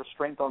down to sort of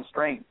strength on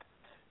strength.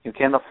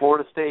 Can the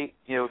Florida State,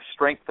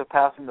 strength of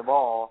passing the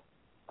ball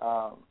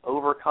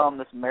overcome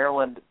this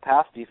Maryland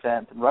pass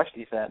defense and rush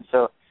defense?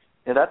 So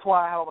that's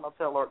why I have an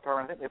upset alert,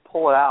 Tarvin. I think they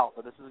pull it out,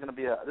 but this is going to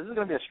be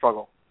a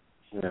struggle.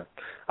 Yeah,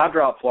 I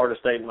dropped Florida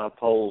State in my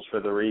polls for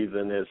the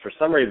reason is for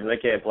some reason they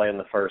can't play in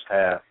the first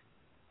half.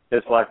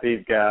 It's like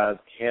these guys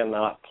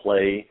cannot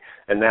play,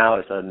 and now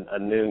it's a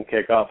noon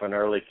kickoff, an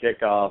early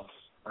kickoff.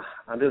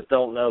 I just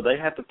don't know. They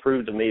have to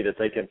prove to me that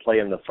they can play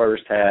in the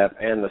first half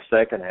and the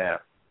second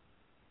half.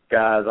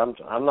 Guys,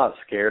 I'm not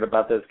scared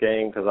about this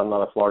game because I'm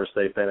not a Florida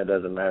State fan. It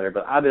doesn't matter.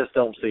 But I just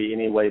don't see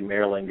any way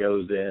Maryland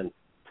goes in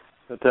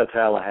to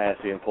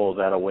Tallahassee and pulls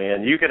out a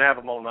win. You can have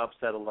them on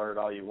upset alert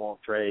all you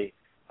want, Trey.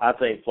 I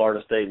think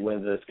Florida State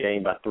wins this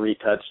game by 3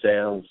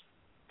 touchdowns,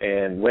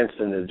 and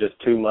Winston is just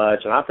too much.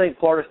 And I think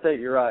Florida State,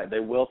 you're right,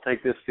 they will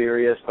take this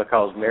serious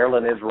because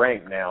Maryland is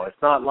ranked now.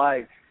 It's not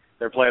like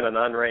they're playing an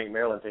unranked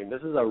Maryland team.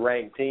 This is a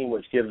ranked team,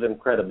 which gives them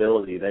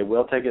credibility. They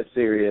will take it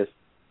serious.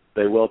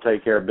 They will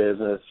take care of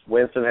business.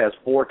 Winston has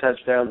 4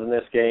 touchdowns in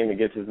this game and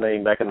gets his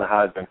name back in the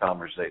Heisman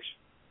conversation.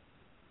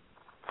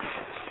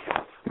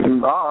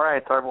 All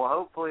right, Tarvin. Well,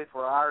 hopefully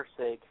for our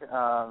sake,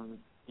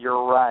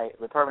 you're right.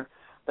 But Tarvin,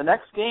 the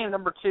next game,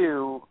 number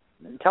 2,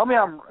 tell me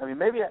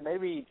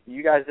maybe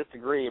you guys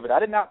disagree, but I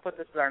did not put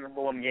this as our number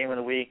 1 game of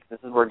the week. This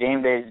is where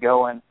game day is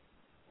going.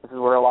 This is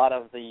where a lot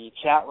of the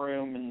chat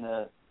room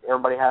and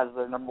everybody has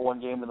their number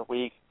 1 game of the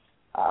week.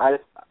 I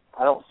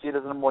don't see it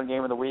as the number 1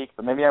 game of the week,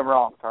 but maybe I'm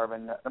wrong,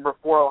 Tarvin. Number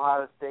 4,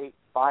 Ohio State,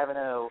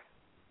 5-0,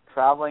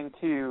 traveling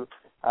to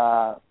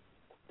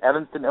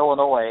Evanston,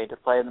 Illinois, to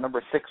play the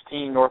number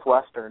 16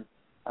 Northwestern,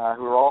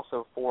 who are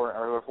also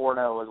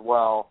 4-0 as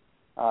well.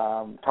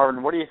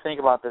 Tarvin, what do you think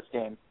about this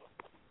game?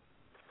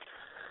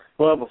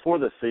 Well, before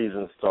the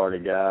season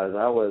started, guys,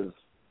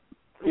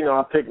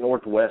 I picked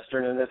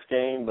Northwestern in this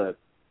game, but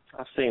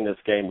I've seen this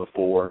game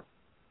before.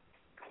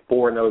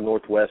 4-0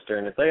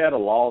 Northwestern. If they had a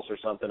loss or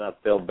something, I'd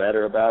feel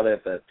better about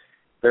it, but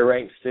they're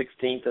ranked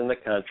 16th in the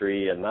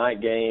country, a night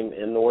game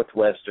in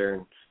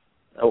Northwestern.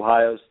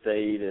 Ohio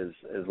State is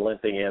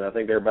limping in. I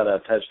think they're about a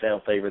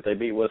touchdown favorite. They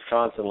beat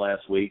Wisconsin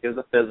last week. It was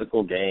a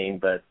physical game,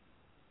 but,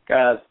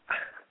 guys,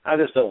 I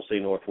just don't see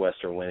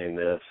Northwestern winning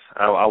this.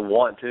 I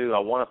want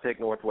to pick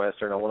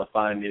Northwestern. I want to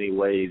find any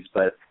ways,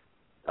 but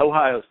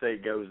Ohio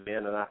State goes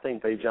in, and I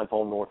think they jump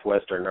on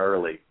Northwestern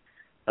early.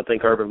 I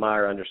think Urban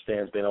Meyer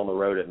understands being on the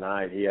road at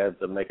night. He has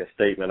to make a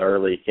statement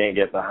early. He can't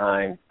get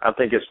behind. I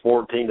think it's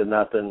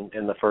 14-0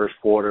 in the first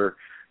quarter.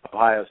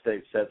 Ohio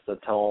State sets the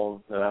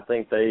tone, and I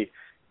think they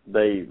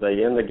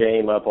end the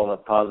game up on a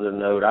positive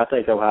note. I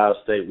think Ohio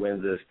State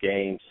wins this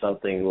game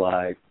something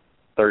like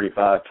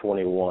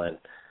 35-21.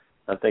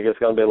 I think it's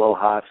going to be a little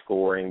high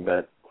scoring,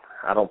 but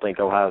I don't think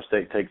Ohio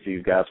State takes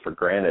these guys for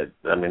granted.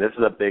 This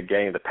is a big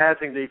game. The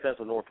passing defense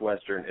of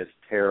Northwestern is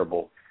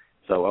terrible,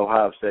 so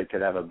Ohio State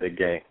could have a big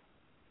game.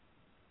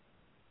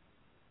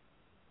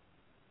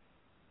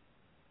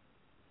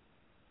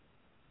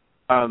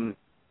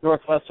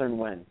 Northwestern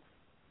wins.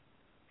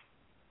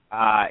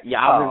 I'm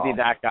going to be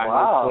that guy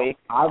this week.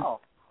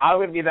 I'm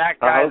going to be that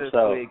guy this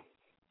week.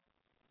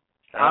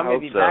 I'm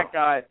going to be that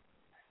guy.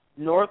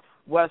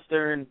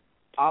 Northwestern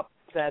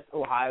upsets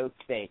Ohio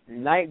State.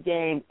 Night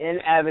game in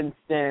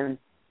Evanston.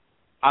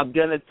 I'm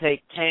going to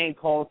take Kane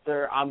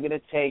Coulter. I'm going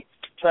to take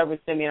Trevor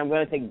Siemian. I'm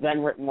going to take Ben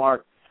Rittenmark.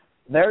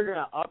 They're going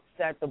to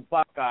upset the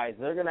Buckeyes.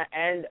 They're going to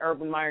end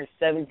Urban Meyer's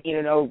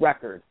 17-0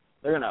 record.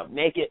 They're going to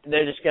make it.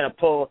 They're just going to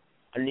pull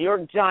a New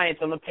York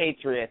Giants on the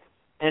Patriots,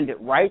 end it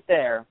right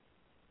there,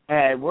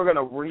 and we're going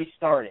to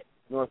restart it.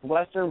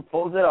 Northwestern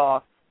pulls it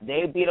off.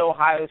 They beat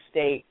Ohio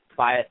State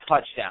by a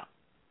touchdown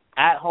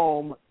at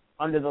home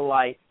under the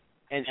lights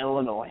in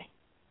Illinois.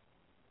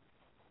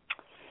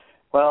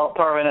 Well,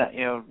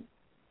 Tarvin,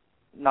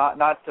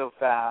 not so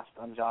fast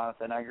on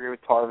Jonathan. I agree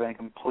with Tarvin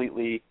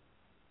completely.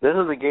 This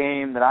is a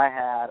game that I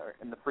had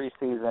in the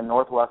preseason,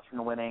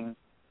 Northwestern winning.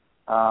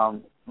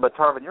 But,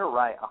 Tarvin, you're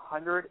right,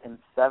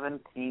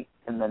 117th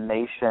in the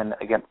nation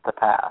against the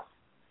pass.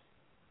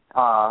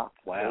 Wow.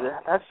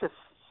 That's just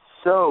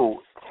so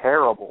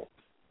terrible.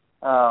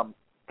 The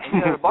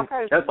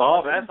Buckeyes, that's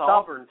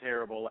Auburn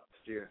terrible last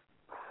year.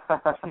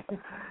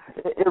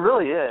 It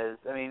really is.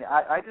 I mean,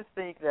 I just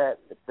think that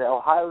the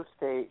Ohio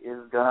State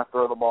is going to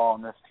throw the ball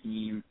on this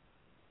team.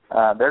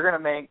 They're going to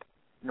make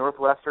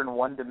Northwestern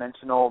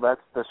one-dimensional.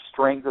 That's the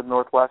strength of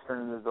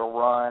Northwestern is the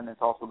run.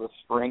 It's also the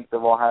strength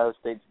of Ohio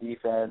State's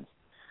defense.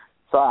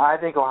 So I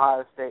think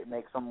Ohio State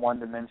makes them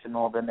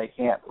one-dimensional, then they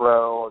can't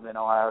throw, and then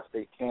Ohio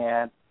State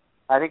can.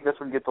 I think this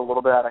one gets a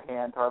little bit out of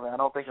hand, Tarvin. I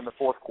don't think in the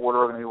fourth quarter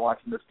we're going to be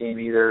watching this game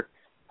either.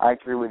 I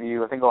agree with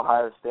you. I think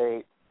Ohio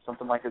State,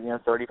 something like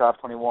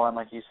 35-21,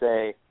 like you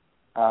say,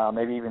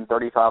 maybe even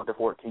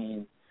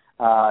 35-14.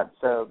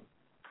 So,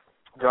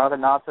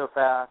 Jonathan, not so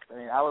fast. I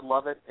mean, I would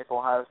love it if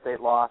Ohio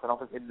State lost. I don't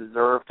think they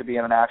deserve to be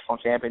in a national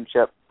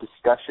championship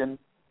discussion,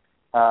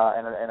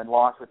 and a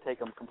loss would take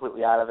them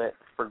completely out of it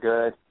for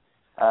good.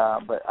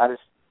 But I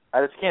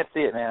just can't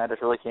see it, man. I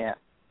just really can't.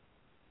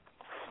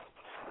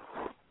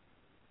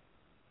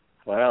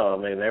 Well, I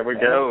mean, there we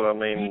go. I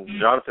mean,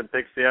 Jonathan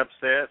picks the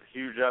upset.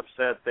 Huge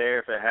upset there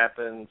if it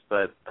happens.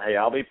 But, hey,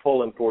 I'll be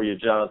pulling for you,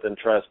 Jonathan.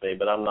 Trust me,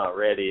 but I'm not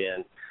ready.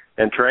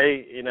 And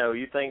Trey,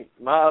 you think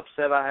my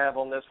upset I have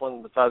on this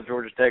one besides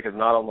Georgia Tech is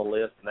not on the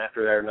list, and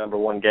after their number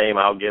one game,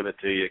 I'll give it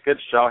to you. It could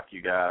shock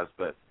you guys,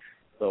 but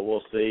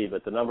we'll see.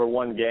 But the number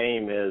one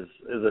game is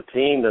a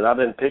team that I've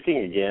been picking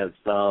against,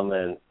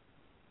 and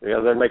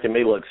they're making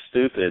me look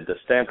stupid. The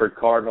Stanford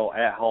Cardinal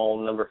at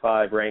home, number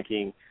 5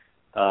 ranking,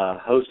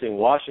 hosting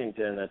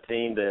Washington, a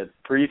team that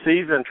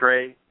preseason,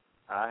 Trey,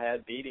 I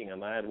had beating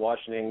them. I had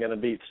Washington going to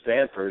beat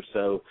Stanford.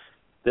 So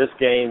this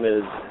game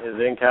is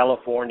in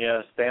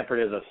California. Stanford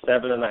is a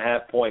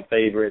 7.5-point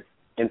favorite.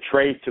 And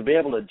Trey, to be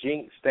able to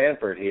jinx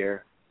Stanford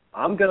here,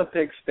 I'm going to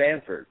pick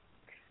Stanford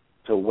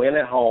to win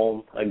at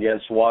home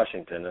against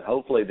Washington. And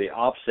hopefully the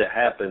opposite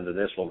happens in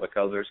this one,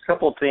 because there's a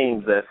couple of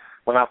teams that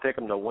when I pick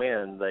them to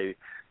win,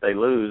 they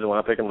lose, and when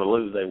I pick them to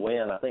lose, they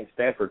win. I think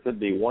Stanford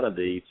could be one of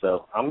these,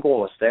 so I'm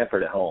going with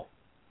Stanford at home.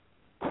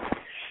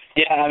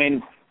 Yeah, I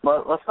mean,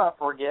 let's not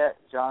forget,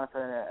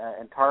 Jonathan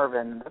and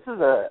Tarvin, this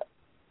is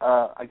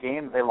a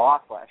game they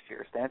lost last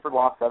year. Stanford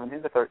lost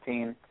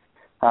 17-13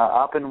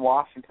 up in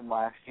Washington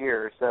last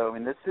year. So,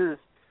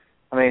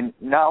 I mean,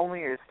 not only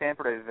is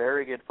Stanford a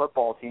very good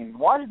football team,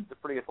 Washington's a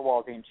pretty good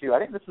football team, too. I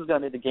think this is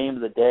going to be the game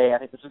of the day. I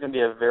think this is going to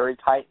be a very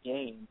tight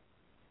game.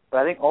 But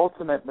I think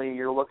ultimately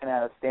you're looking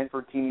at a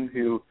Stanford team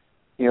who,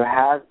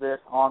 has this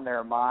on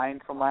their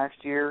mind from last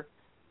year,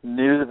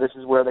 knew that this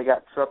is where they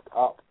got tripped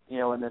up,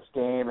 in this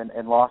game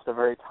and lost a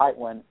very tight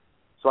one.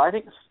 So I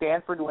think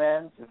Stanford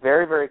wins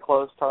very, very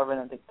close,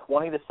 Tarvin. I think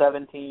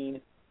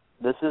 20-17.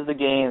 This is the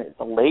game. It's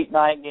a late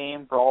night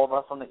game for all of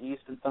us on the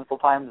East and Central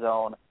time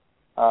zone.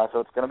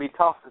 So it's going to be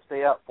tough to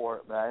stay up for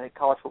it, but I think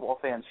college football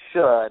fans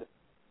should.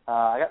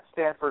 I got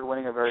Stanford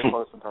winning a very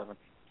close one, Tarvin.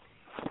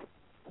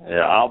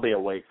 Yeah, I'll be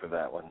awake for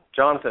that one.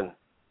 Jonathan,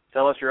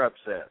 tell us your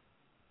upset.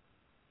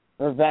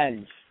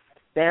 Revenge.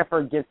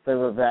 Stanford gets the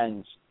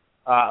revenge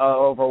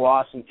over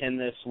Washington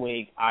this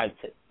week. I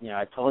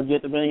told you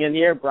at the beginning of the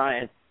year,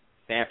 Brian,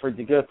 Stanford's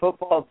a good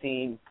football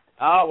team.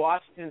 Oh,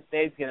 Washington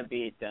State's going to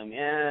beat them.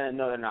 Yeah,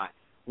 no, they're not.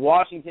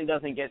 Washington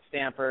doesn't get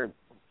Stanford.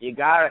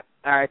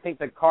 I think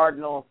the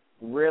Cardinals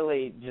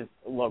really just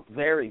look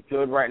very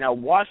good right now.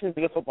 Washington's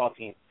a good football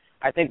team.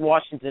 I think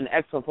Washington's an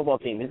excellent football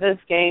team. In this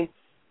game,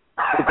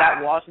 is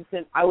that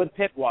Washington? I would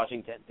pick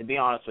Washington, to be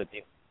honest with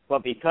you.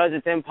 But because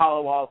it's in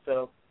Palo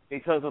Alto,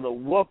 because of the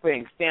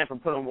whooping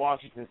Stanford put on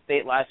Washington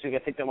State last week,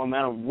 I think the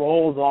momentum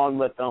rolls on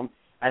with them.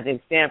 I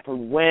think Stanford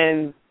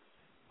wins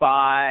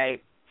by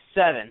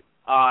 7.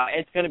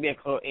 It's going to be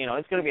it's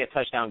going to be a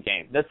touchdown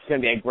game. This is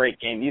going to be a great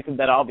game. You can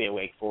bet I'll be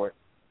awake for it.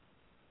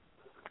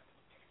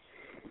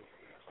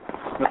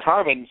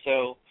 Tarvin,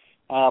 so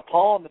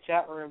Paul in the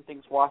chat room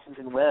thinks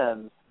Washington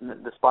wins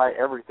despite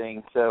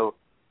everything. So,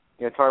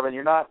 Tarvin,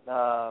 you're not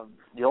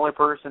the only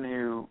person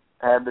who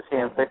had this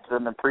game picked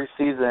in the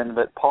preseason,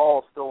 but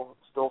Paul's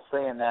still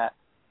saying that.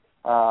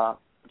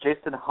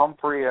 Jason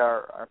Humphrey,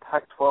 our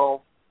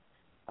Pac-12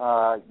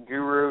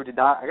 guru, did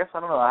not. I guess I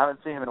don't know. I haven't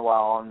seen him in a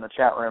while in the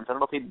chat rooms. I don't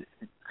know if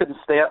he couldn't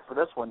stay up for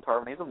this one,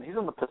 Tarvin. He's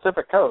on the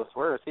Pacific Coast.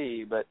 Where is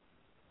he? But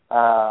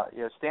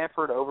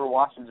Stanford over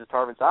Washington,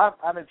 Tarvin. So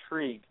I'm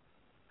intrigued.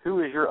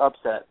 Who is your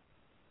upset?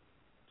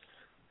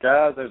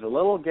 Guys, there's a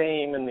little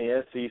game in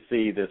the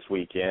SEC this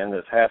weekend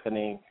that's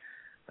happening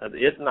at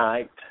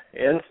night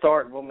in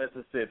Starkville,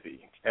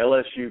 Mississippi.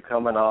 LSU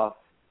coming off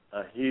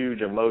a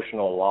huge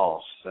emotional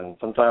loss, and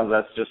sometimes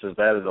that's just as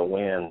bad as a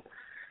win.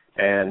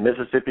 And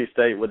Mississippi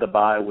State with a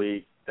bye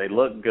week, they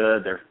look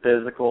good. They're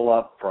physical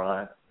up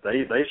front.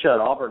 They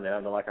shut Auburn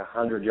down to like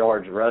 100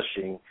 yards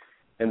rushing,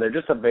 and they're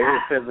just a very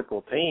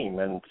physical team.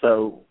 And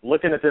so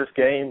looking at this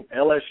game,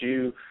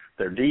 LSU,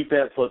 their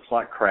defense looks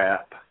like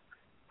crap.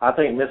 I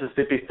think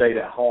Mississippi State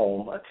at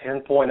home, a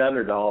 10-point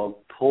underdog,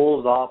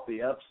 pulls off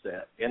the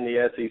upset in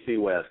the SEC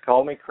West.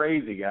 Call me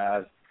crazy,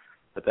 guys,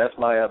 but that's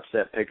my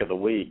upset pick of the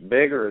week,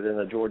 bigger than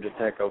the Georgia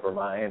Tech over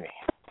Miami.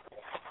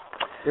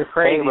 You're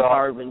crazy,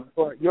 Harvin.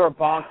 You're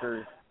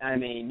bonkers. I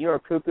mean, you're a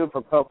cuckoo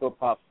for Cocoa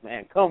Puffs,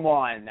 man. Come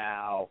on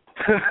now.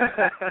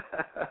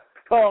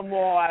 Come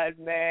on,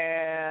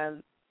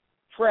 man.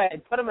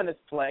 Fred, put him in his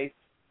place.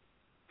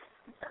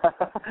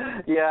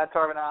 Yeah,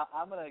 Tarvin,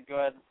 I'm going to go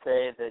ahead and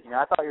say that,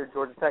 I thought your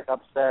Georgia Tech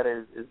upset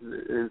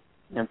is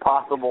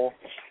impossible.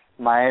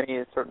 Miami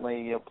is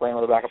certainly playing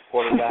with a backup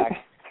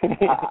quarterback.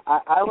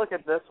 I look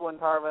at this one,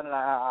 Tarvin, and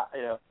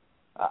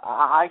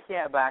I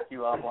can't back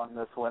you up on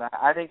this one.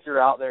 I think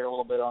you're out there a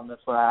little bit on this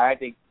one. I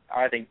think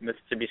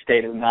Mississippi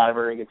State is not a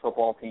very good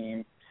football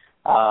team.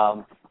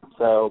 Well,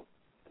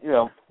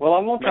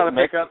 I'm going to try to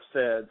pick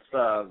upsets.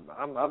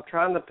 I'm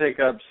trying to pick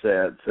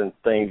upsets and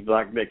things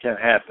like that can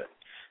happen.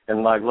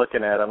 And like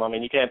looking at them, I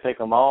mean, you can't pick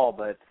them all,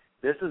 but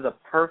this is a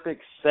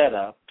perfect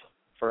setup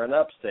for an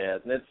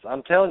upset. And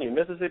I'm telling you,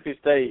 Mississippi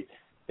State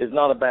is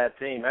not a bad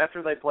team.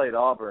 After they played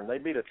Auburn, they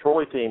beat a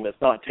Troy team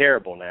that's not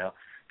terrible now.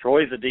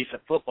 Troy's a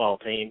decent football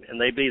team, and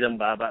they beat them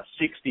by about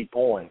 60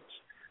 points.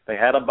 They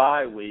had a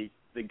bye week.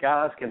 The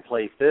guys can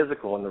play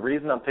physical, and the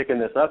reason I'm picking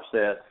this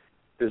upset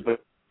is because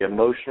the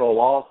emotional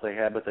loss they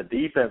had, but the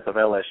defense of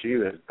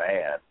LSU is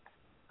bad.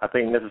 I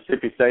think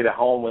Mississippi State at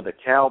home with the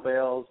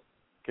Cowbells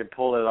can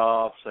pull it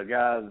off. So,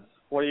 guys,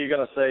 what are you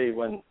going to say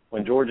when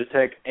Georgia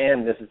Tech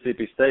and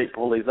Mississippi State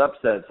pull these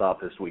upsets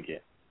off this weekend?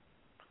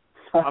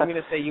 I'm going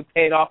to say you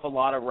paid off a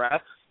lot of refs.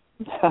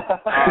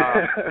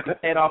 You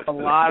paid off a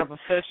lot of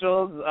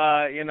officials.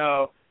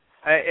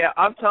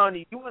 I'm telling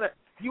you,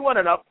 you want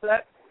an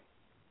upset?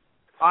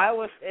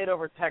 Iowa State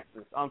over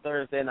Texas on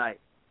Thursday night.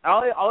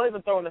 I'll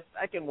even throw in a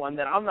second one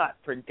that I'm not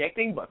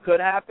predicting but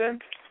could happen.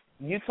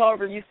 Utah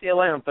over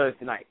UCLA on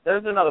Thursday night.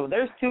 There's another one.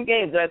 There's two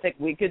games that I think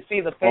we could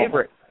see the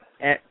favorite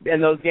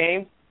in those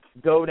games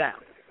go down.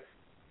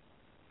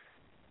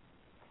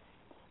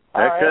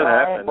 That could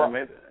happen. Well, I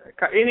mean,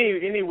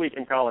 any week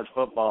in college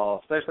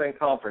football, especially in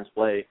conference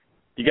play,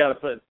 you got to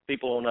put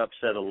people on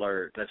upset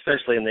alert,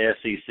 especially in the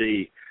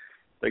SEC.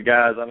 But,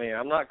 guys, I mean,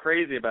 I'm not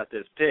crazy about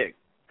this pick.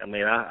 I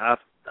mean, I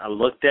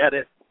looked at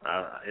it.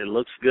 It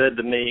looks good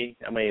to me.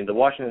 I mean, the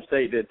Washington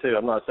State did too.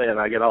 I'm not saying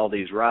I get all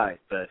these right,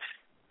 but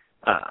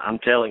I'm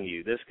telling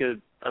you, this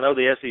could – I know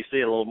the SEC a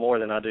little more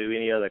than I do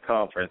any other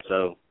conference,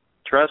 so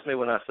trust me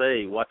when I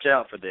say watch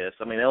out for this.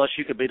 I mean,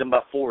 LSU could beat them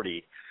by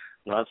 40.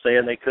 I'm not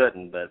saying they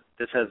couldn't, but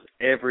this has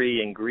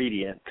every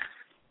ingredient.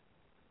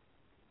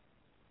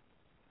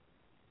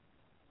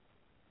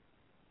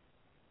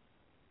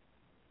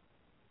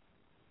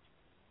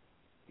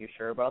 You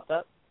sure about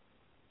that?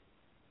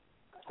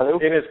 Hello?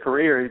 In his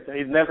career,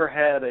 he's never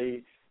had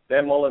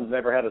Dan Mullen's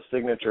never had a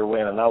signature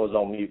win, and I was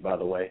on mute, by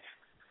the way.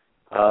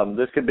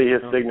 This could be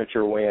his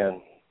signature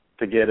win.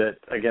 To get it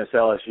against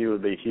LSU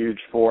would be huge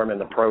for him in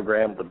the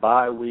program. The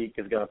bye week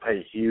is going to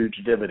pay huge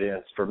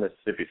dividends for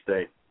Mississippi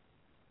State.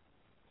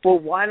 Well,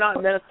 why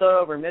not Minnesota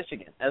over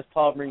Michigan, as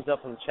Paul brings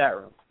up in the chat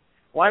room?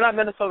 Why not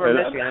Minnesota over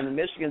Michigan? I mean,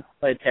 Michigan's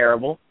played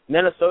terrible.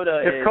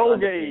 Minnesota if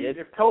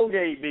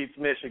Colgate beats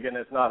Michigan,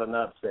 it's not an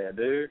upset,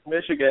 dude.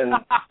 Michigan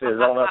is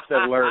on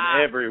upset alert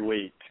every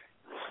week.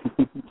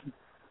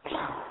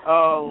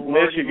 Oh,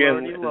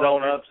 Michigan is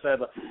on upset.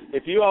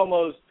 If you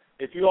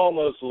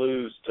almost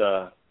lose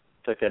to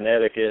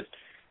Connecticut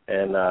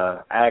and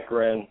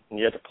Akron, and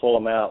you have to pull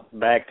them out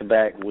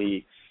back-to-back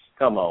weeks,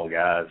 come on,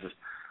 guys.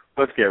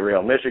 Let's get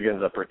real.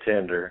 Michigan's a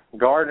pretender.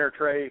 Gardner,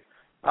 Trey,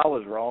 I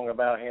was wrong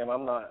about him.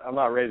 I'm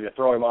not ready to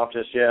throw him off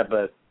just yet,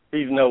 but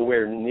he's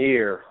nowhere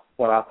near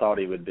what I thought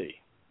he would be.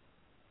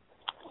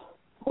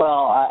 Well,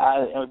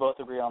 I we both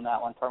agree on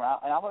that one, Tom.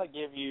 And I'm going to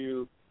give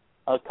you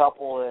a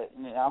couple that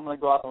I'm going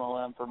to go out on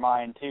a limb for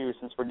mine too,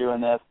 since we're doing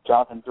this.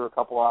 Jonathan threw a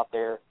couple out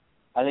there.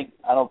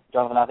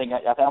 Jonathan, I think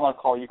I'm going to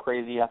call you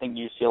crazy. I think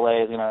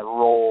UCLA is going to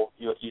roll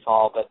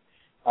Utah, but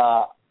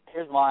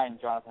here's mine,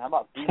 Jonathan. How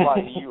about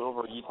BYU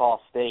over Utah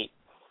State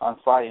on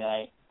Friday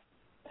night?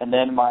 And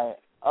then my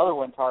other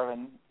one,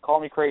 Tarvin, call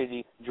me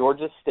crazy,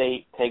 Georgia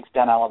State takes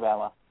down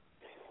Alabama.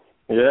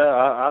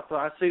 Yeah,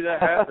 I see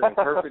that happening.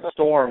 Perfect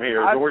storm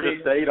here. Georgia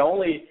State,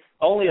 only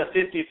a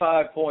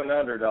 55-point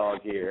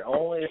underdog here.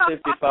 Only a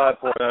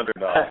 55-point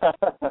underdog.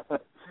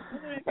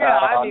 Yeah,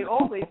 I mean,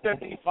 only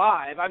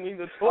 55. I mean,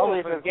 the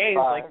total for the game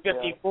is like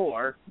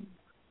 54.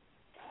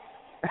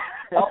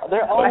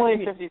 They're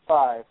only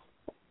 55.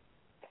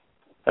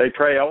 Hey,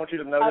 Trey, I want you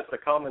to notice the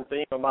common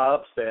theme of my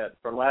upset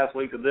from last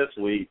week to this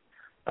week,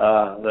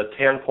 the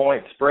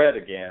 10-point spread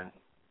again.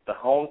 The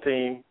home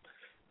team,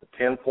 the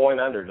 10-point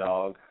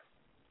underdog.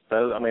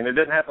 So, I mean, it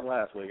didn't happen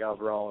last week. I was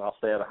wrong. I'll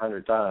say it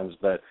 100 times.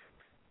 But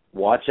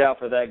watch out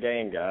for that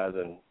game, guys.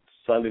 And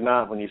Sunday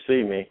night when you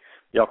see me,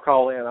 y'all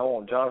call in. I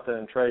want Jonathan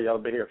and Trey, y'all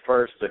to be here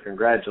first to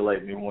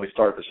congratulate me when we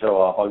start the show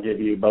off. I'll give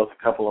you both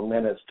a couple of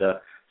minutes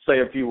to say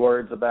a few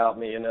words about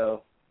me, you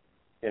know,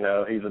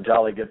 he's a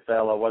jolly good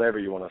fellow, whatever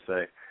you want to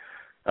say.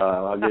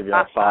 I'll give you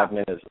 5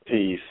 minutes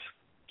apiece,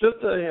 just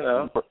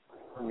to,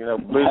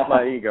 boost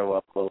my ego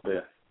up a little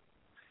bit.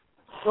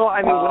 Well,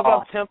 I mean, what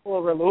about Temple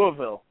over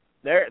Louisville?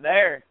 They're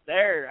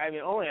I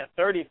mean, only a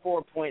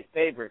 34-point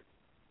favorite.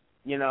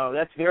 You know,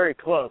 that's very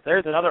close.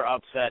 There's another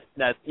upset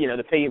that,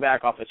 to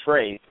piggyback off of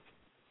Trey's.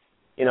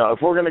 If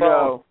we're going to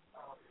go...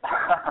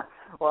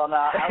 Well, no.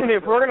 I mean,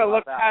 if we're going to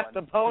look past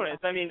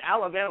opponents, I mean,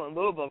 Alabama and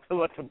Louisville could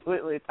look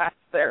completely past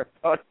their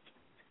opponents.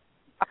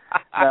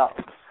 No.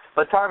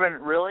 But, Tarvin,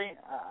 really,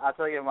 I'll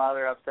tell you my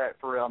other upset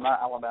for real, not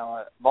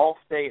Alabama. Ball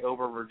State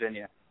over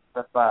Virginia.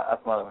 That's my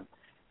other one.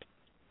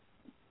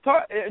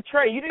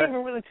 Trey, you didn't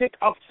even really pick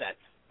upsets.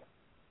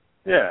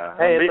 Yeah.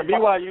 Hey,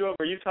 BYU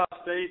over Utah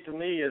State, to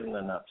me, isn't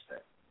an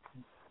upset.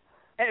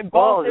 Hey,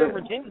 Ball State over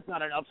Virginia's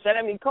not an upset.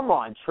 I mean, come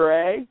on,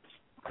 Trey.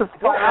 Go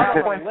out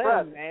on a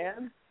limb,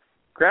 man.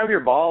 Grab your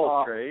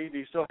balls, Trey. Do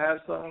you still have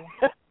some?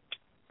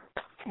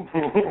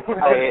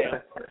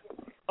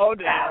 Oh,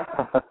 damn.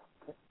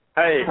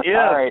 Hey,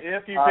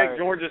 if you pick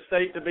Georgia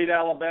State to beat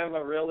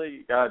Alabama,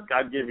 really,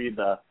 I'd give you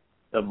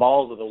the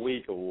Balls of the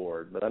Week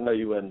award, but I know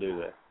you wouldn't do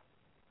that.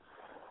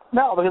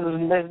 No, because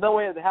there's no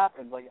way it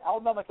happens. Like,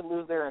 Alabama could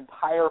lose their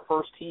entire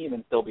first team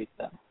and still beat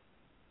them.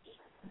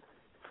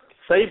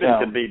 Saban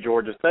could beat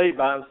Georgia State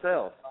by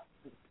himself.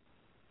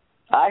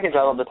 I can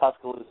travel to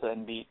Tuscaloosa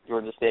and beat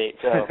Georgia State,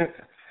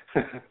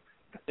 so.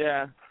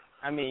 Yeah,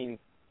 I mean.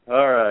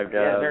 All right,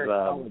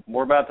 guys.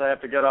 We're about to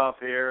have to get off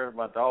here.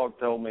 My dog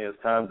told me it's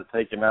time to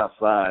take him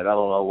outside. I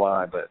don't know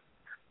why, but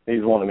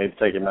he's wanting me to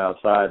take him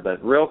outside.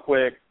 But real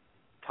quick,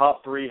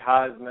 top 3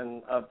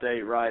 Heisman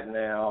update right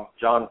now.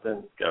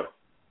 Jonathan, go.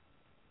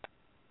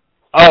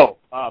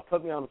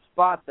 Put me on the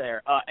spot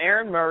there.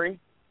 Aaron Murray,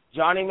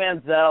 Johnny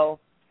Manziel,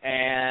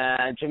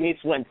 and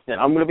Jameis Winston.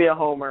 I'm going to be a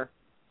homer.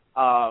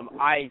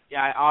 I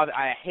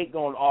hate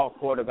going all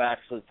quarterbacks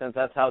since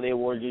that's how the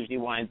award usually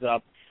winds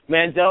up.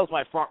 Manziel's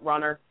my front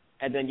runner,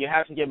 and then you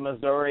have to give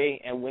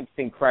Missouri and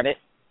Winston credit.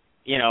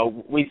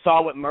 We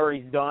saw what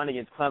Murray's done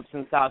against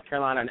Clemson, South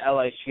Carolina, and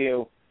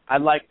LSU.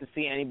 I'd like to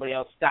see anybody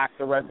else stack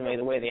the resume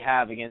the way they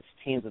have against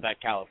teams of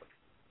that caliber.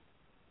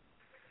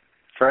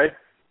 Trey?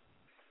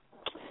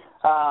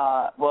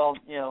 Well,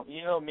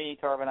 you know me,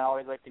 Tarvin. I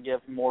always like to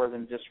give more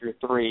than just your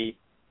 3.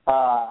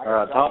 All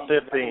right, top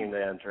 15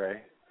 then,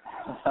 Trey.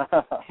 I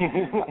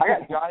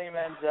got Johnny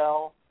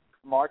Manziel,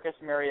 Marcus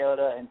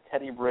Mariota, and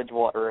Teddy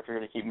Bridgewater if you're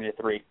going to keep me to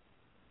 3.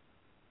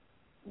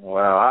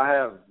 Well, I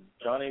have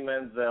Johnny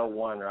Manziel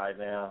 1 right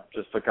now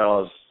just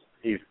because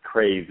he's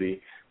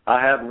crazy. I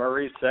have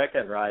Murray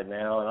 2nd right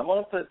now, and I'm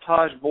going to put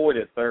Taj Boyd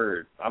at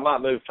 3rd. I might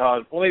move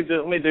Taj. Let me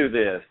do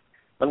this.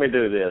 Let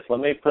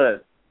me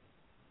put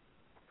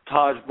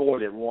Taj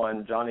Boyd at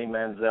 1, Johnny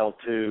Manziel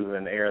 2,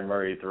 and Aaron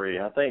Murray 3.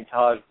 I think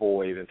Taj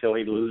Boyd, until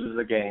he loses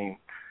a game,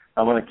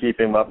 I'm going to keep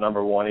him up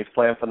number 1. He's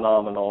playing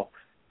phenomenal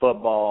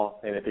football,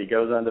 and if he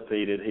goes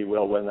undefeated, he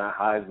will win that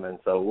Heisman.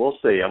 So we'll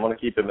see. I'm going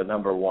to keep him at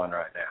number 1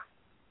 right now.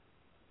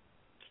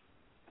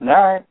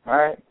 All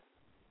right.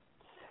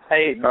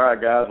 Hey. All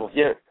right, guys.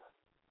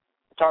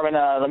 Tarvin,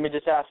 let me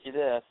just ask you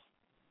this.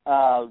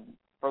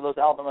 For those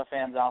Alabama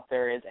fans out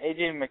there, is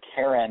A.J.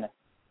 McCarron,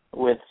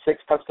 with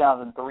 6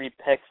 touchdowns and 3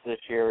 picks this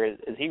year,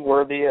 is he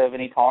worthy of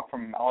any talk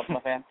from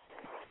Alabama fans?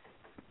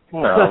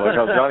 No,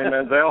 because Johnny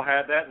Manziel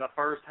had that in the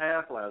first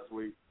half last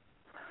week.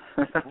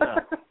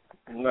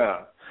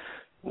 No.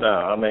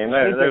 I mean,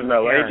 there's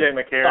no A.J.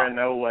 McCarron,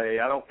 no way.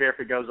 I don't care if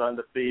he goes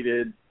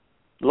undefeated.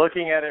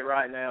 Looking at it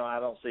right now, I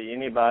don't see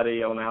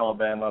anybody on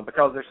Alabama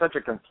because they're such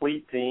a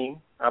complete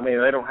team. I mean,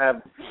 they don't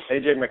have –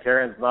 A.J.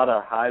 McCarron's not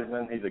a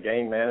Heisman. He's a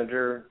game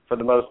manager for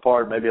the most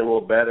part, maybe a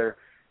little better.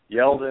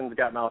 Yeldon's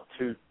gotten off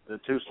too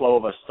slow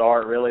of a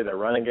start, really. Their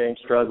running game's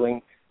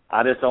struggling.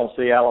 I just don't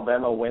see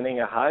Alabama winning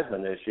a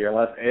Heisman this year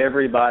unless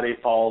everybody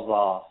falls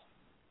off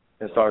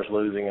and starts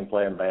losing and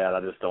playing bad.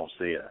 I just don't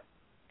see it.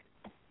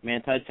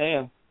 Manti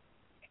Te'o.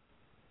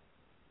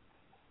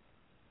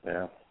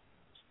 Yeah.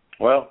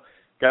 Well,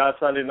 guys,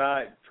 Sunday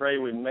night, Trey,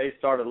 we may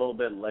start a little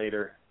bit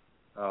later.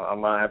 I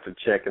might have to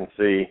check and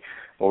see,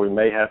 or we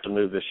may have to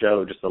move the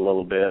show just a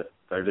little bit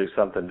or do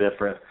something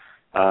different.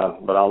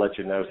 But I'll let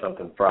you know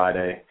something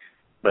Friday.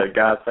 But,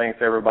 guys, thanks,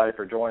 everybody,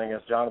 for joining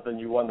us. Jonathan,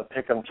 you won the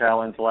Pick'em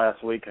Challenge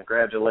last week.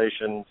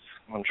 Congratulations.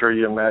 I'm sure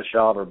you and Matt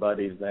Shaw are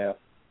buddies now.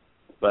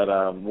 But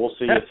we'll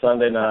see you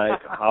Sunday night.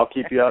 I'll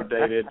keep you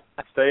updated.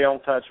 Stay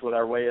on touch with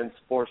our Weigh-In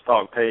Sports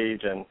Talk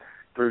page, and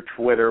through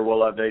Twitter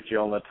we'll update you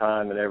on the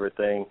time and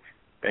everything.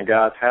 And,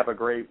 guys, have a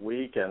great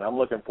week, and I'm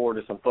looking forward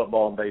to some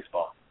football and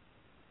baseball.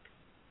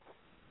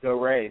 Go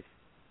Rays.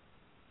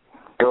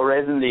 Go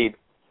Rays indeed.